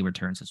I think he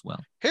returns as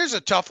well. Here's a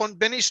tough one.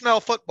 Benny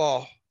Snell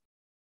football.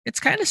 It's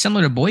kind of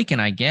similar to Boykin,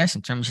 I guess,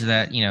 in terms of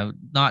that,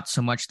 not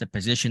so much the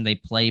position they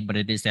play, but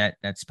it is that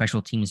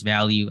special teams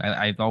value.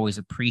 I've always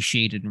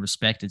appreciated and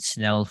respected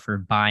Snell for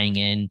buying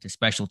into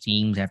special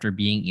teams after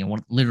being,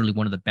 literally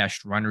one of the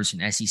best runners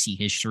in SEC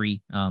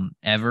history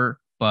ever.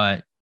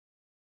 But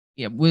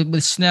yeah,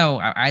 with Snell,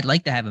 I'd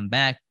like to have him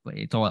back, but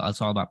it's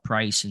all about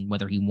price and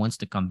whether he wants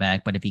to come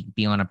back. But if he could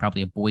be on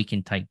probably a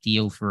Boykin type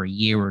deal for a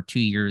year or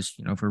 2 years,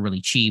 for really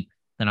cheap,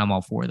 then I'm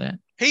all for that.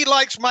 He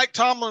likes Mike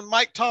Tomlin.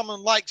 Mike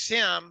Tomlin likes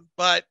him,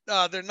 but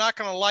they're not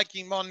going to like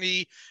him on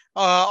the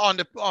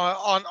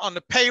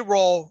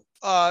payroll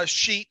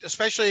sheet,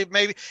 especially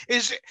maybe.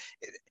 Is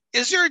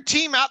there a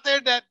team out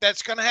there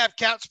that's going to have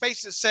cap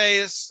space that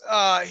says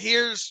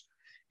here's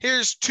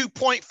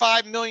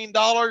 $2.5 million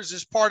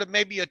as part of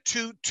maybe a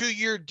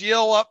two-year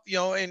deal up, in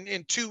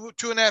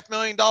 $2.5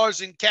 million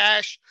in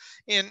cash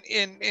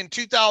in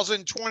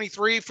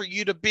 2023 for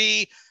you to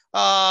be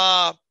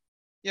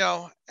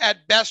at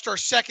best our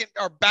second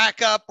or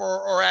backup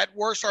or at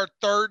worst our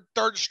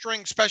third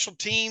string special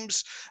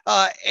teams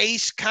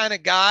ace kind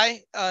of guy.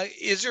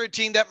 Is there a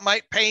team that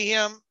might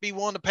be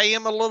willing to pay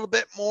him a little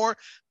bit more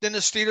than the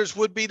Steelers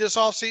would be this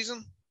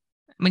offseason?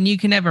 I mean, you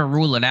can never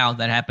rule it out.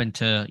 That happened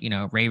to,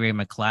 Ray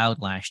McCloud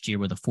last year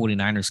where the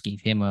 49ers gave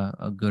him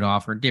a good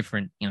offer,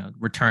 different,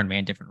 return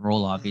man, different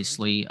role,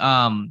 obviously.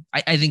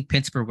 I think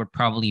Pittsburgh would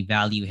probably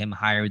value him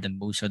higher than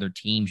most other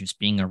teams, just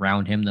being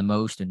around him the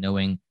most and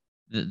knowing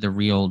the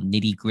real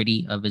nitty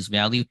gritty of his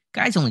value.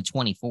 Guy's only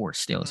 24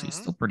 still, so he's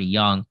still pretty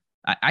young.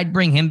 I'd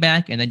bring him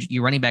back, and then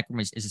your running back room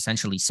is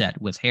essentially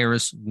set with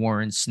Harris,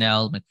 Warren,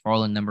 Snell,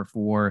 McFarland, number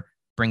 4.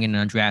 Bring in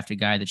an undrafted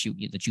guy that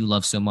you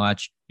love so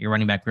much. Your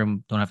running back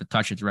room don't have to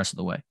touch it the rest of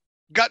the way.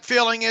 Gut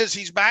feeling is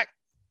he's back.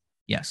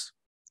 Yes,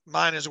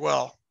 mine as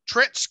well.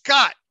 Trent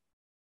Scott,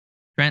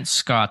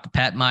 the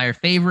Pat Meyer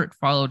favorite,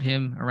 followed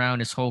him around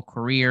his whole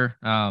career.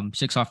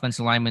 6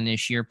 offensive linemen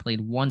this year,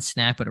 played 1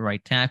 snap at a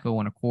right tackle,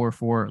 won a core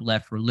 4,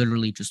 left for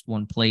literally just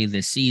 1 play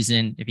this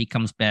season. If he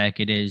comes back,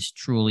 it is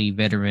truly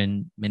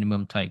veteran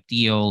minimum type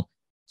deal.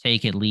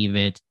 Take it, leave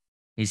it.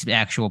 His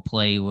actual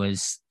play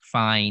was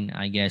fine,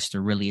 I guess.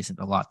 There really isn't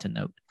a lot to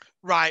note.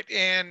 Right.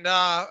 And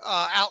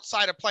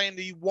outside of playing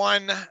the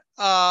 1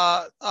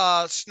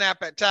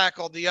 snap at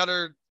tackle, the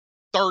other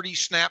 30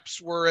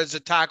 snaps were as a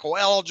tackle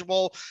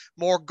eligible,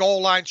 more goal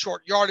line,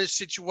 short yardage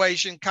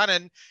situation.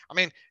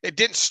 It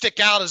didn't stick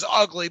out as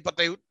ugly, but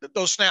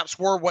those snaps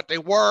were what they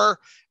were.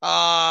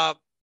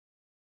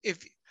 If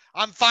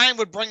I'm fine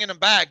with bringing him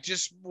back,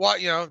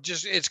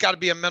 it's got to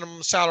be a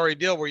minimum salary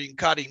deal where you can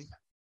cut him.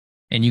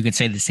 And you could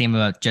say the same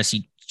about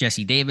Jesse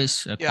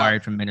Davis,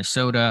 acquired from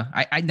Minnesota.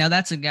 Now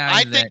that's a guy.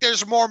 I think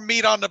there's more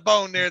meat on the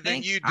bone there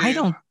than you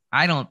do.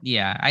 I don't.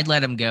 Yeah, I'd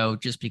let him go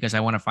just because I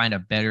want to find a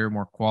better,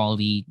 more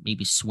quality,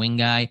 maybe swing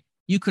guy.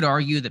 You could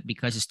argue that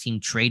because his team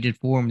traded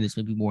for him, there's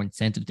maybe more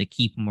incentive to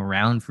keep him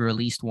around for at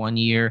least 1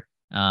 year.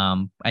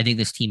 I think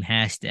this team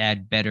has to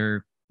add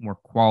better, more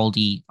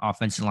quality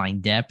offensive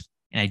line depth,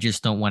 and I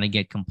just don't want to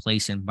get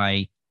complacent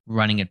by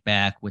running it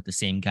back with the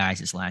same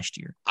guys as last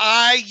year.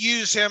 I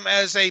use him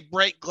as a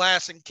break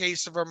glass in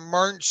case of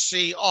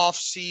emergency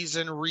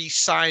off-season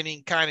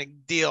re-signing kind of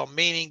deal,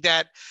 meaning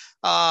that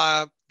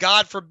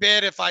God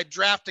forbid if I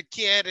draft a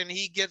kid and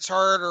he gets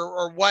hurt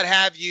or what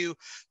have you,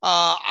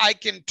 I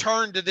can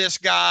turn to this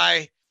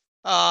guy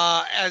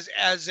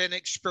as an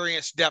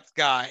experienced depth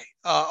guy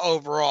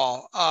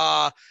overall.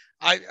 I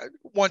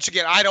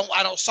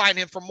don't sign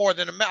him for more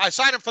than I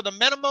sign him for the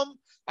minimum.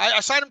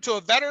 I signed him to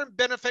a veteran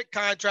benefit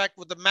contract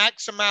with the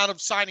max amount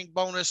of signing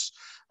bonus,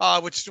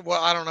 which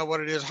I don't know what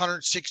it is,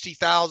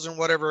 160,000,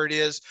 whatever it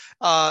is,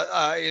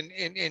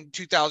 in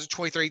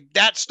 2023.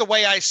 That's the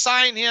way I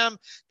sign him.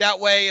 That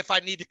way, if I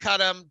need to cut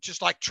him,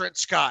 just like Trent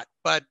Scott.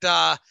 But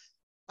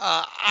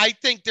I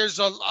think there's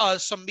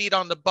some meat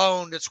on the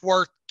bone that's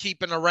worth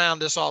keeping around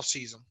this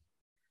offseason.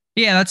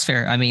 Yeah, that's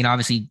fair. I mean,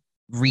 obviously,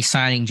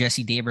 re-signing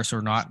Jesse Davis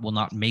or not will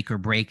not make or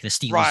break the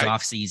Steelers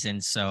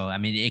offseason. So, I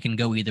mean, it can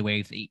go either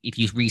way. If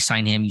you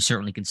re-sign him, you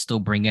certainly can still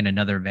bring in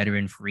another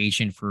veteran free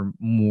agent for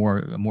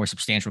a more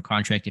substantial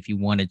contract if you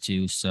wanted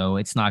to. So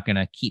it's not going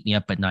to keep me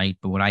up at night.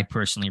 But would I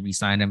personally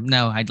re-sign him?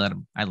 No, I'd let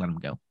him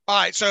go.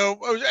 All right. So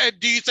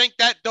do you think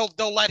that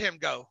they'll let him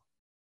go?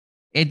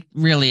 It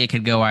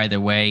could go either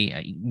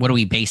way. What do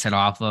we base it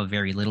off of?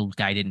 Very little.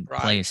 Guy didn't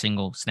play a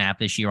single snap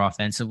this year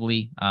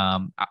offensively.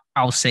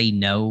 I'll say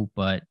no,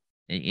 but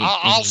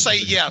I'll say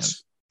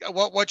yes.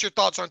 What's your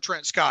thoughts on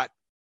Trent Scott?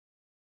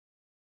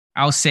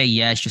 I'll say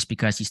yes, just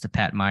because he's the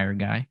Pat Meyer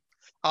guy.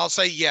 I'll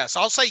say yes.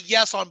 I'll say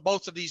yes on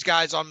both of these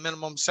guys on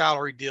minimum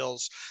salary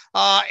deals.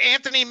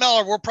 Anthony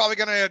Miller, we're probably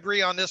going to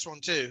agree on this one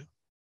too.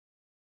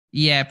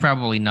 Yeah,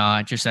 probably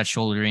not. Just that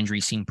shoulder injury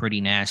seemed pretty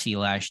nasty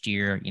last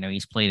year. You know,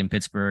 he's played in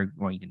Pittsburgh.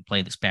 Well, he didn't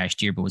play this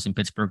past year, but was in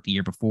Pittsburgh the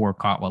year before,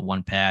 caught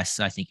one pass.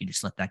 I think you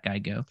just let that guy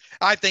go.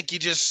 I think you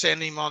just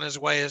send him on his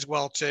way as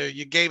well, too.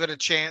 You gave it a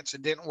chance.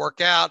 It didn't work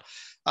out.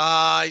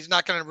 He's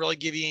not going to really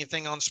give you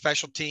anything on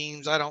special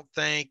teams, I don't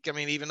think. I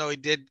mean, even though he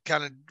did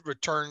kind of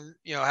return,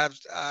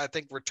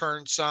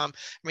 returned some.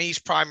 I mean, he's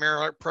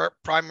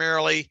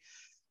primarily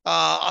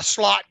a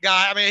slot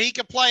guy. I mean, he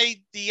can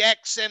play the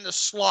X and the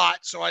slot.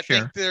 So I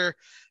think there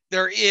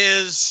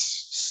is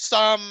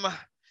some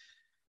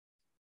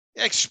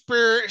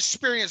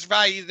experience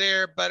value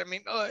there. But I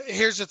mean,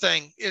 here's the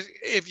thing: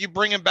 if you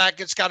bring him back,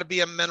 it's got to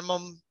be a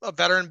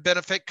veteran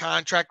benefit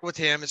contract with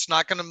him. It's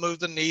not going to move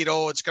the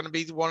needle. It's going to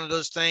be one of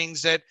those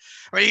things that,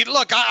 I mean,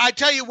 look, I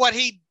tell you what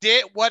he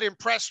did. What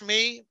impressed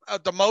me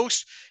the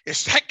most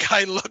is that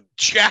guy looked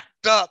jacked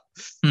up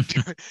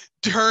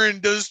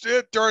during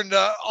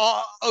the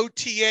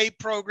OTA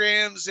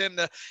programs and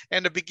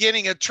the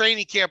beginning of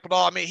training camp and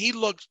all. I mean, he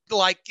looked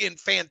like in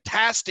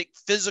fantastic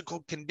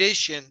physical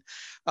condition.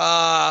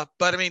 But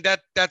I mean,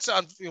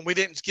 we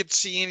didn't get to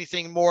see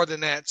anything more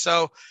than that.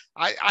 So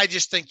I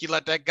just think you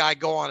let that guy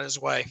go on his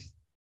way.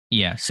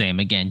 Yeah, same.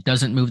 Again,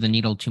 doesn't move the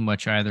needle too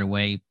much either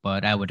way,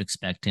 but I would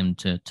expect him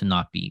to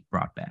not be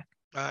brought back.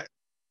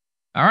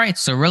 All right.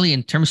 So really,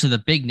 in terms of the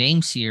big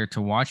names here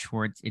to watch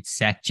for, it's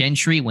Zach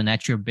Gentry. When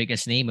that's your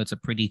biggest name, it's a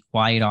pretty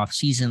quiet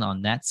offseason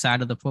on that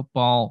side of the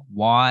football.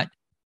 Watt,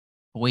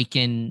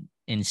 Boykin,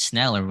 and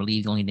Snell are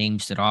really the only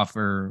names that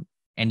offer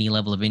any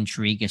level of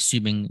intrigue,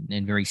 assuming,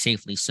 and very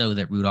safely so,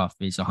 that Rudolph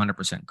is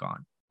 100%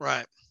 gone.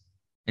 Right.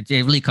 It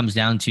really comes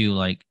down to,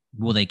 like,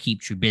 will they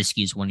keep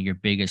Trubisky as one of your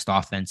biggest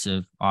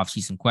offensive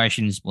offseason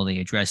questions? Will they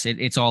address it?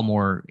 It's all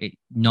more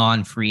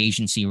non-free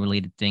agency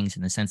related things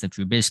in the sense of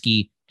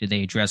Trubisky. Do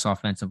they address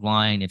offensive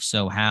line? If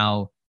so,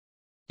 how?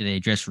 Do they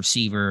address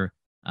receiver?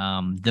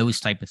 Those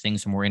type of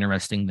things are more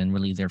interesting than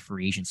really their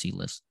free agency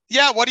list.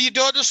 Yeah. What do you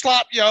do at the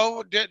slot?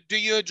 Do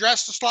you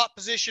address the slot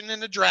position in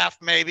the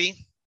draft?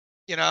 Maybe.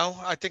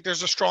 I think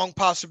there's a strong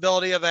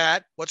possibility of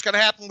that. What's going to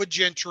happen with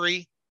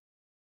Gentry?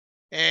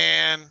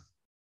 And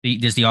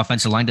does the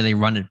offensive line, do they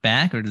run it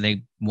back, or do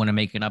they want to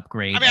make an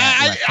upgrade at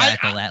left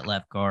tackle, at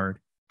left guard?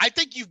 I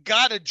think you've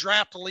got to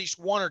draft at least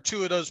one or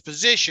two of those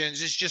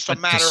positions. It's just a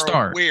matter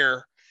of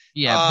where.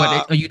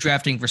 Yeah, but are you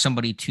drafting for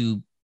somebody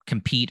to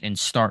compete and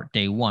start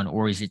day one,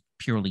 or is it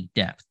purely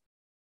depth?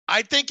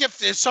 I think if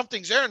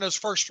something's there in those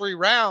first three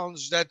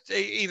rounds, that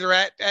either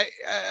at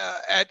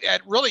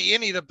really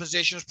any of the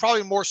positions,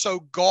 probably more so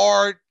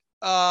guard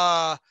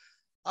than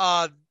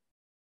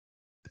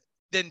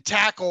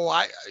tackle.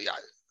 I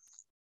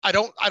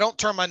don't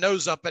turn my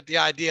nose up at the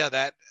idea of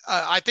that.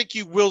 I think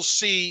you will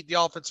see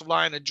the offensive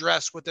line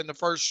addressed within the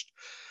first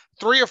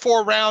 3 or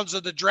 4 rounds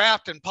of the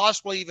draft, and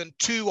possibly even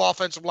 2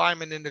 offensive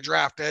linemen in the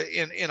draft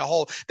in a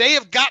whole. They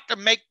have got to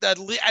make at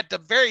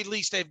the very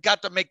least, they've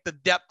got to make the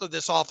depth of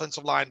this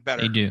offensive line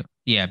better. They do.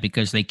 Yeah,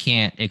 because they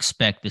can't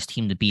expect this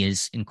team to be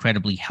as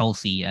incredibly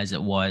healthy as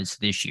it was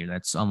this year.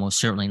 That's almost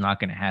certainly not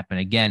going to happen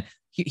again.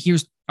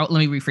 Let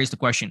me rephrase the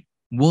question.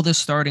 Will the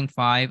starting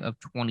 5 of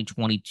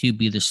 2022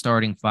 be the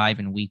starting 5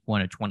 in week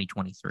 1 of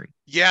 2023?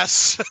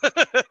 Yes.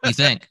 You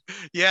think?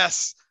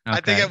 Yes. Okay.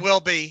 I think it will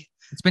be.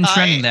 It's been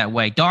trending that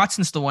way.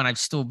 Dotson's the one I've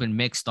still been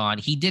mixed on.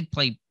 He did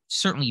play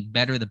certainly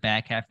better the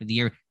back half of the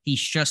year.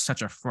 He's just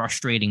such a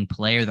frustrating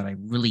player that I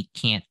really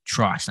can't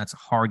trust. That's a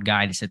hard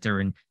guy to sit there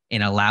and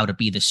allow to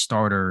be the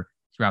starter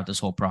throughout this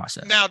whole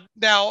process. Now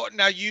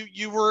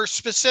you were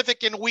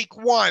specific in week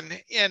 1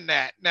 in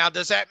that. Now,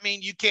 does that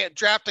mean you can't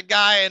draft a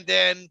guy and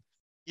then,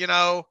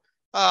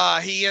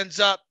 he ends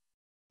up,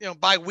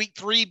 by week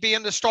 3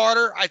 being the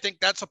starter? I think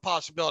that's a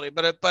possibility.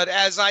 But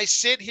as I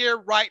sit here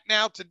right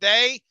now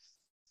today,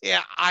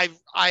 yeah, I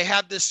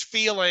have this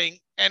feeling,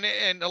 and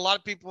a lot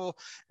of people,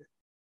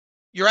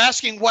 you're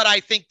asking what I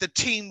think the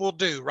team will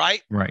do,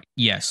 right? Right.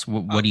 Yes.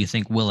 What do you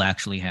think will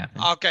actually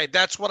happen? Okay,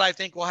 that's what I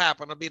think will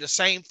happen. It'll be the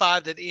same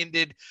 5 that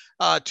ended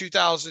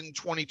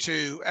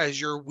 2022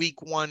 as your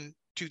week 1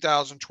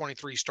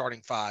 2023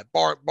 starting 5,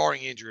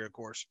 barring injury, of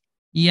course.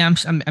 Yeah,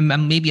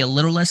 I'm maybe a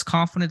little less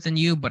confident than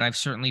you, but I've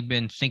certainly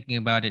been thinking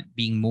about it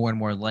being more and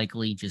more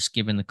likely, just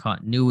given the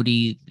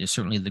continuity. There's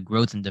certainly the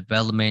growth and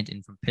development,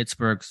 and from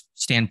Pittsburgh's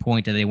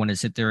standpoint, that they want to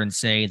sit there and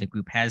say the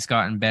group has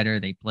gotten better.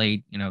 They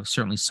played,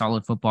 certainly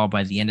solid football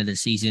by the end of the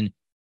season.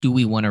 Do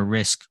we want to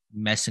risk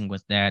messing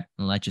with that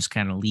and let's just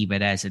kind of leave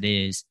it as it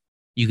is?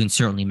 You can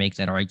certainly make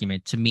that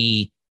argument. To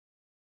me,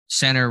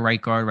 center, right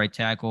guard, right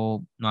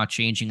tackle, not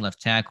changing left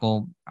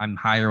tackle. I'm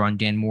higher on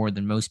Dan Moore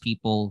than most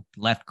people.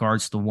 Left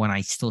guard's the one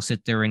I still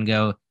sit there and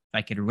go, if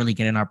I could really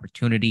get an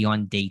opportunity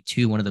on day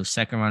 2, one of those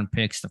second round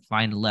picks to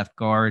find a left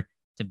guard,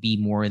 to be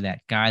more of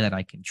that guy that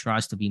I can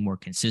trust, to be more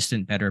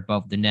consistent, better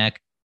above the neck,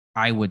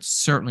 I would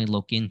certainly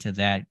look into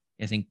that.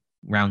 I think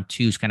round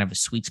 2 is kind of a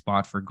sweet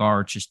spot for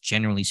guards, just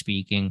generally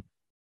speaking.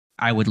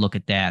 I would look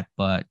at that.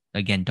 But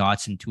again,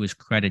 Dotson, to his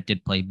credit,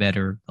 did play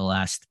better the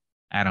last,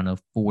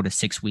 4 to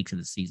 6 weeks of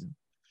the season.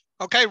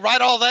 Okay, write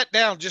all that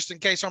down just in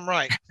case I'm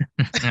right.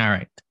 All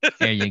right,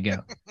 there you go.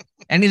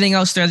 Anything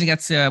else there? I think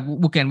that's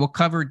we'll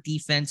cover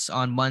defense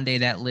on Monday.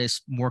 That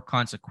list more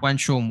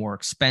consequential, more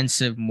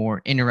expensive,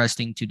 more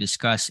interesting to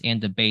discuss and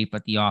debate.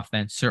 But the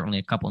offense, certainly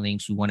a couple of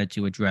names we wanted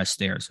to address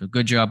there. So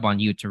good job on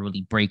you to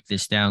really break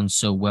this down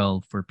so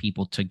well for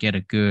people to get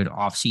a good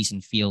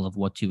offseason feel of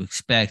what to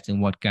expect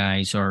and what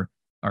guys are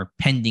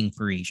pending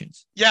free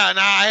agents. Yeah, and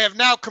I have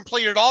now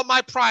completed all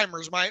my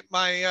primers. My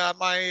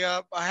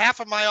half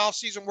of my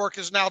off-season work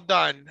is now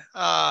done.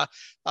 It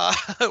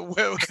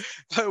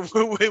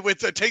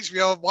takes me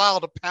a while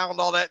to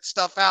pound all that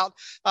stuff out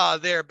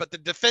there. But the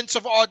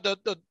defensive,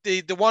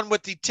 the one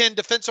with the 10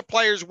 defensive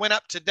players went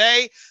up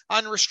today,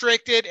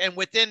 unrestricted, and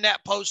within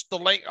that post the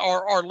link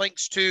are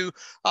links to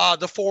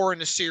the 4 in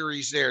the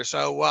series there,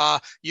 so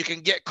you can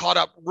get caught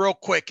up real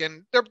quick,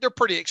 and they're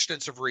pretty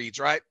extensive reads,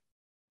 right?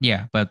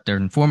 Yeah, but they're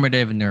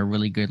informative and they're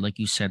really good, like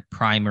you said,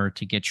 primer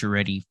to get you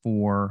ready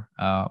for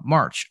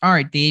March. All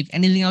right, Dave,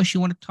 anything else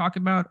you want to talk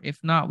about? If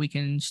not, we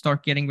can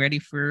start getting ready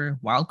for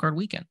Wildcard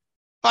Weekend.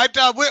 All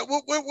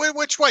right,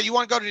 which way? You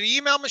want to go to the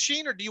email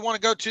machine, or do you want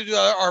to go to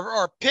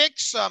our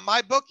picks,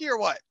 MyBookie, or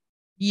what?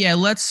 Yeah,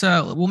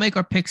 we'll make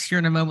our picks here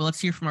in a moment. Let's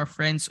hear from our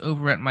friends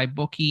over at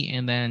MyBookie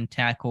and then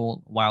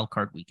tackle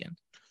Wildcard Weekend.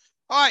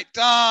 All right,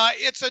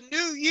 it's a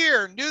new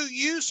year, new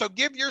you, so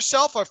give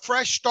yourself a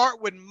fresh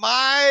start with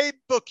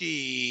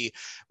MyBookie.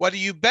 Whether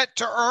you bet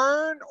to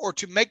earn or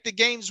to make the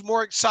games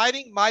more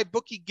exciting,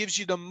 MyBookie gives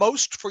you the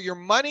most for your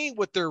money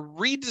with their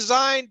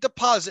redesigned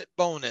deposit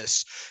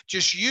bonus.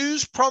 Just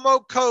use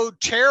promo code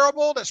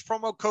TERRIBLE, that's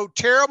promo code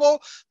TERRIBLE,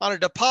 on a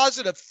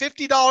deposit of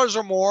 $50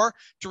 or more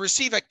to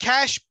receive a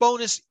cash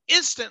bonus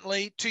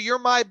instantly to your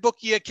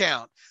MyBookie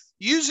account.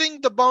 Using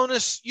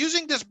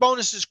this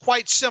bonus is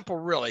quite simple,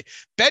 really.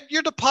 Bet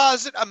your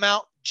deposit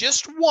amount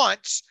just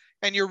once,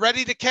 and you're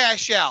ready to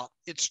cash out.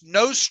 It's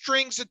no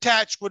strings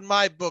attached with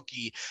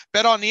MyBookie.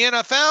 Bet on the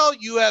NFL,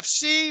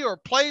 UFC, or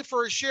play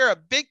for a share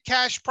of big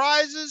cash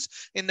prizes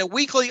in the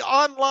weekly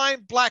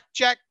online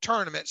blackjack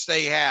tournaments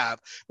they have.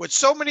 With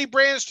so many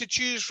brands to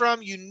choose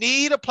from, you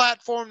need a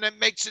platform that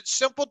makes it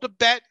simple to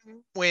bet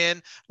and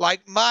win,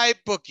 like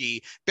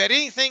MyBookie. Bet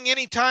anything,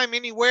 anytime,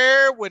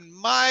 anywhere with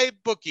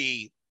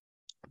MyBookie.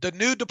 The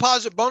new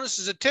deposit bonus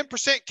is a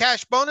 10%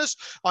 cash bonus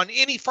on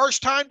any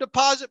first-time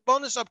deposit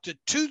bonus up to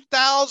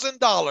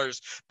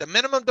 $2,000. The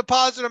minimum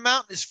deposit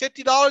amount is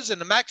 $50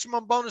 and the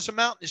maximum bonus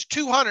amount is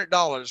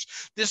 $200.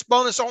 This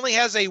bonus only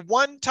has a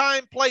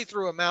one-time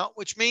playthrough amount,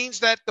 which means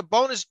that the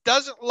bonus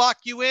doesn't lock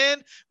you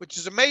in, which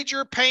is a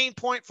major pain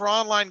point for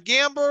online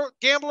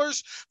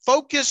gamblers.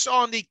 Focus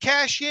on the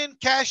cash-in,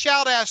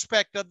 cash-out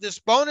aspect of this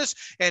bonus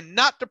and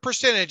not the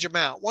percentage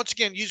amount. Once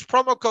again, use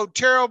promo code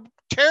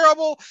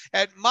TERRIBLE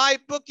at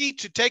MyBookie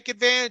to take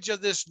advantage of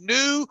this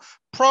new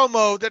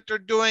promo that they're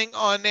doing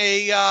on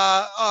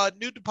a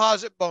new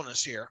deposit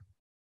bonus here.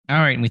 All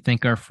right, and we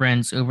thank our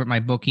friends over at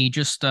MyBookie.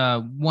 Just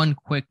one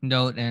quick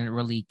note, and it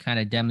really kind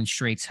of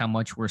demonstrates how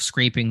much we're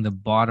scraping the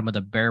bottom of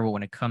the barrel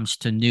when it comes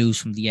to news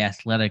from The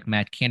Athletic.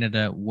 Matt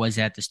Canada was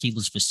at the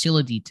Steelers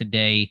facility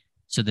today,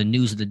 so the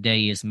news of the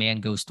day is man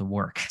goes to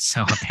work.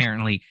 So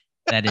apparently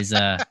that is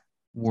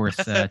worth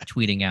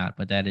tweeting out,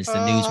 but that is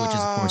the news, which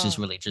is, of course, is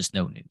really just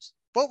no news.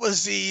 What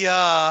was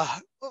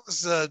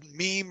the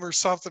meme or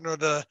something, or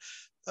the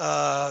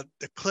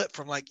clip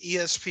from like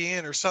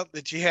ESPN or something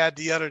that you had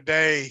the other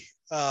day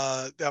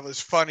that was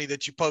funny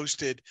that you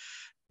posted,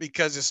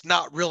 because it's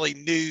not really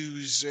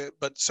news,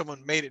 but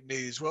someone made it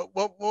news. What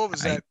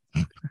was that?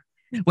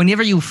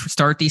 Whenever you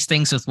start these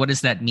things with what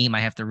is that meme, I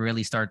have to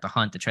really start the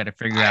hunt to try to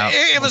figure out.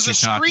 It was a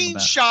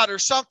screenshot or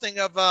something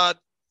of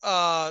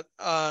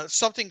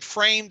something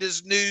framed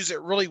as news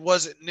that really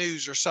wasn't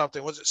news or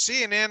something. Was it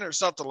CNN or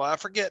something? I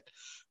forget.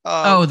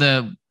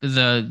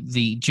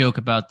 The joke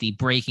about the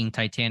breaking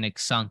Titanic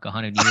sunk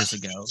 100 years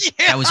ago.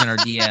 Yeah. That was in our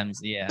DMs.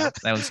 Yeah,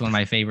 that was one of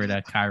my favorite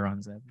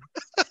chyrons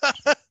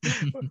ever.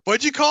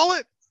 What'd you call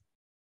it?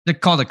 They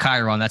call it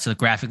chyron. That's a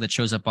graphic that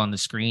shows up on the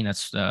screen.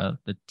 That's the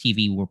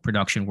TV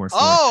production word for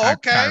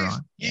okay. Chyron.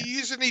 Yeah. You're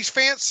using these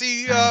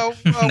fancy that's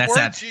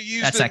words you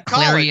used that's in that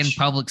Clarion college.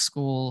 Public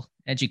School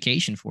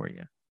education for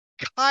you.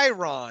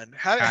 Chiron.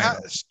 How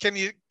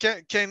Chiron.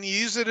 can you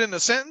use it in a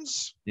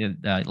sentence?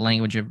 The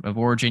language of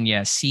origin,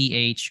 yeah,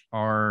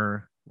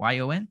 CHRYON,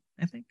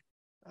 I think.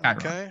 Chiron.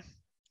 Okay.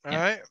 All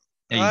Yeah. right.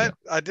 There you go.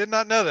 I did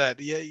not know that.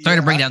 Yeah. Sorry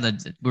to bring down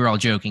we were all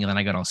joking, and then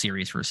I got all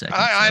serious for a second.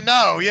 I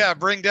know. Yeah.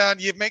 Bring down.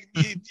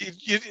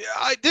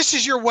 This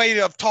is your way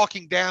of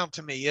talking down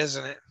to me,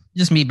 isn't it?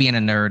 Just me being a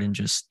nerd and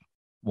just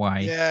why.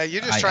 Yeah.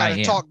 You're just trying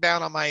to talk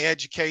down on my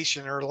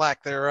education or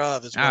lack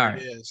thereof is what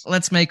it is.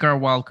 Let's make our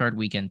wild card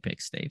weekend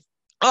picks, Dave.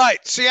 All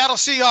right, Seattle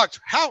Seahawks.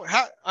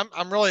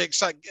 I'm really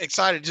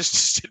excited just to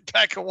sit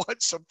back and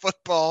watch some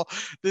football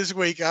this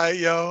week.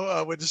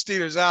 With the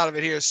Steelers out of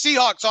it here.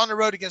 Seahawks on the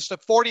road against the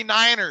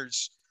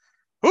 49ers.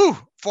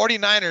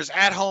 49ers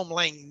at home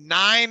laying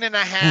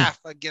 9.5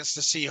 against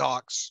the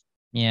Seahawks.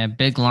 Yeah,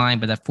 big line,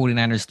 but that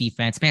 49ers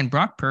defense, man,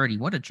 Brock Purdy,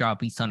 what a job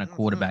he's done at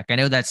quarterback. I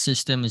know that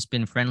system has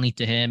been friendly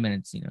to him, and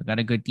it's got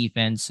a good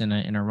defense and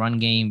a run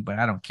game, but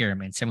I don't care,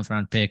 man. 7th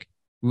round pick,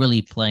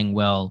 really playing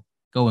well,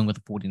 going with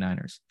the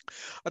 49ers.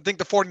 I think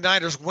the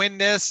 49ers win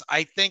this.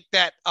 I think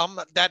that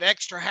that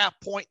extra half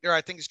point there,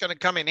 I think is going to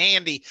come in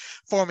handy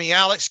for me,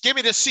 Alex. Give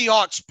me the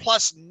Seahawks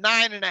plus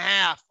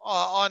 9.5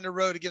 on the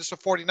road against the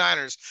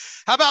 49ers.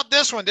 How about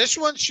this one? This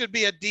one should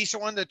be a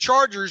decent one. The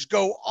Chargers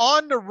go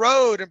on the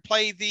road and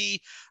play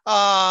the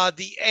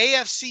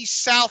AFC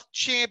South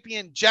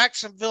champion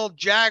Jacksonville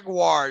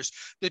Jaguars.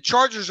 The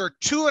Chargers are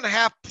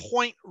 2.5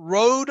 point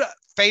road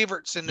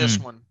favorites in this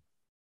one.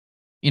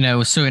 It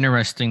was so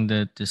interesting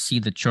to see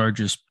the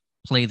Chargers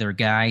play their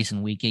guys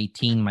in week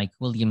 18. Mike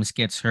Williams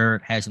gets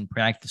hurt, hasn't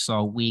practiced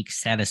all week,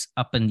 status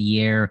up in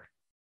the air.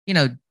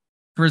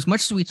 For as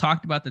much as we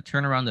talked about the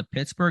turnaround that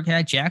Pittsburgh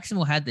had,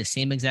 Jacksonville had the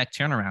same exact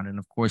turnaround. And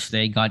of course,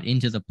 they got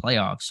into the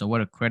playoffs. So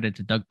what a credit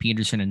to Doug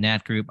Peterson and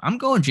that group. I'm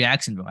going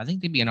Jacksonville. I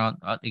think they can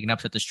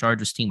upset this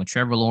Chargers team with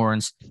Trevor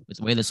Lawrence, with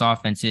the way this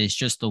offense is,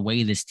 just the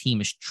way this team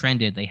has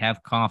trended. They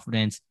have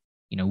confidence,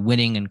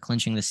 winning and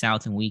clinching the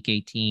South in week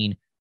 18.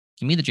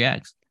 Give me the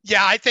Jags.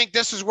 Yeah, I think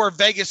this is where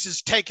Vegas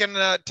is taking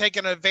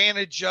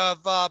advantage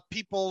of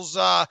people's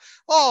look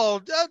how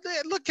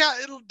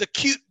the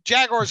cute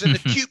Jaguars and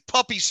the cute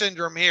puppy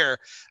syndrome here.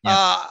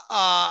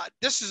 Yeah.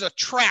 This is a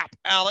trap,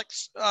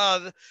 Alex.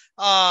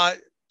 A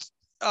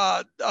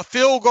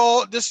field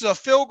goal. This is a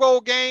field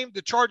goal game.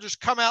 The Chargers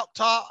come out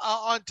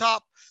on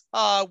top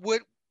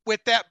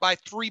with that by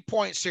 3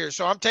 points here.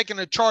 So I'm taking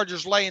the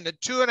Chargers laying the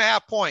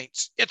 2.5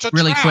 points. It's a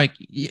really trap. Quick.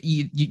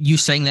 You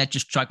saying that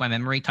just jogged my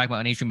memory. Talking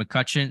about Adrian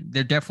McCutcheon.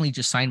 They're definitely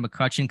just signed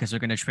McCutcheon because they're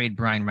going to trade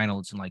Brian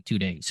Reynolds in like 2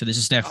 days. So this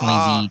is definitely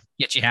the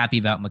get you happy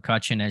about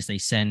McCutcheon as they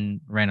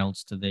send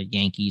Reynolds to the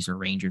Yankees or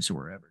Rangers or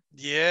wherever.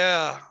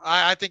 Yeah,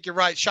 I think you're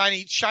right.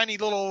 Shiny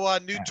little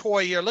new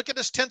toy here. Look at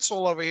this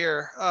tinsel over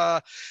here.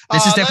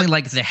 This is definitely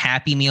like the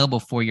Happy Meal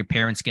before your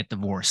parents get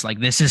divorced.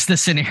 Like this is the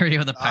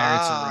scenario the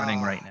Pirates are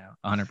running right now.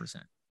 100%.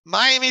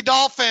 Miami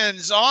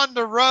Dolphins on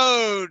the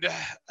road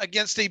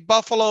against the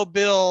Buffalo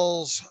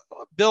Bills.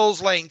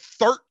 Bills laying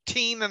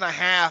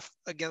 13.5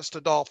 against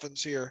the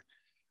Dolphins here.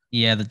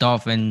 Yeah, the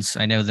Dolphins,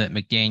 I know that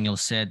McDaniel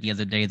said the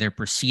other day they're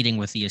proceeding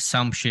with the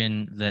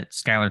assumption that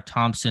Skylar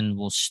Thompson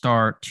will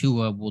start.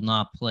 Tua will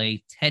not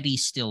play. Teddy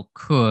still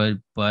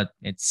could, but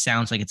it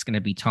sounds like it's going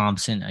to be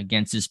Thompson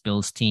against this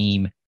Bills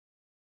team.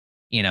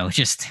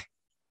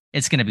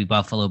 It's going to be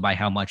Buffalo by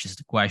how much is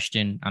the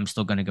question. I'm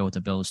still going to go with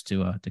the Bills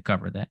to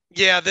cover that.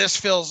 Yeah, this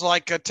feels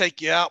like a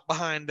take you out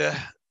behind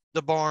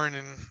the barn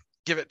and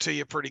give it to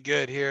you pretty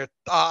good here.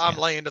 I'm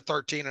laying the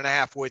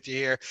 13.5 with you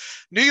here.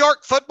 New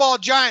York Football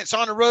Giants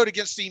on the road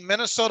against the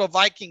Minnesota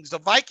Vikings. The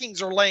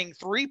Vikings are laying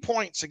 3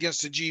 points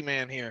against the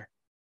G-Man here.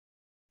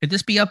 Could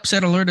this be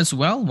upset alert as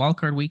well?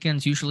 Wildcard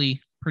weekend's usually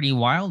pretty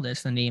wild,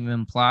 as the name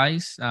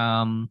implies.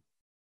 I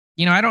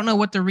don't know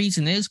what the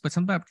reason is, but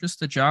something about just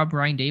the job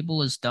Ryan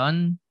Dable has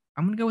done.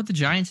 I'm going to go with the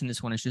Giants in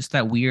this one. It's just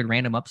that weird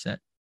random upset.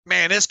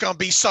 Man, it's going to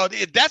be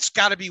that's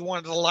got to be one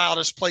of the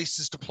loudest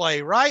places to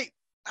play, right?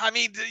 I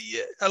mean,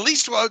 at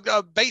least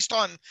based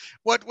on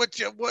what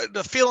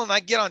the feeling I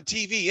get on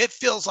TV, it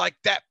feels like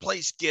that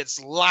place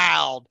gets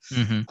loud.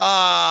 Mm-hmm.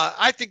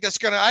 I think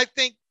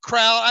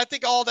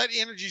all that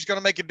energy is going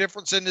to make a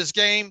difference in this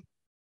game.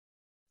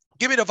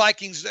 Give me the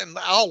Vikings, and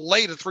I'll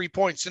lay the 3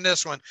 points in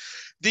this one.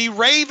 The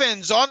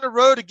Ravens on the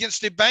road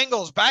against the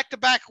Bengals.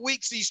 Back-to-back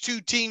weeks these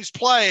two teams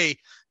play.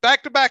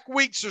 Back-to-back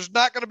weeks, there's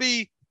not going to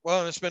be –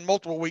 well, it's been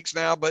multiple weeks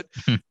now, but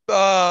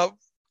no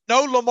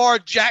Lamar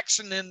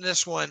Jackson in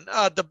this one.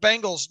 The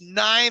Bengals,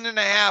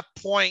 9.5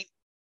 point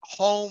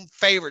home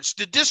favorites.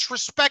 The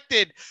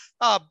disrespected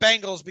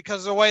Bengals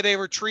because of the way they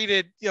were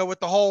treated,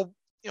 with the whole,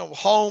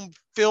 home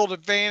field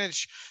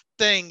advantage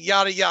thing,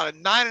 yada, yada.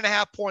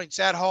 9.5 points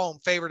at home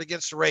favored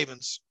against the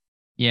Ravens.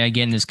 Yeah,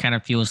 again, this kind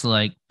of feels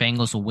like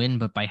Bengals will win,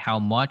 but by how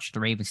much? The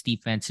Ravens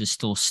defense is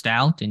still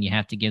stout, and you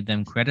have to give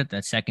them credit.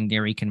 That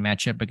secondary can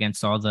match up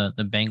against all the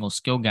Bengals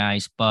skill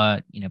guys,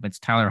 but, if it's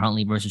Tyler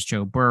Huntley versus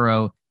Joe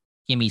Burrow,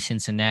 give me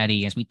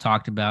Cincinnati. As we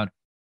talked about,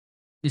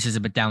 this is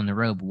a bit down the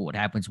road, but what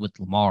happens with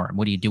Lamar and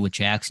what do you do with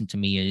Jackson, to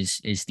me,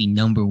 is the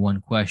number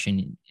one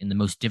question and the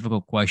most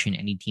difficult question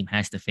any team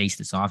has to face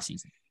this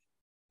offseason.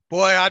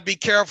 Boy, I'd be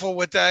careful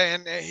with that.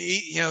 And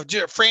he,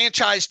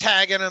 franchise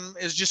tagging him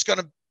is just going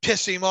to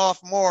piss him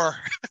off more.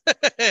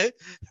 But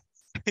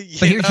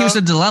here's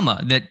the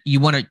dilemma that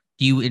do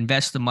you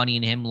invest the money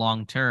in him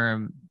long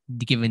term,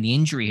 given the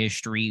injury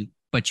history,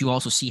 but you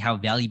also see how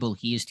valuable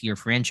he is to your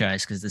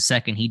franchise because the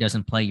second he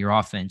doesn't play, your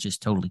offense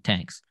just totally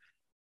tanks.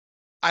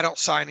 I don't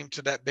sign him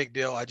to that big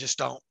deal. I just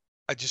don't.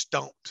 I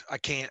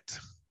can't.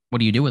 What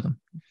do you do with him?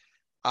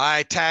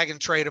 I tag and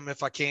trade him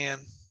if I can.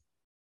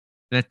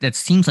 That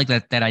seems like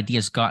that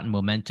idea's gotten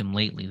momentum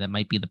lately. That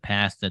might be the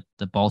path that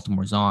the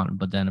Baltimore's on.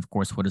 But then, of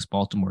course, what does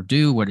Baltimore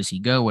do? Where does he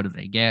go? What do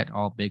they get?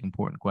 All big,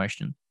 important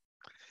question.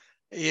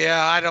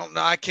 Yeah, I don't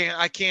know. I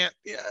can't.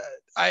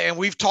 And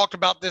we've talked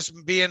about this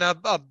being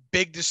a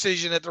big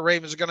decision that the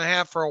Ravens are going to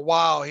have for a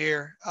while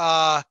here.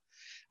 I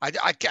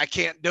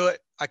can't do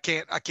it. I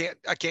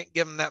can't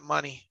give them that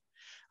money.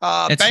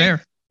 That's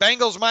fair.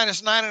 Bengals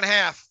minus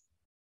 9.5.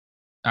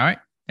 All right,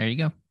 there you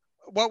go.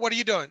 What are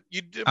you doing?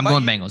 I'm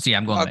going Bengals. Yeah,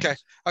 I'm going okay.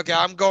 Bengals. Okay,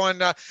 I'm going.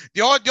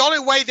 The only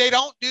way they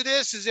don't do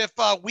this is if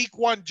week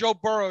 1 Joe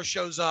Burrow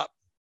shows up.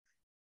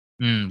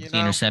 The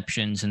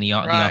interceptions and the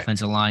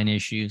offensive line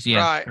issues. Yeah,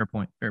 right.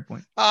 Fair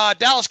point.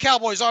 Dallas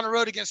Cowboys on the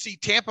road against the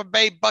Tampa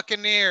Bay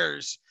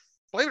Buccaneers.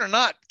 Believe it or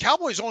not,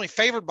 Cowboys only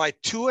favored by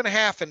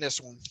 2.5 in this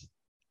one.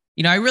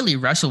 I really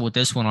wrestle with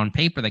this one. On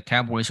paper, the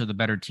Cowboys are the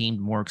better team,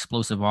 more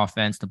explosive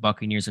offense. The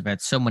Buccaneers have had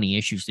so many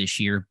issues this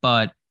year,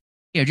 but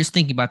just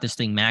thinking about this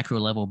thing macro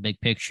level, big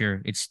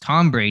picture, it's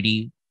Tom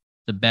Brady,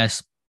 the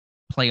best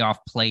playoff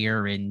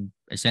player in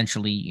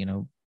essentially,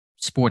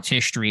 sports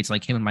history. It's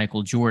like him and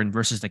Michael Jordan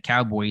versus the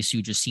Cowboys,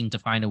 who just seem to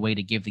find a way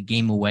to give the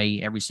game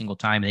away every single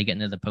time they get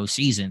into the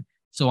postseason.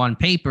 So on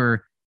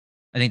paper,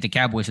 I think the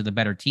Cowboys are the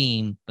better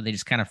team, but they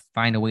just kind of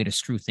find a way to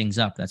screw things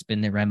up. That's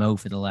been their MO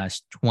for the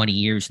last 20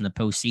 years in the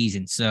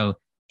postseason. So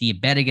do you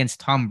bet against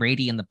Tom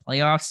Brady in the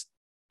playoffs?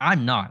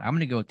 I'm not. I'm going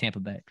to go with Tampa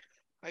Bay.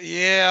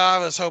 Yeah,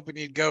 I was hoping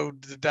you'd go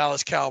the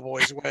Dallas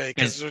Cowboys way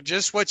because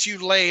just what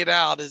you laid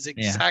out is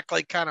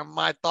exactly kind of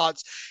my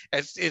thoughts.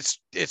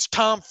 It's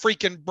Tom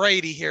freaking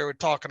Brady here we're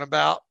talking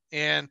about.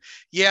 And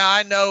yeah,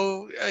 I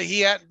know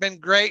he hadn't been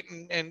great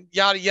and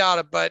yada,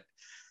 yada, but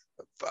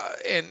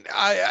and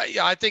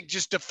I think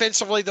just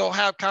defensively, they'll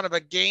have kind of a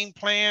game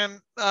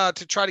plan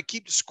to try to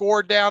keep the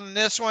score down in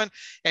this one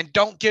and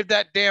don't give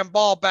that damn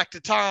ball back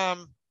to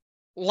Tom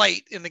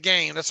late in the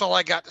game. That's all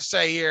I got to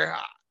say here.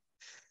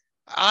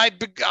 I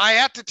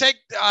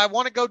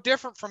want to go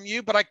different from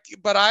you, but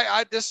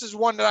I this is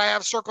one that I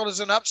have circled as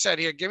an upset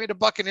here. Give me the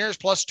Buccaneers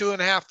plus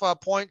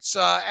 2.5 points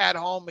at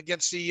home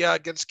against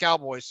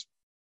Cowboys.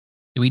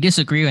 Do we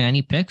disagree on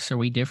any picks? Are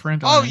we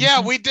different?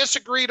 We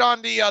disagreed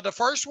on the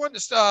first one. The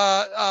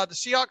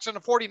Seahawks and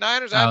the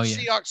 49ers. I had the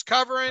Seahawks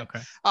covering.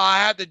 Okay. I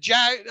had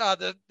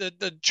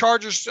the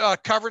Chargers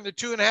covering the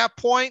 2.5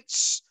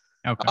 points.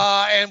 Okay.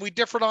 And we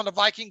differed on the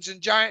Vikings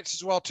and Giants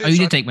as well too. Oh, you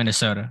did take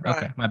Minnesota. Right.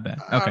 Okay, my bad.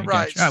 Okay,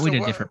 right. Gotcha. All right, we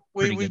did differ.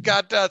 We've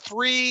got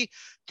three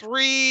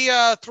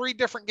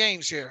different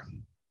games here.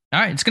 All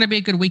right, it's going to be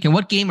a good weekend.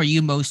 What game are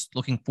you most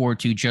looking forward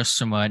to, just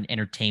from an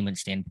entertainment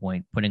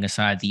standpoint, putting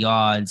aside the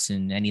odds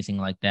and anything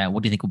like that?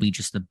 What do you think will be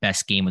just the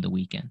best game of the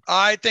weekend?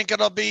 I think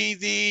it'll be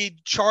the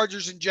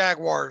Chargers and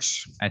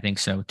Jaguars. I think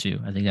so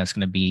too. I think that's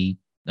going to be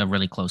a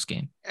really close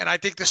game. And I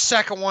think the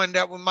second one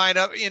that we might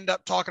end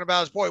up talking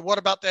about is, what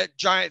about that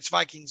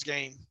Giants-Vikings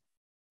game?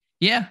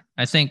 Yeah,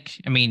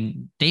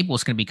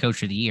 Daboll's going to be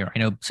coach of the year. I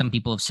know some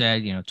people have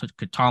said,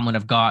 could Tomlin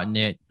have gotten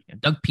it?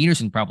 Doug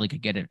Peterson probably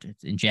could get it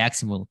in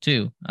Jacksonville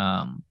too.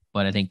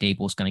 But I think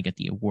Daboll's going to get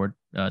the award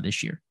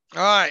this year.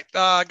 All right.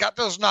 Got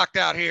those knocked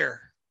out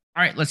here.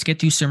 All right, let's get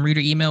to some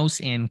reader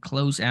emails and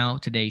close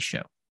out today's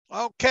show.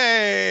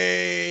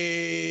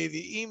 Okay,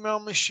 the email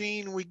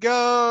machine we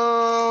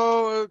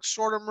go.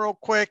 Sort them real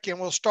quick, and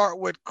we'll start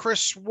with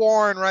Chris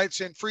Warren writes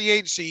in free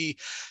agency.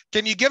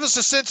 Can you give us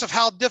a sense of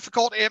how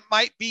difficult it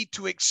might be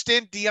to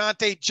extend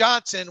Deontay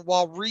Johnson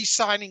while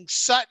re-signing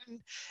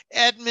Sutton,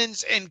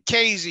 Edmonds, and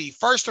Casey?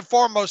 First and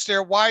foremost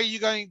there, why are you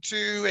going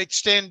to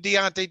extend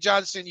Deontay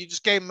Johnson? You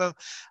just gave him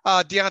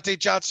Deontay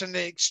Johnson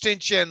the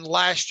extension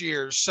last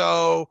year.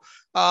 So,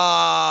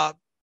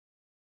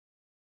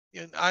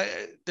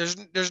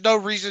 there's no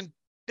reason,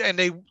 and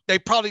they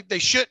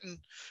shouldn't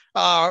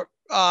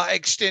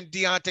extend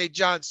Deontay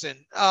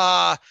Johnson.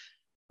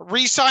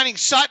 Re-signing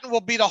Sutton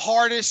will be the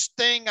hardest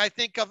thing, I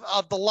think,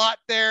 of the lot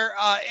there.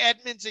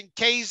 Edmonds and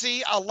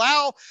Casey,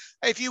 allow,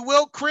 if you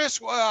will, Chris.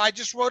 I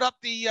just wrote up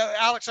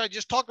Alex. I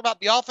just talked about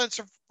the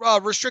offensive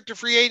restricted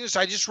free agents.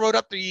 I just wrote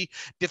up the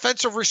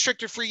defensive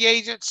restricted free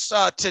agents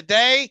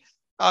today,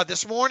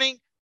 this morning.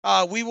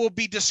 We will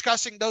be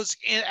discussing those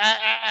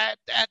at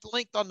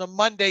length on the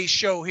Monday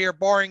show here,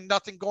 barring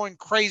nothing going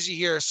crazy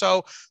here.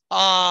 So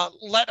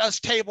let us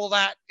table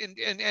that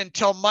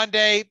until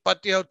Monday.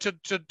 But to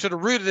the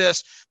root of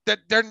this, that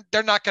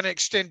they're not going to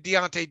extend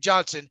Deontay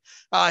Johnson.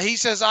 He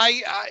says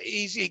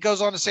he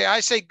goes on to say, I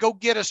say go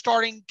get a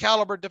starting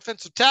caliber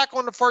defensive tackle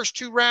in the first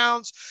 2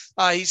 rounds.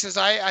 He says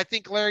I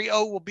think Larry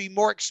O will be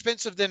more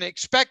expensive than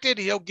expected.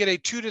 He'll get a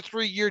 2 to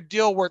 3 year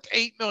deal worth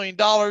 $8 million.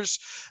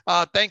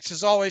 Thanks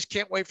as always.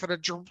 Can't wait for the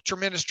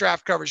tremendous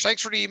draft coverage.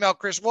 Thanks for the email,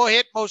 Chris. We'll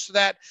hit most of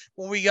that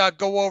when we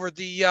go over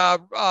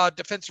the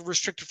defensive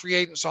restricted free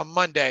agents on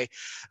Monday.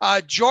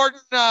 Jordan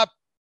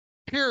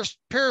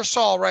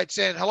Pearsall writes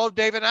in, hello,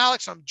 David and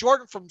Alex. I'm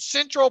Jordan from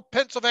Central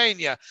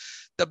Pennsylvania.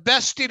 The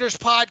best Steelers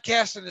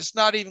podcast, and it's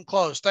not even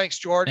close. Thanks,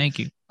 Jordan. Thank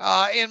you.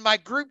 In my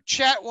group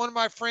chat, one of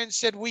my friends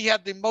said we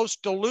have the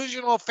most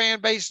delusional fan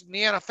base in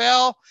the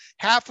NFL.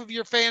 Half of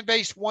your fan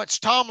base wants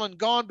Tomlin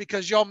gone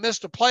because y'all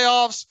missed the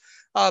playoffs.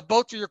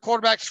 Both of your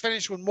quarterbacks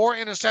finished with more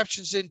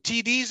interceptions than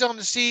TDs on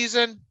the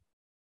season.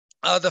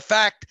 The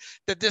fact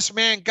that this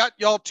man got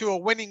y'all to a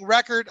winning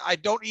record, I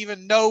don't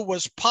even know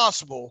was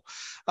possible.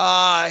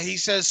 He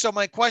says, so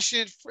my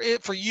question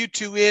for you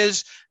two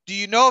is, do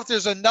you know if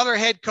there's another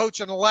head coach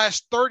in the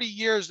last 30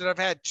 years that have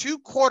had 2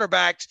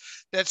 quarterbacks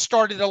that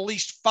started at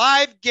least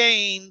 5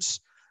 games,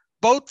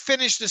 both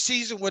finished the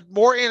season with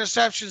more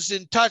interceptions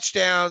than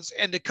touchdowns,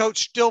 and the coach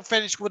still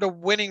finished with a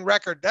winning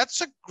record?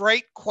 That's a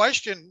great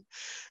question,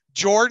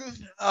 Jordan.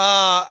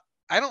 I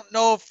don't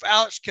know if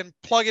Alex can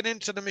plug it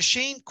into the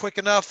machine quick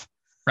enough.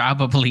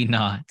 Probably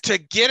not. To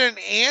get an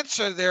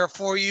answer there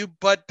for you,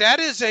 but that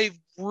is a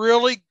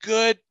really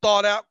good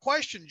thought out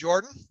question,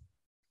 Jordan.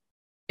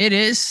 It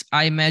is.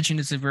 I imagine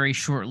it's a very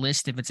short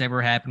list if it's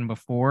ever happened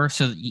before.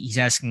 So he's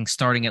asking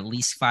starting at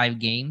least 5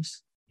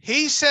 games.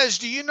 He says,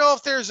 do you know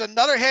if there's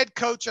another head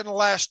coach in the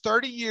last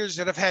 30 years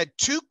that have had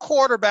 2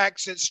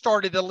 quarterbacks that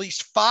started at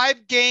least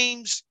 5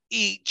 games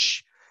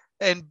each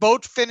and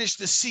both finished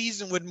the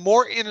season with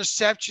more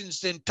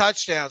interceptions than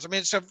touchdowns? I mean,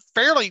 it's a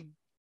fairly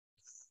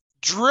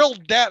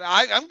drilled down.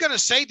 I'm going to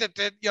say that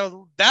the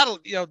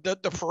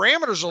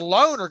parameters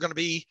alone are going to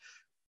be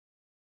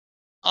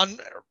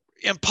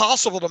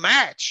impossible to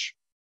match.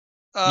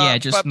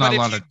 Not a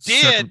lot of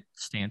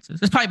circumstances.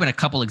 There's probably been a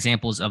couple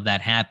examples of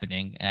that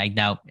happening. I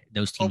doubt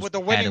those teams with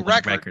the winning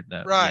record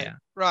though. Right, yeah.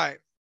 Right.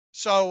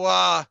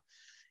 So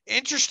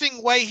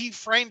interesting way he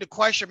framed the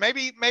question.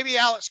 Maybe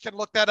Alex can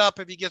look that up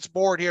if he gets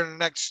bored here in the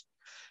next.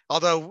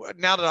 Although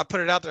now that I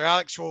put it out there,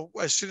 Alex will,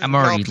 as soon as I'm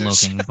already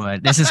looking,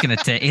 but this is going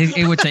to take,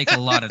 it would take a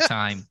lot of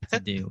time to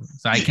do.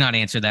 So I cannot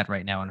answer that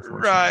right now,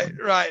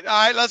 unfortunately. Right.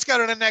 All right, let's go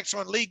to the next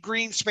one. Lee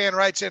Greenspan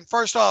writes in,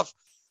 first off,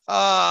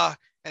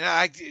 and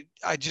I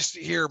just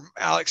hear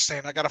Alex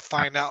saying, I got to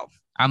find out.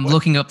 I'm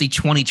looking up the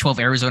 2012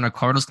 Arizona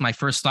Cardinals. My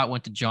first thought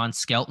went to John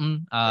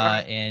Skelton.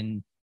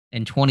 And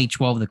in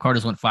 2012, the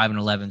Cardinals went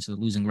 5-11, so the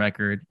losing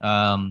record.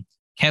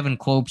 Kevin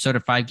Kolb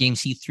started 5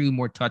 games. He threw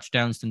more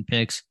touchdowns than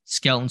picks.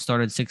 Skelton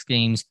started 6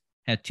 games,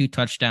 had 2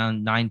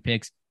 touchdowns, 9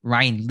 picks.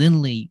 Ryan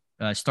Lindley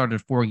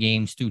started 4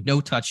 games, threw no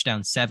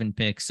touchdowns, 7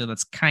 picks. So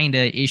that's kind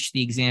of ish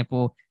the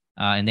example.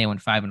 And they went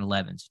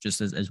 5-11. So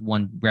just as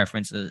one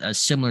reference, a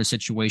similar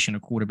situation, a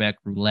quarterback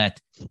roulette,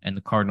 and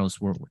the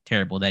Cardinals were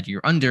terrible that year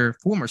under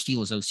former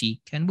Steelers OC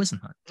Ken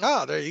Whisenhunt.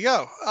 Oh, there you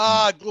go.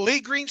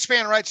 Lee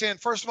Greenspan writes in,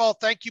 first of all,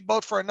 thank you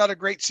both for another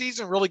great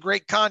season. Really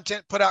great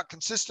content put out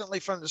consistently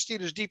from the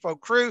Steelers Depot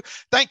crew.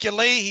 Thank you,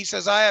 Lee. He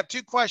says, I have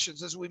 2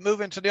 questions as we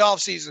move into the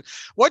offseason.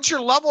 What's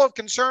your level of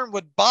concern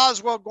with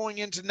Boswell going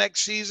into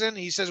next season?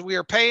 He says, we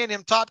are paying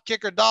him top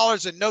kicker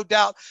dollars, and no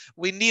doubt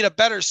we need a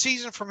better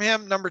season from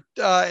him.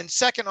 And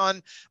second,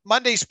 on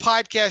Monday's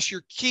podcast,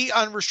 your key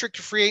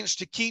unrestricted free agents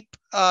to keep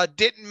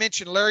didn't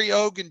mention Larry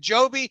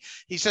Ogunjobi.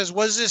 He says,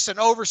 was this an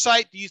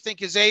oversight? Do you think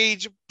his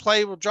age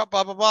play will drop,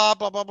 blah, blah, blah,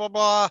 blah, blah, blah,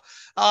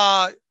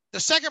 blah. The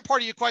second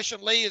part of your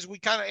question, Lee, is we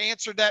kind of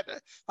answered that.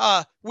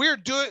 We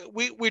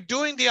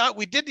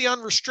did the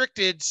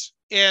unrestricteds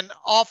in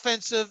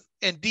offensive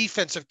and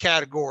defensive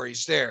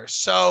categories there.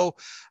 So,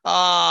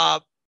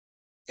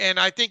 and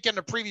I think in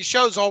the previous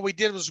shows, all we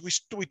did was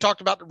we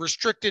talked about the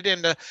restricted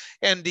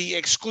and the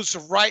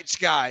exclusive rights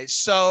guys.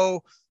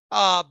 So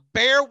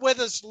bear with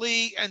us,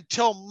 Lee,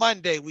 until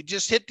Monday. We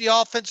just hit the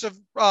offensive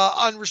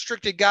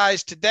unrestricted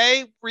guys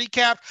today.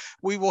 Recap.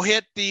 We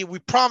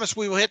promise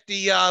we will hit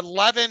the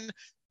 11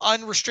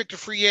 unrestricted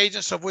free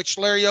agents, of which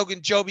Larry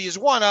Ogunjobi is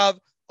one of,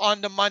 on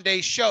the Monday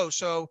show.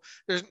 So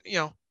there's,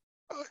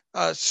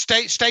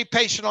 stay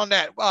patient on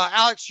that.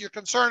 Alex, you're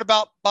concerned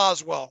about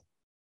Boswell.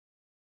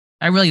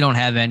 I really don't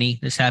have any.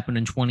 This happened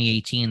in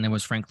 2018. There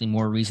was frankly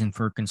more reason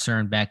for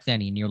concern back then.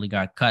 He nearly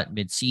got cut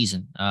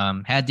mid-season.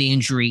 Had the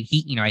injury.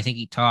 I think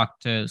he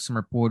talked to some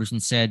reporters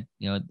and said,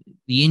 the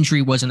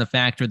injury wasn't a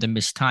factor. The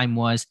missed time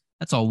was.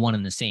 That's all one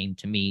and the same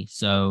to me.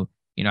 So,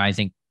 I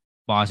think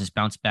Boz has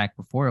bounced back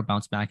before. He'll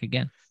bounce back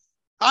again.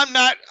 I'm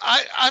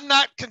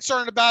not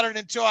concerned about it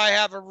until I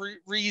have a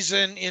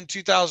reason in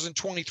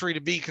 2023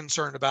 to be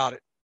concerned about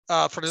it.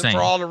 Same.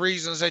 for all the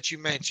reasons that you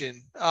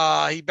mentioned.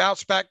 He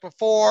bounced back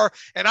before,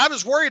 and I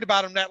was worried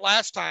about him that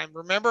last time.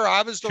 Remember,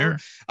 I was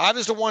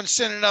the one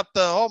sending up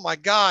the, oh my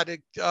God,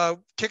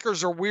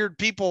 kickers are weird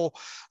people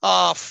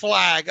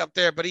flag up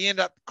there, but he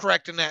ended up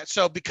correcting that.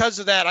 So because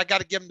of that, I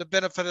got to give him the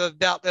benefit of the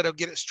doubt that he'll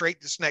get it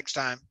straight this next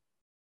time.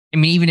 I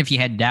mean, even if you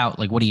had doubt,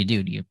 like, what do?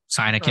 Do you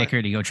sign a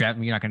kicker? Do you go trap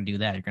him? You're not going to do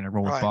that. You're going to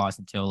roll with Boss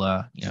until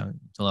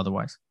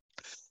otherwise.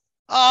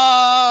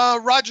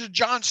 Roger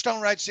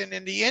Johnstone writes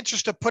in the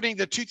interest of putting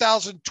the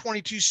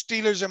 2022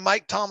 Steelers and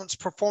Mike Tomlin's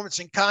performance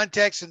in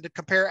context and to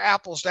compare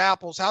apples to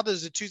apples, how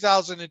does the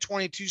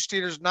 2022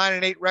 Steelers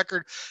 9-8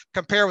 record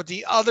compare with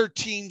the other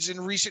teams in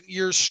recent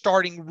years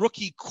starting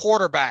rookie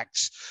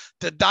quarterbacks?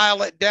 To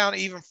dial it down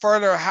even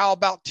further, how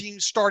about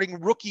teams starting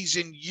rookies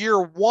in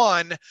year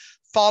one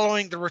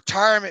following the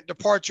retirement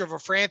departure of a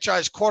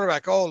franchise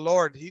quarterback? Oh,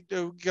 Lord, he's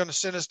going to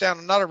send us down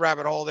another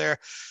rabbit hole there.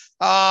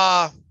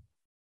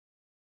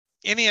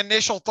 Any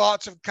initial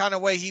thoughts of kind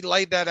of way he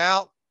laid that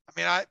out? I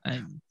mean,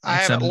 I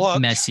haven't looked.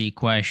 Messy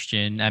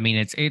question. I mean,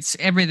 it's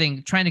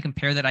everything. Trying to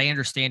compare that, I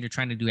understand you're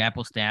trying to do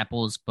apples to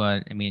apples,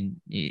 but I mean,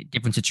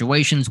 different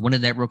situations. When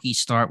did that rookie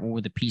start? What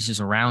were the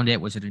pieces around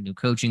it? Was it a new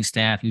coaching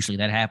staff? Usually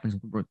that happens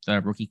with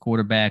rookie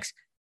quarterbacks.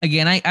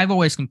 Again, I've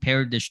always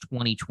compared this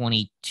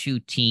 2022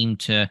 team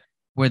to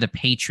where the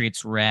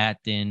Patriots were at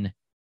in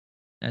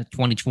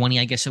 2020,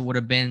 I guess it would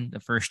have been the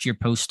first year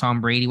post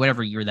Tom Brady,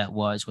 whatever year that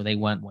was, where they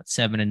went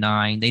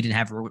 7-9. They didn't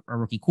have a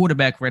rookie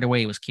quarterback right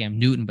away. It was Cam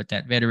Newton, but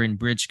that veteran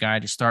bridge guy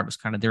to start was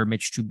kind of their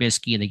Mitch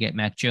Trubisky. They get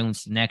Mac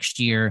Jones the next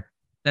year.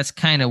 That's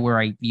kind of where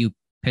I view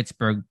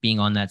Pittsburgh being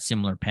on that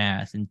similar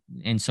path,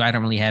 and so I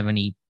don't really have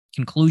any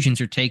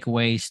conclusions or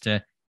takeaways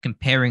to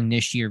comparing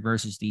this year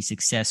versus the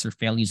success or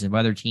failures of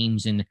other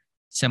teams in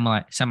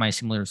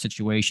semi-similar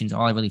situations.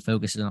 All I really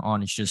focus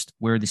on is just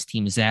where this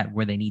team is at,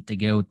 where they need to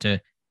go to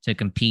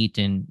compete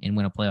and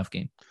win a playoff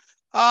game.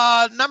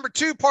 Number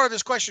two part of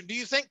this question, do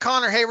you think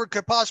Connor Hayward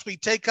could possibly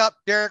take up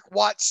Derek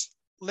Watt's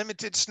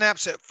limited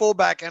snaps at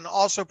fullback and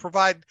also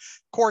provide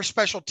core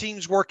special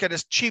teams work at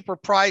a cheaper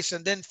price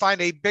and then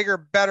find a bigger,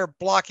 better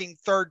blocking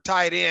third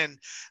tight end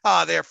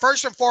there?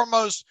 First and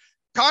foremost,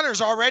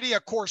 Connor's already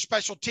a core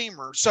special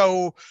teamer,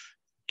 so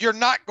he's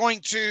not going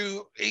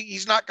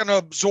to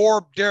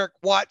absorb Derek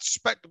Watt's.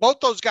 Both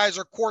those guys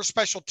are core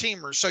special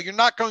teamers, so you're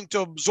not going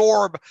to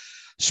absorb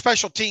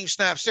special team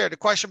snaps there. The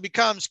question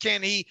becomes,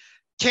 can he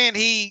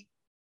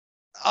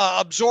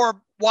absorb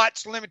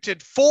Watt's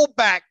limited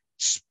fullback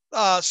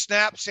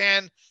snaps?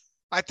 And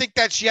I think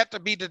that's yet to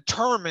be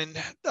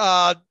determined.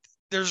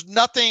 There's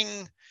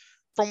nothing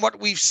from what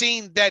we've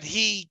seen that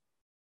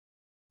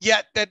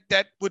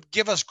that would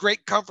give us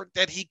great comfort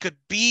that he could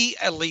be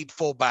a lead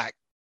fullback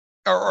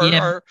or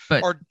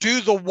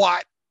do the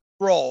Watt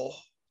role.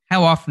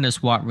 How often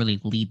does Watt really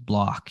lead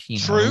block?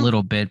 True. A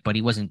little bit, but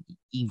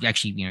he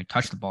actually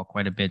touched the ball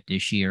quite a bit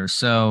this year.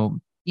 So,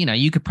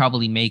 you could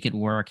probably make it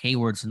work.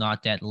 Hayward's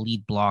not that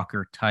lead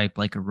blocker type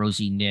like a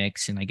Rosie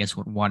Nix, and I guess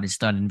what Watt has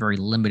done in very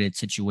limited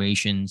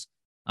situations.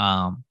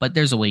 But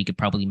there's a way you could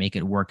probably make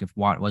it work if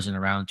Watt wasn't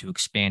around to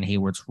expand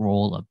Hayward's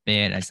role a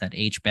bit as that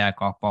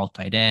H-back off-ball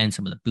tight end,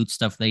 some of the boot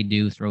stuff they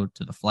do, throw it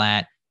to the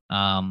flat.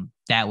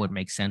 That would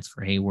make sense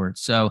for Hayward.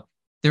 So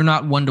they're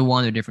not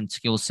one-to-one. They're different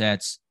skill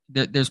sets.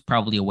 There's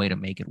probably a way to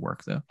make it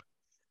work, though.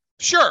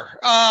 Sure.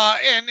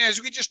 And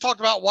as we just talked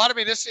about Watt, I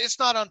mean, it's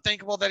not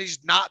unthinkable that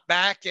he's not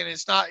back, and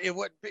it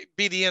wouldn't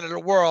be the end of the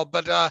world,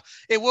 but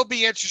it will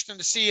be interesting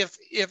to see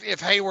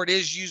if Hayward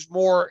is used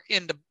more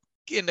in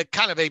the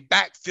kind of a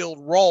backfield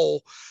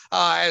role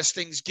as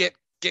things get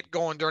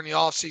going during the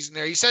offseason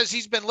there. He says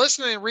he's been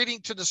listening and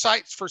reading to the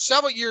sites for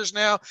several years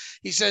now.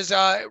 He says,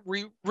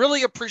 we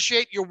really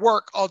appreciate your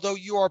work, although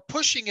you are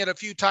pushing it a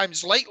few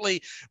times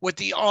lately with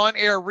the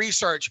on-air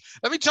research.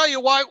 Let me tell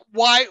you why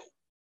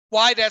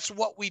that's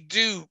what we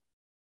do,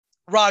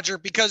 Roger,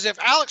 because if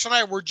Alex and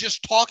I were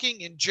just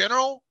talking in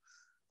general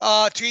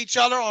to each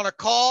other on a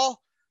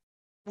call,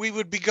 we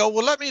would well,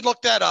 let me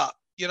look that up.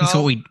 That's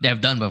what we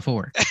have done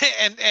before.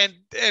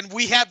 and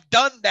we have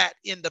done that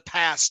in the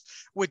past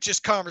with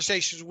just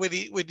conversations with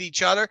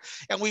each other.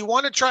 And we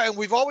want to try, and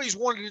we've always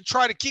wanted to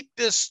try to keep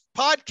this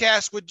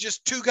podcast with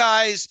just two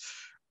guys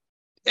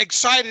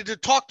excited to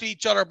talk to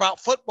each other about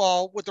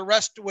football with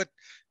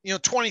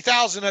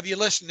 20,000 of you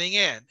listening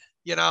in,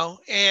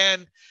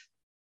 and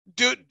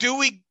do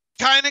we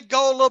kind of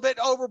go a little bit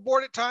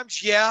overboard at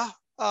times? Yeah.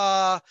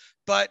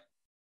 But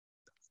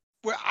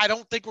I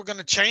don't think we're going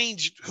to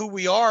change who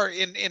we are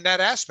in that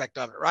aspect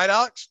of it. Right,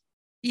 Alex?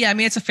 Yeah, I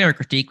mean, it's a fair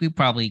critique. We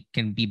probably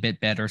can be a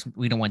bit better.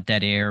 We don't want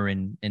dead air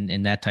and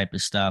that type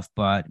of stuff,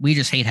 but we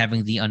just hate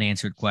having the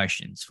unanswered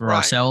questions for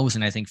ourselves,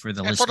 and I think for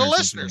the listeners. For the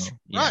listeners,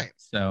 well. right.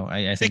 So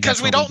I think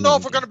because we don't know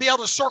if we're going to be able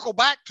to circle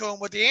back to them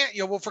with the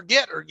we'll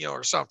forget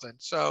or something.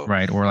 So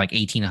right, or like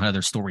 18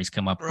 other stories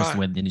come up with the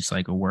way the news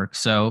cycle works.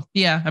 So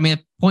yeah, I mean,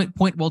 point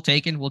well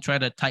taken. We'll try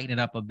to tighten it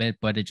up a bit,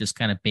 but it just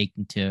kind of baked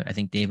into, I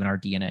think, Dave and our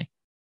DNA.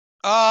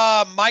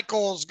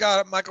 Michael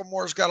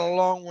Moore's got a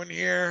long one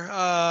here.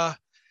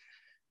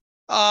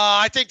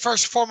 I think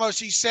first and foremost,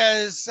 he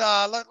says,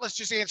 let's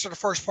just answer the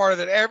first part of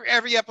it.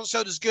 Every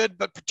episode is good,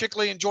 but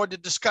particularly enjoyed the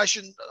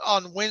discussion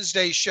on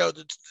Wednesday's show.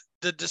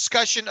 The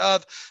discussion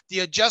of the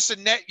adjusted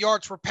net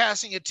yards per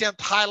passing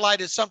attempt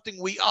highlighted something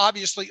we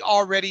obviously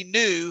already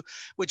knew,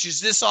 which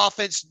is this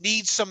offense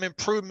needs some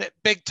improvement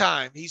big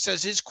time. He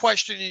says his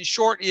question in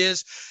short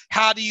is,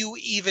 how do you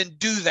even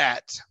do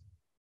that?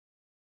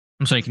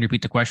 I'm sorry, can you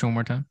repeat the question one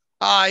more time?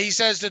 He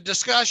says the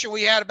discussion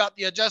we had about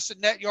the adjusted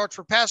net yards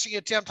per passing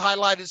attempt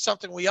highlighted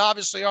something we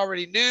obviously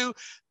already knew.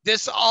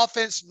 This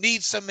offense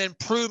needs some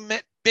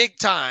improvement big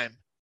time.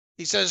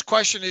 He says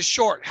question is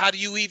short. How do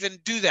you even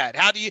do that?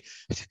 How do you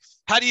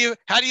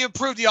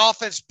improve the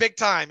offense big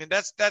time? And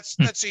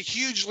that's a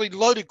hugely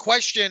loaded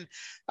question.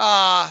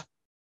 I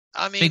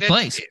mean, big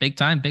plays, big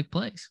time, big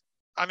plays.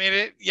 I mean,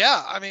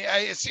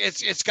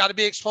 it's got to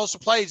be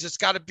explosive plays. It's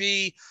got to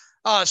be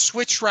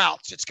switch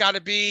routes. It's got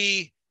to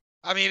be.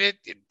 I mean,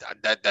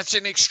 that's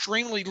an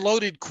extremely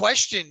loaded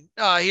question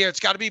here. It's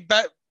got to be,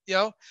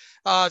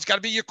 it's got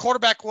to be your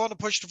quarterback willing to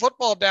push the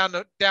football down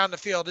the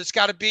field. It's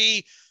got to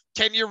be,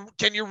 can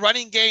your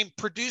running game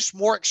produce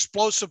more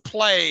explosive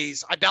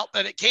plays? I doubt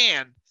that it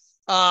can.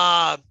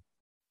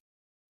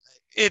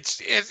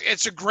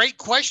 It's a great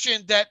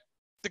question that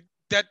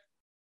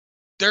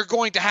they're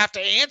going to have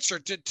to answer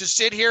to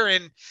sit here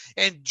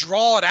and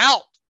draw it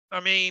out.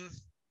 I mean.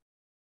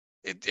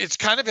 It's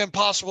kind of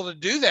impossible to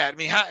do that. I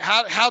mean,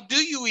 how do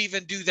you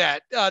even do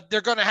that? They're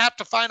going to have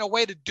to find a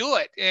way to do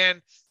it.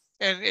 And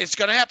it's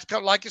going to have to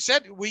come, like I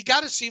said, we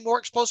got to see more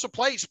explosive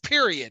plays,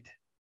 period.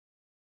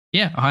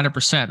 Yeah,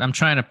 100%. I'm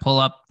trying to pull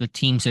up the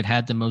teams that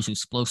had the most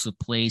explosive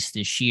plays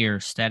this year.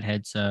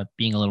 Stathead's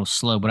being a little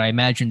slow, but I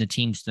imagine the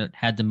teams that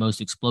had the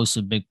most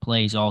explosive big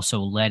plays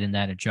also led in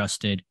that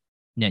adjusted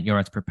net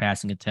yards per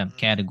passing attempt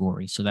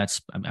category. So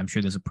I'm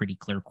sure there's a pretty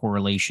clear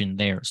correlation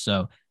there.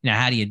 So now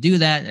how do you do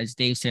that? As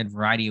Dave said,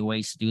 variety of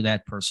ways to do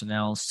that.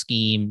 Personnel,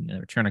 scheme,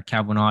 the return of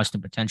Calvin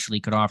Austin potentially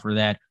could offer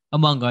that,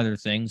 among other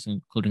things,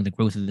 including the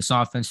growth of this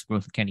offense, the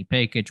growth of Kenny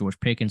Pickett, George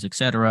Pickens, et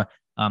cetera.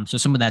 So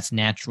some of that's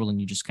natural,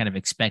 and you just kind of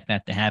expect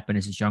that to happen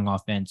as this young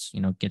offense,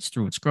 gets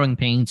through its growing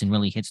pains and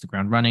really hits the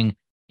ground running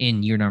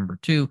in year number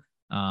 2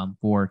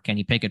 for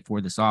Kenny Pickett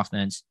for this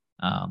offense.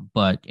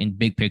 But in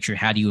big picture,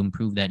 how do you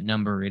improve that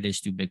number? It is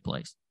through big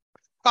plays.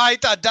 All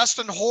right,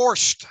 Dustin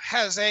Horst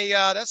has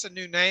that's a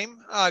new name.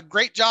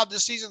 Great job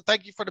this season.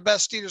 Thank you for the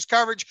best Steelers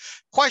coverage.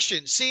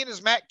 Question, seeing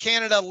as Matt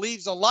Canada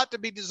leaves a lot to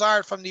be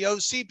desired from the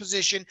OC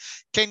position,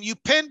 can you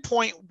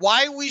pinpoint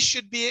why we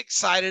should be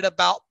excited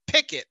about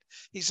Pickett?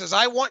 He says,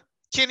 I want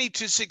Kenny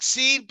to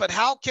succeed, but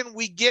how can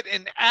we get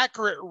an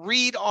accurate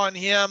read on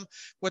him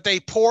with a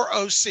poor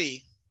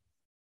OC?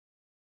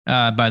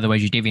 By the way,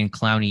 Jadeveon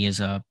Clowney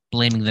is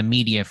blaming the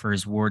media for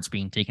his words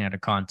being taken out of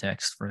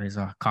context for his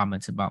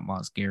comments about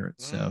Myles Garrett.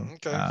 So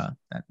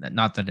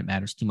not that it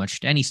matters too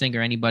much to anything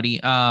or anybody.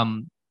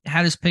 How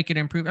does Pickett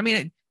improve? I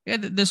mean,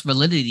 there's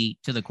validity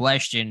to the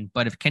question,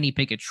 but if Kenny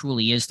Pickett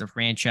truly is the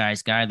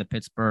franchise guy that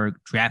Pittsburgh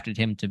drafted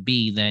him to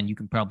be, then you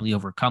can probably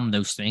overcome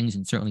those things.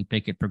 And certainly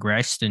Pickett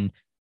progressed and,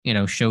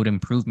 showed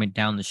improvement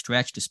down the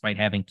stretch despite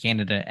having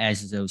Canada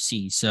as his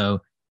OC.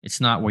 So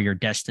it's not where you're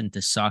destined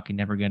to suck and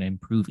never going to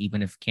improve,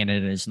 even if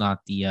Canada is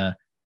not the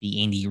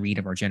Andy Reid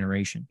of our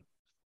generation.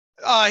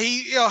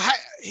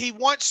 He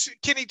wants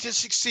Kenny to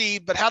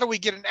succeed, but how do we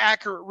get an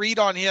accurate read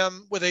on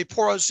him with a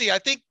poor OC? I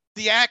think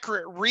the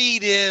accurate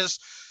read is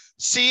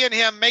seeing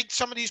him make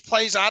some of these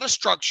plays out of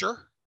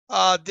structure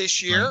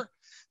this year. Right.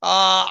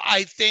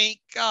 I think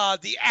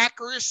the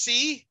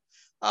accuracy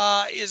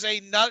is a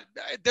nut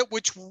that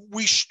which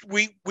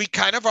we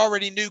kind of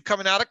already knew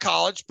coming out of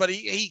college, but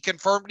he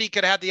confirmed he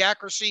could have the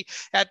accuracy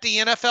at the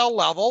NFL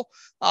level.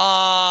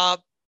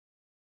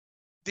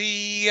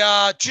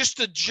 Just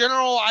the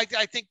general, I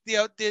think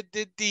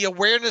the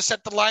awareness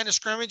at the line of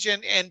scrimmage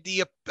and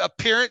the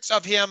appearance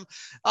of him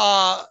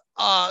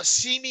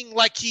seeming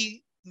like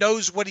he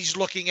knows what he's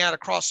looking at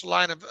across the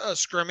line of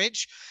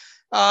scrimmage,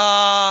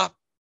 and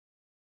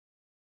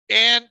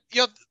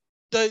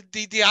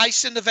the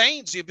ice in the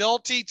veins, the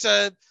ability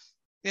to,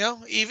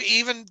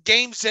 even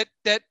games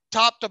that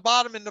top to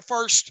bottom in the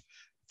first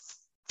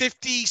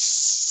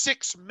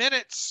 56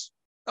 minutes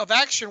of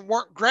action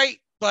weren't great,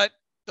 but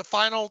the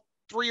final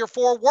 3 or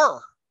 4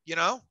 were,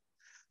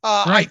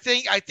 right.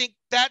 I think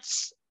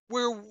that's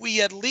where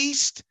we at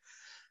least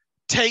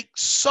take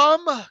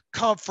some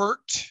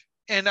comfort,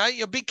 and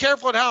be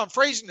careful at how I'm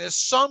phrasing this,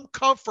 some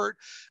comfort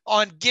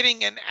on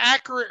getting an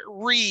accurate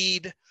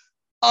read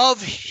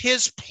of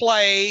his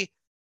play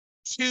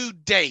to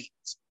date,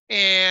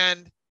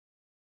 and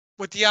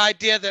with the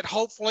idea that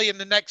hopefully in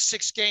the next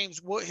 6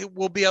 games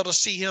we'll be able to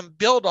see him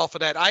build off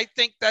of that. I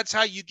think that's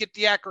how you get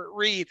the accurate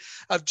read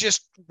of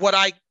just what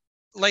I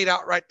laid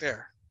out right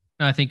there.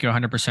 I think you're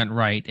 100%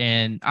 right.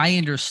 And I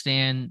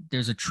understand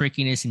there's a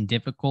trickiness and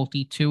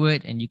difficulty to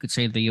it. And you could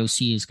say the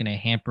OC is going to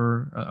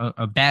hamper,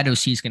 a bad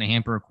OC is going to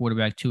hamper a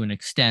quarterback to an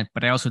extent.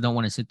 But I also don't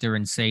want to sit there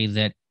and say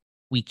that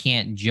we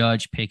can't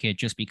judge Pickett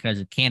just because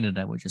of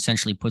Canada, which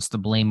essentially puts the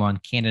blame on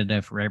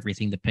Canada for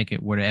everything that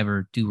Pickett would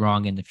ever do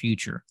wrong in the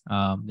future.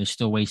 There's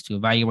still ways to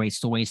evaluate,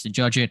 still ways to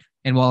judge it.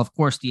 And while, of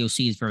course, the OC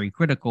is very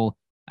critical,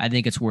 I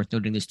think it's worth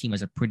noting this team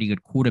has a pretty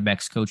good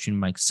quarterbacks coach in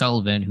Mike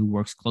Sullivan, who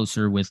works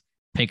closer with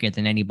Pickett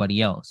than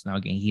anybody else. Now,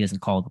 again, he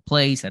doesn't call the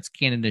plays. That's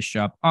Canada's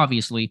job,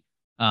 obviously.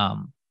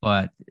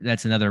 But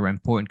that's another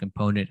important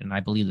component. And I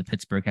believe that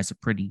Pittsburgh has a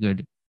pretty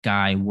good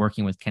guy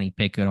working with Kenny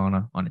Pickett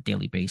on a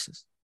daily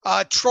basis.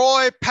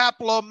 Troy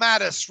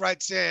Papalomatis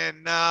writes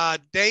in,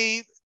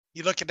 Dave,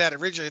 you look at that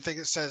originally, I think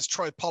it says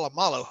Troy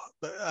Polamalu.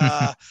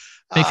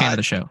 Big fan of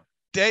the show.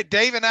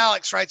 Dave and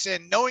Alex writes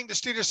in, knowing the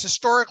Steelers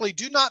historically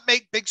do not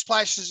make big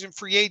splashes in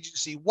free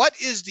agency, what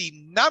is the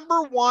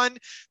number one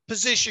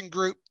position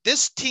group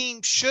this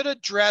team should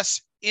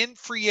address in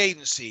free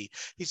agency?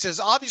 He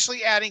says,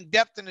 obviously adding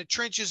depth in the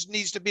trenches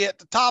needs to be at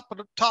the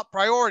top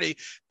priority,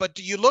 but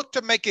do you look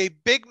to make a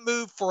big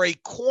move for a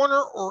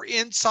corner or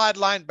inside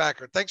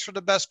linebacker? Thanks for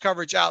the best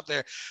coverage out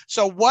there.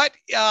 So what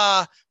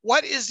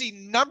is the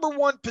number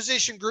one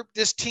position group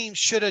this team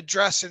should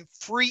address in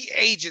free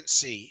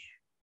agency?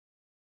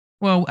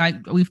 Well,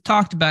 we've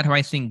talked about how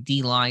I think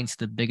D-line's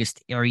the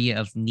biggest area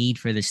of need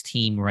for this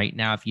team right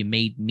now. If you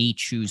made me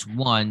choose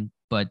one,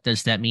 but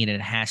does that mean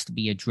it has to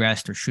be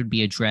addressed or should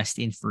be addressed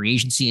in free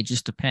agency? It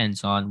just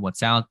depends on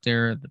what's out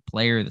there, the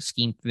player, the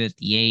scheme fit,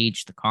 the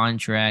age, the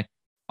contract,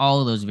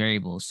 all of those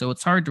variables. So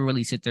it's hard to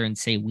really sit there and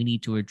say we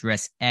need to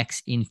address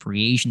X in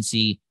free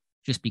agency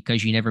just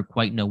because you never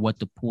quite know what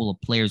the pool of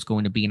players is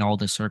going to be in all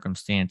the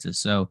circumstances.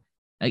 So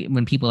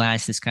when people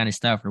ask this kind of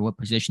stuff, or what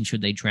position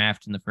should they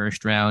draft in the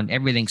first round,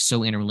 everything's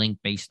so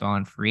interlinked based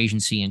on free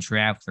agency and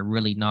draft. They're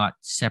really not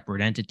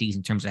separate entities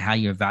in terms of how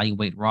you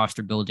evaluate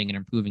roster building and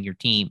improving your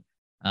team.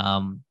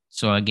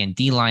 So again,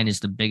 D-line is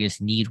the biggest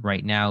need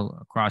right now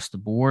across the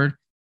board,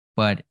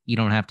 but you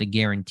don't have to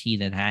guarantee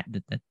that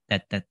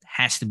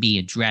has to be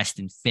addressed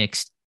and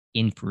fixed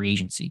in free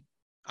agency.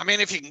 I mean,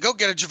 if you can go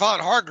get a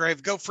Javon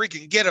Hargrave, go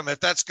freaking get him if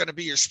that's going to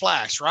be your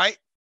splash, right?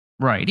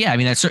 Right. Yeah. I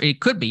mean, it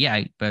could be.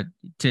 Yeah. But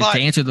to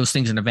answer those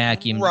things in a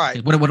vacuum,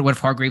 right. What if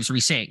Hargraves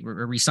resigned?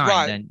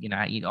 Right.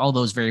 Then, all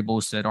those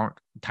variables that aren't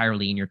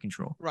entirely in your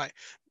control. Right.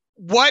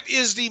 What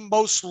is the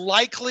most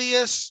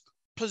likeliest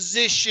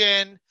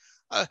position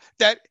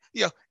that,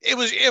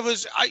 it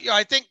was,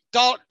 I think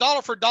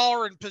dollar for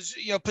dollar and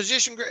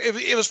position,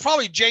 it was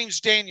probably James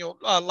Daniel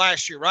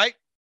last year, right?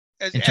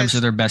 In terms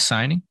of their best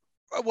signing?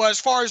 Well, as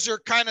far as their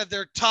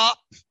top.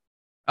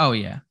 Oh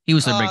yeah, he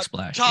was their big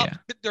splash.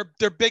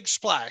 Their big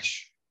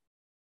splash.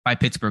 By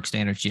Pittsburgh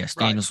standards, yes,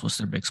 right. Daniels was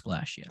their big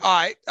splash. Yeah.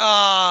 All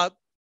right.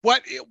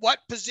 What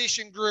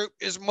position group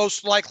is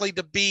most likely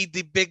to be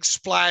the big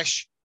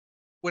splash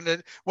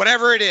when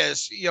whatever it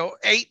is,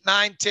 8,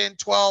 9, 10,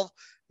 12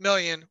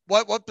 million?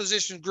 What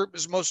position group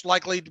is most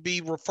likely to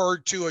be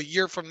referred to a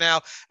year from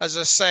now as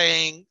a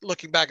saying,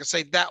 looking back and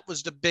say that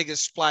was the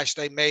biggest splash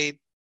they made?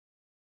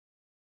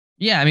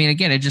 Yeah, I mean,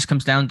 again, it just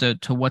comes down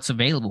to what's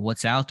available,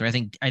 what's out there. I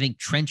think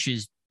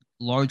trenches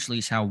largely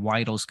is how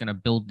Weidl's going to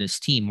build this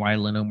team,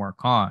 Weidl and Omar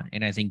Khan.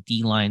 And I think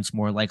D-line's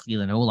more likely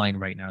than O-line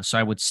right now. So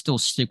I would still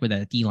stick with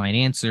that D-line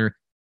answer.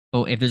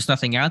 But if there's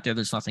nothing out there,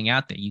 there's nothing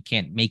out there. You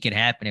can't make it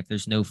happen if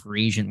there's no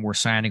free agent more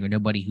signing or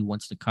nobody who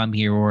wants to come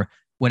here or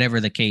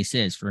whatever the case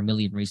is, for a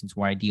million reasons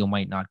why a deal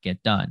might not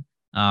get done.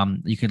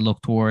 You could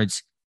look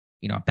towards,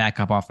 a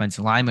backup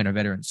offensive lineman, a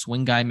veteran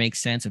swing guy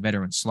makes sense, a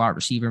veteran slot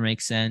receiver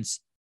makes sense.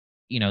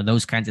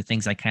 Those kinds of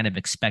things I kind of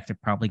expect are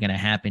probably going to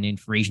happen in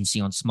free agency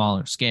on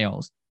smaller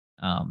scales.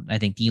 I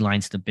think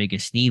D-line's the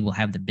biggest need, will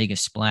have the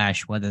biggest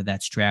splash, whether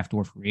that's draft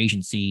or free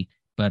agency,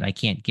 but I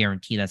can't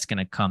guarantee that's going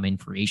to come in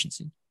free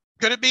agency.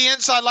 Could it be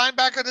inside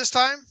linebacker this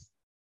time?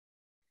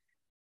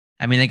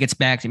 I mean, that gets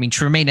back to,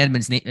 Tremaine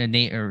Edmonds'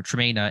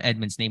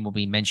 name will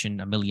be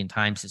mentioned a million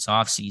times this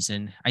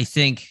offseason. I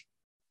think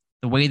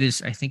the way that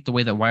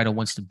Weidl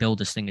wants to build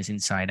this thing is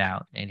inside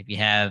out. And if you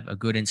have a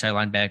good inside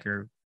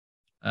linebacker,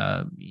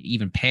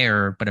 even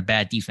pair, but a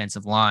bad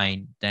defensive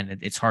line, then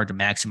it's hard to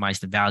maximize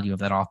the value of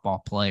that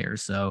off-ball player.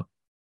 So,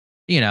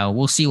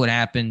 we'll see what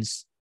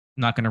happens.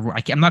 I'm not going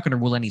to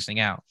rule anything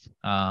out.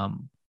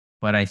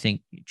 But I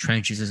think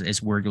trenches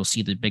is where you'll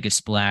see the biggest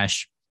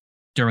splash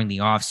during the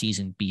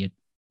offseason, be it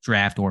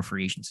draft or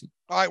free agency.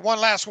 All right, one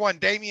last one.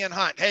 Damian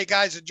Hunt. Hey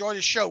guys, enjoy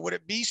the show. Would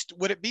it be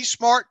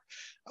smart?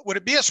 Would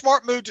it be a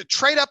smart move to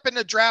trade up in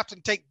the draft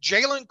and take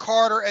Jalen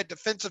Carter at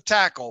defensive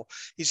tackle?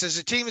 He says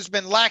the team has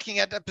been lacking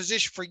at that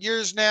position for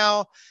years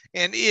now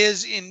and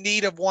is in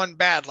need of one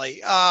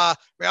badly. I've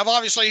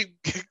obviously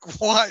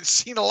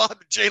seen a lot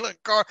of Jalen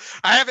Carter.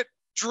 I haven't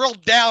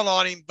drilled down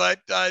on him, but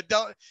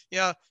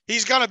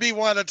he's going to be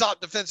one of the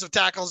top defensive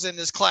tackles in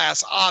this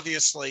class,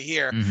 obviously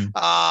here.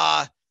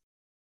 Mm-hmm.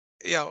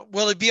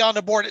 Will he be on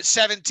the board at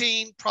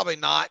 17? Probably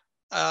not.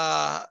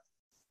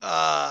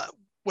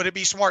 Would it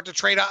be smart to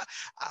trade up?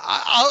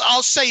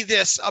 I'll say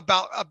this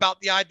about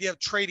the idea of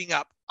trading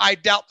up. I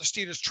doubt the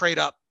Steelers trade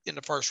up in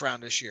the first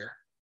round this year.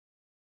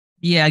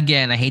 Yeah,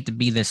 again, I hate to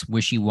be this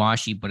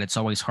wishy-washy, but it's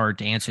always hard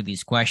to answer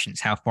these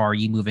questions. How far are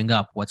you moving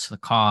up? What's the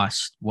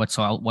cost? What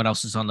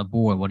else is on the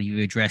board? What have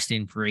you addressed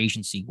in for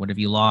agency? What have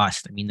you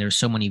lost? I mean, there's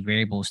so many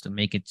variables to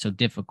make it so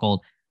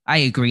difficult. I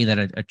agree that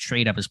a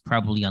trade up is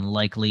probably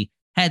unlikely.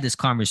 Had this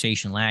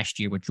conversation last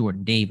year with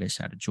Jordan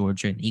Davis out of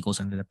Georgia, and Eagles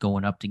ended up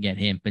going up to get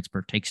him.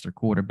 Pittsburgh takes their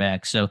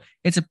quarterback. So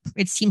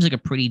it seems like a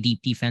pretty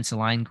deep defensive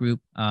line group.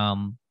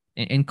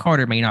 And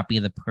Carter may not be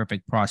the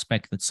perfect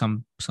prospect that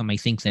some may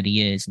think that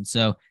he is. And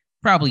so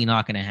probably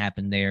not going to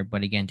happen there.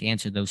 But again, to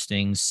answer those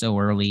things so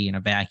early in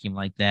a vacuum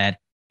like that,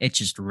 it's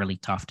just really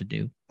tough to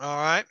do.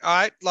 All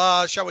right.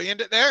 Shall we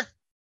end it there?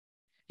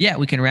 Yeah,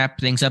 we can wrap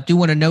things up. Do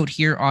want to note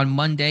here on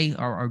Monday,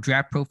 our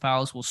draft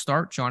profiles will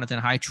start.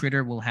 Jonathan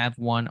Heitritter will have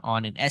one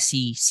on an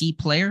SEC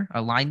player,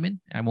 a lineman.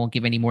 I won't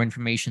give any more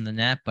information than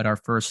that, but our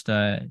first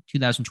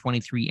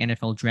 2023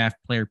 NFL draft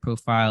player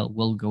profile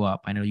will go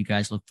up. I know you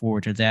guys look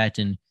forward to that,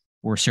 and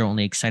we're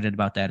certainly excited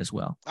about that as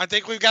well. I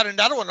think we've got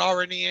another one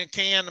already in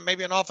can,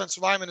 maybe an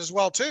offensive lineman as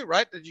well too,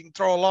 right? That you can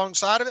throw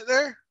alongside of it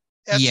there.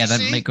 SEC? Yeah, that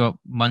might go up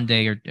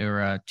Monday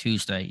or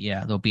Tuesday.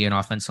 Yeah, there'll be an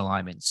offensive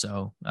lineman.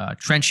 So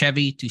trench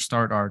heavy to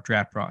start our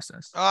draft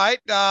process. All right.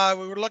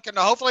 We were looking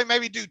to hopefully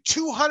maybe do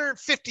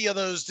 250 of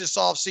those this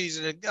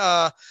offseason,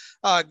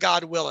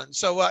 God willing.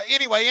 So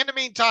anyway, in the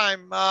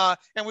meantime,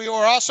 and we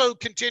were also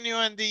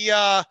continuing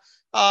the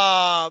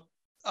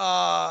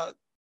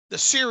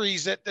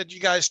series that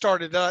you guys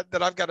started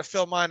that I've got to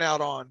fill mine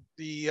out on.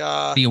 The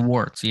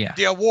awards. Yeah.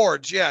 The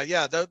awards.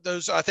 Yeah.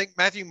 Those, I think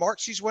Matthew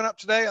Marksies went up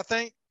today, I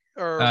think.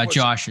 Or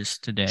Josh is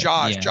today.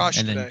 Josh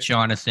and today. Then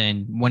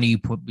Jonathan, when do you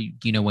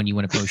when you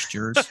want to post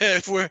yours?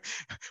 When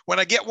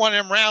I get one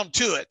of them round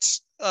to it.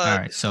 All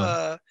right.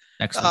 So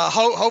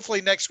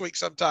hopefully next week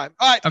sometime.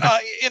 All right. Okay.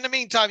 In the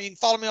meantime, you can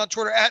follow me on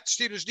Twitter at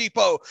Steelers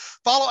Depot.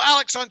 Follow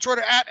Alex on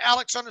Twitter at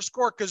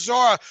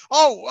Alex_Kozora.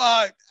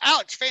 Oh,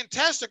 Alex,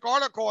 fantastic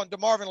article on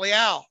DeMarvin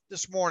Leal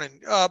this morning.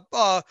 Pump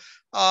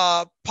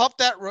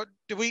that.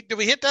 Did we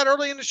hit that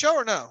early in the show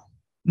or no?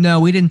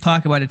 No, we didn't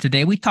talk about it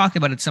today. We talked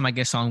about it some, I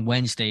guess, on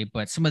Wednesday,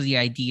 but some of the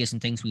ideas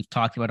and things we've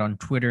talked about on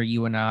Twitter,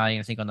 you and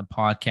I think on the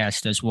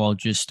podcast as well,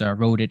 just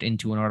wrote it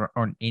into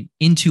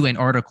an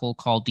article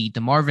called the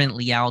DeMarvin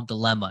Leal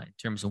Dilemma in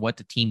terms of what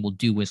the team will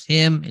do with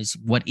him.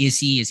 What is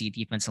he? Is he a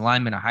defensive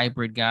lineman, a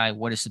hybrid guy?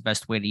 What is the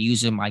best way to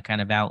use him? I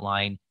kind of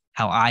outline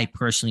how I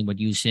personally would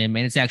use him.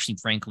 And it's actually,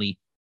 frankly,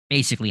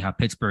 basically how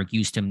Pittsburgh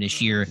used him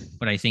this year.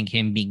 But I think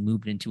him being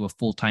moved into a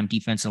full-time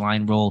defensive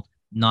line role,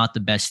 not the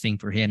best thing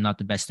for him, not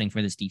the best thing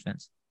for this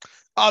defense.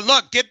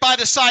 Look, get by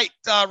the site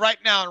right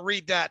now and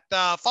read that.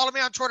 Follow me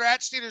on Twitter at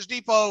Steelers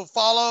Depot.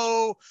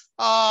 Follow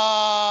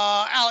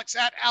Alex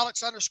at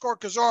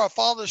Alex_Kozora.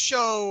 Follow the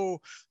show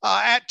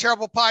at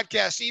Terrible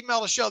Podcast. Email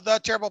the show,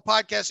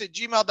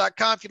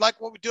 theterriblepodcast@gmail.com. If you like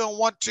what we do and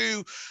want to,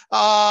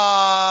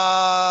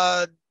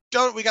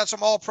 we got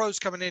some all pros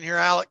coming in here,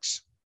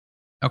 Alex.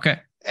 Okay.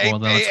 Well,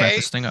 then let's wrap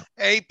this thing up.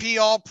 AP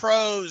All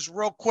Pros,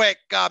 real quick.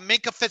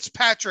 Minkah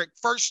Fitzpatrick,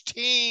 first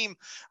team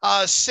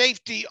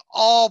safety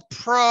All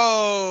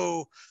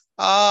Pro,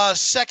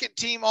 second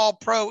team All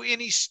Pro.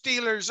 Any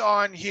Steelers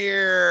on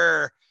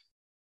here?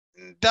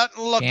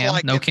 Doesn't look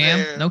like no it.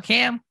 Cam? No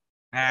Cam?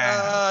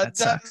 That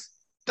sucks.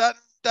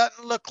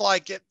 Doesn't look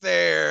like it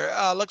there.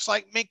 Looks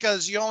like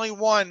Minkah's the only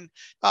one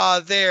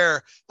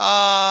there.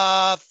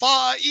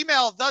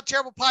 Email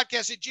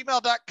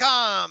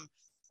theterriblepodcast@gmail.com.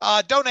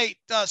 Donate,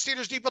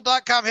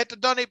 SteelersDepot.com, hit the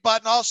donate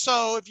button.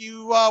 Also, if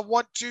you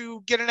want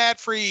to get an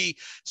ad-free,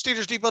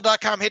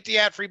 SteelersDepot.com, hit the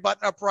ad-free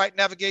button, upright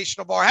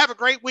navigational bar. Have a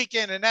great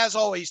weekend, and as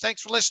always,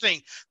 thanks for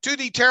listening to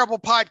the Terrible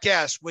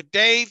Podcast with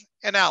Dave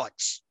and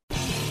Alex.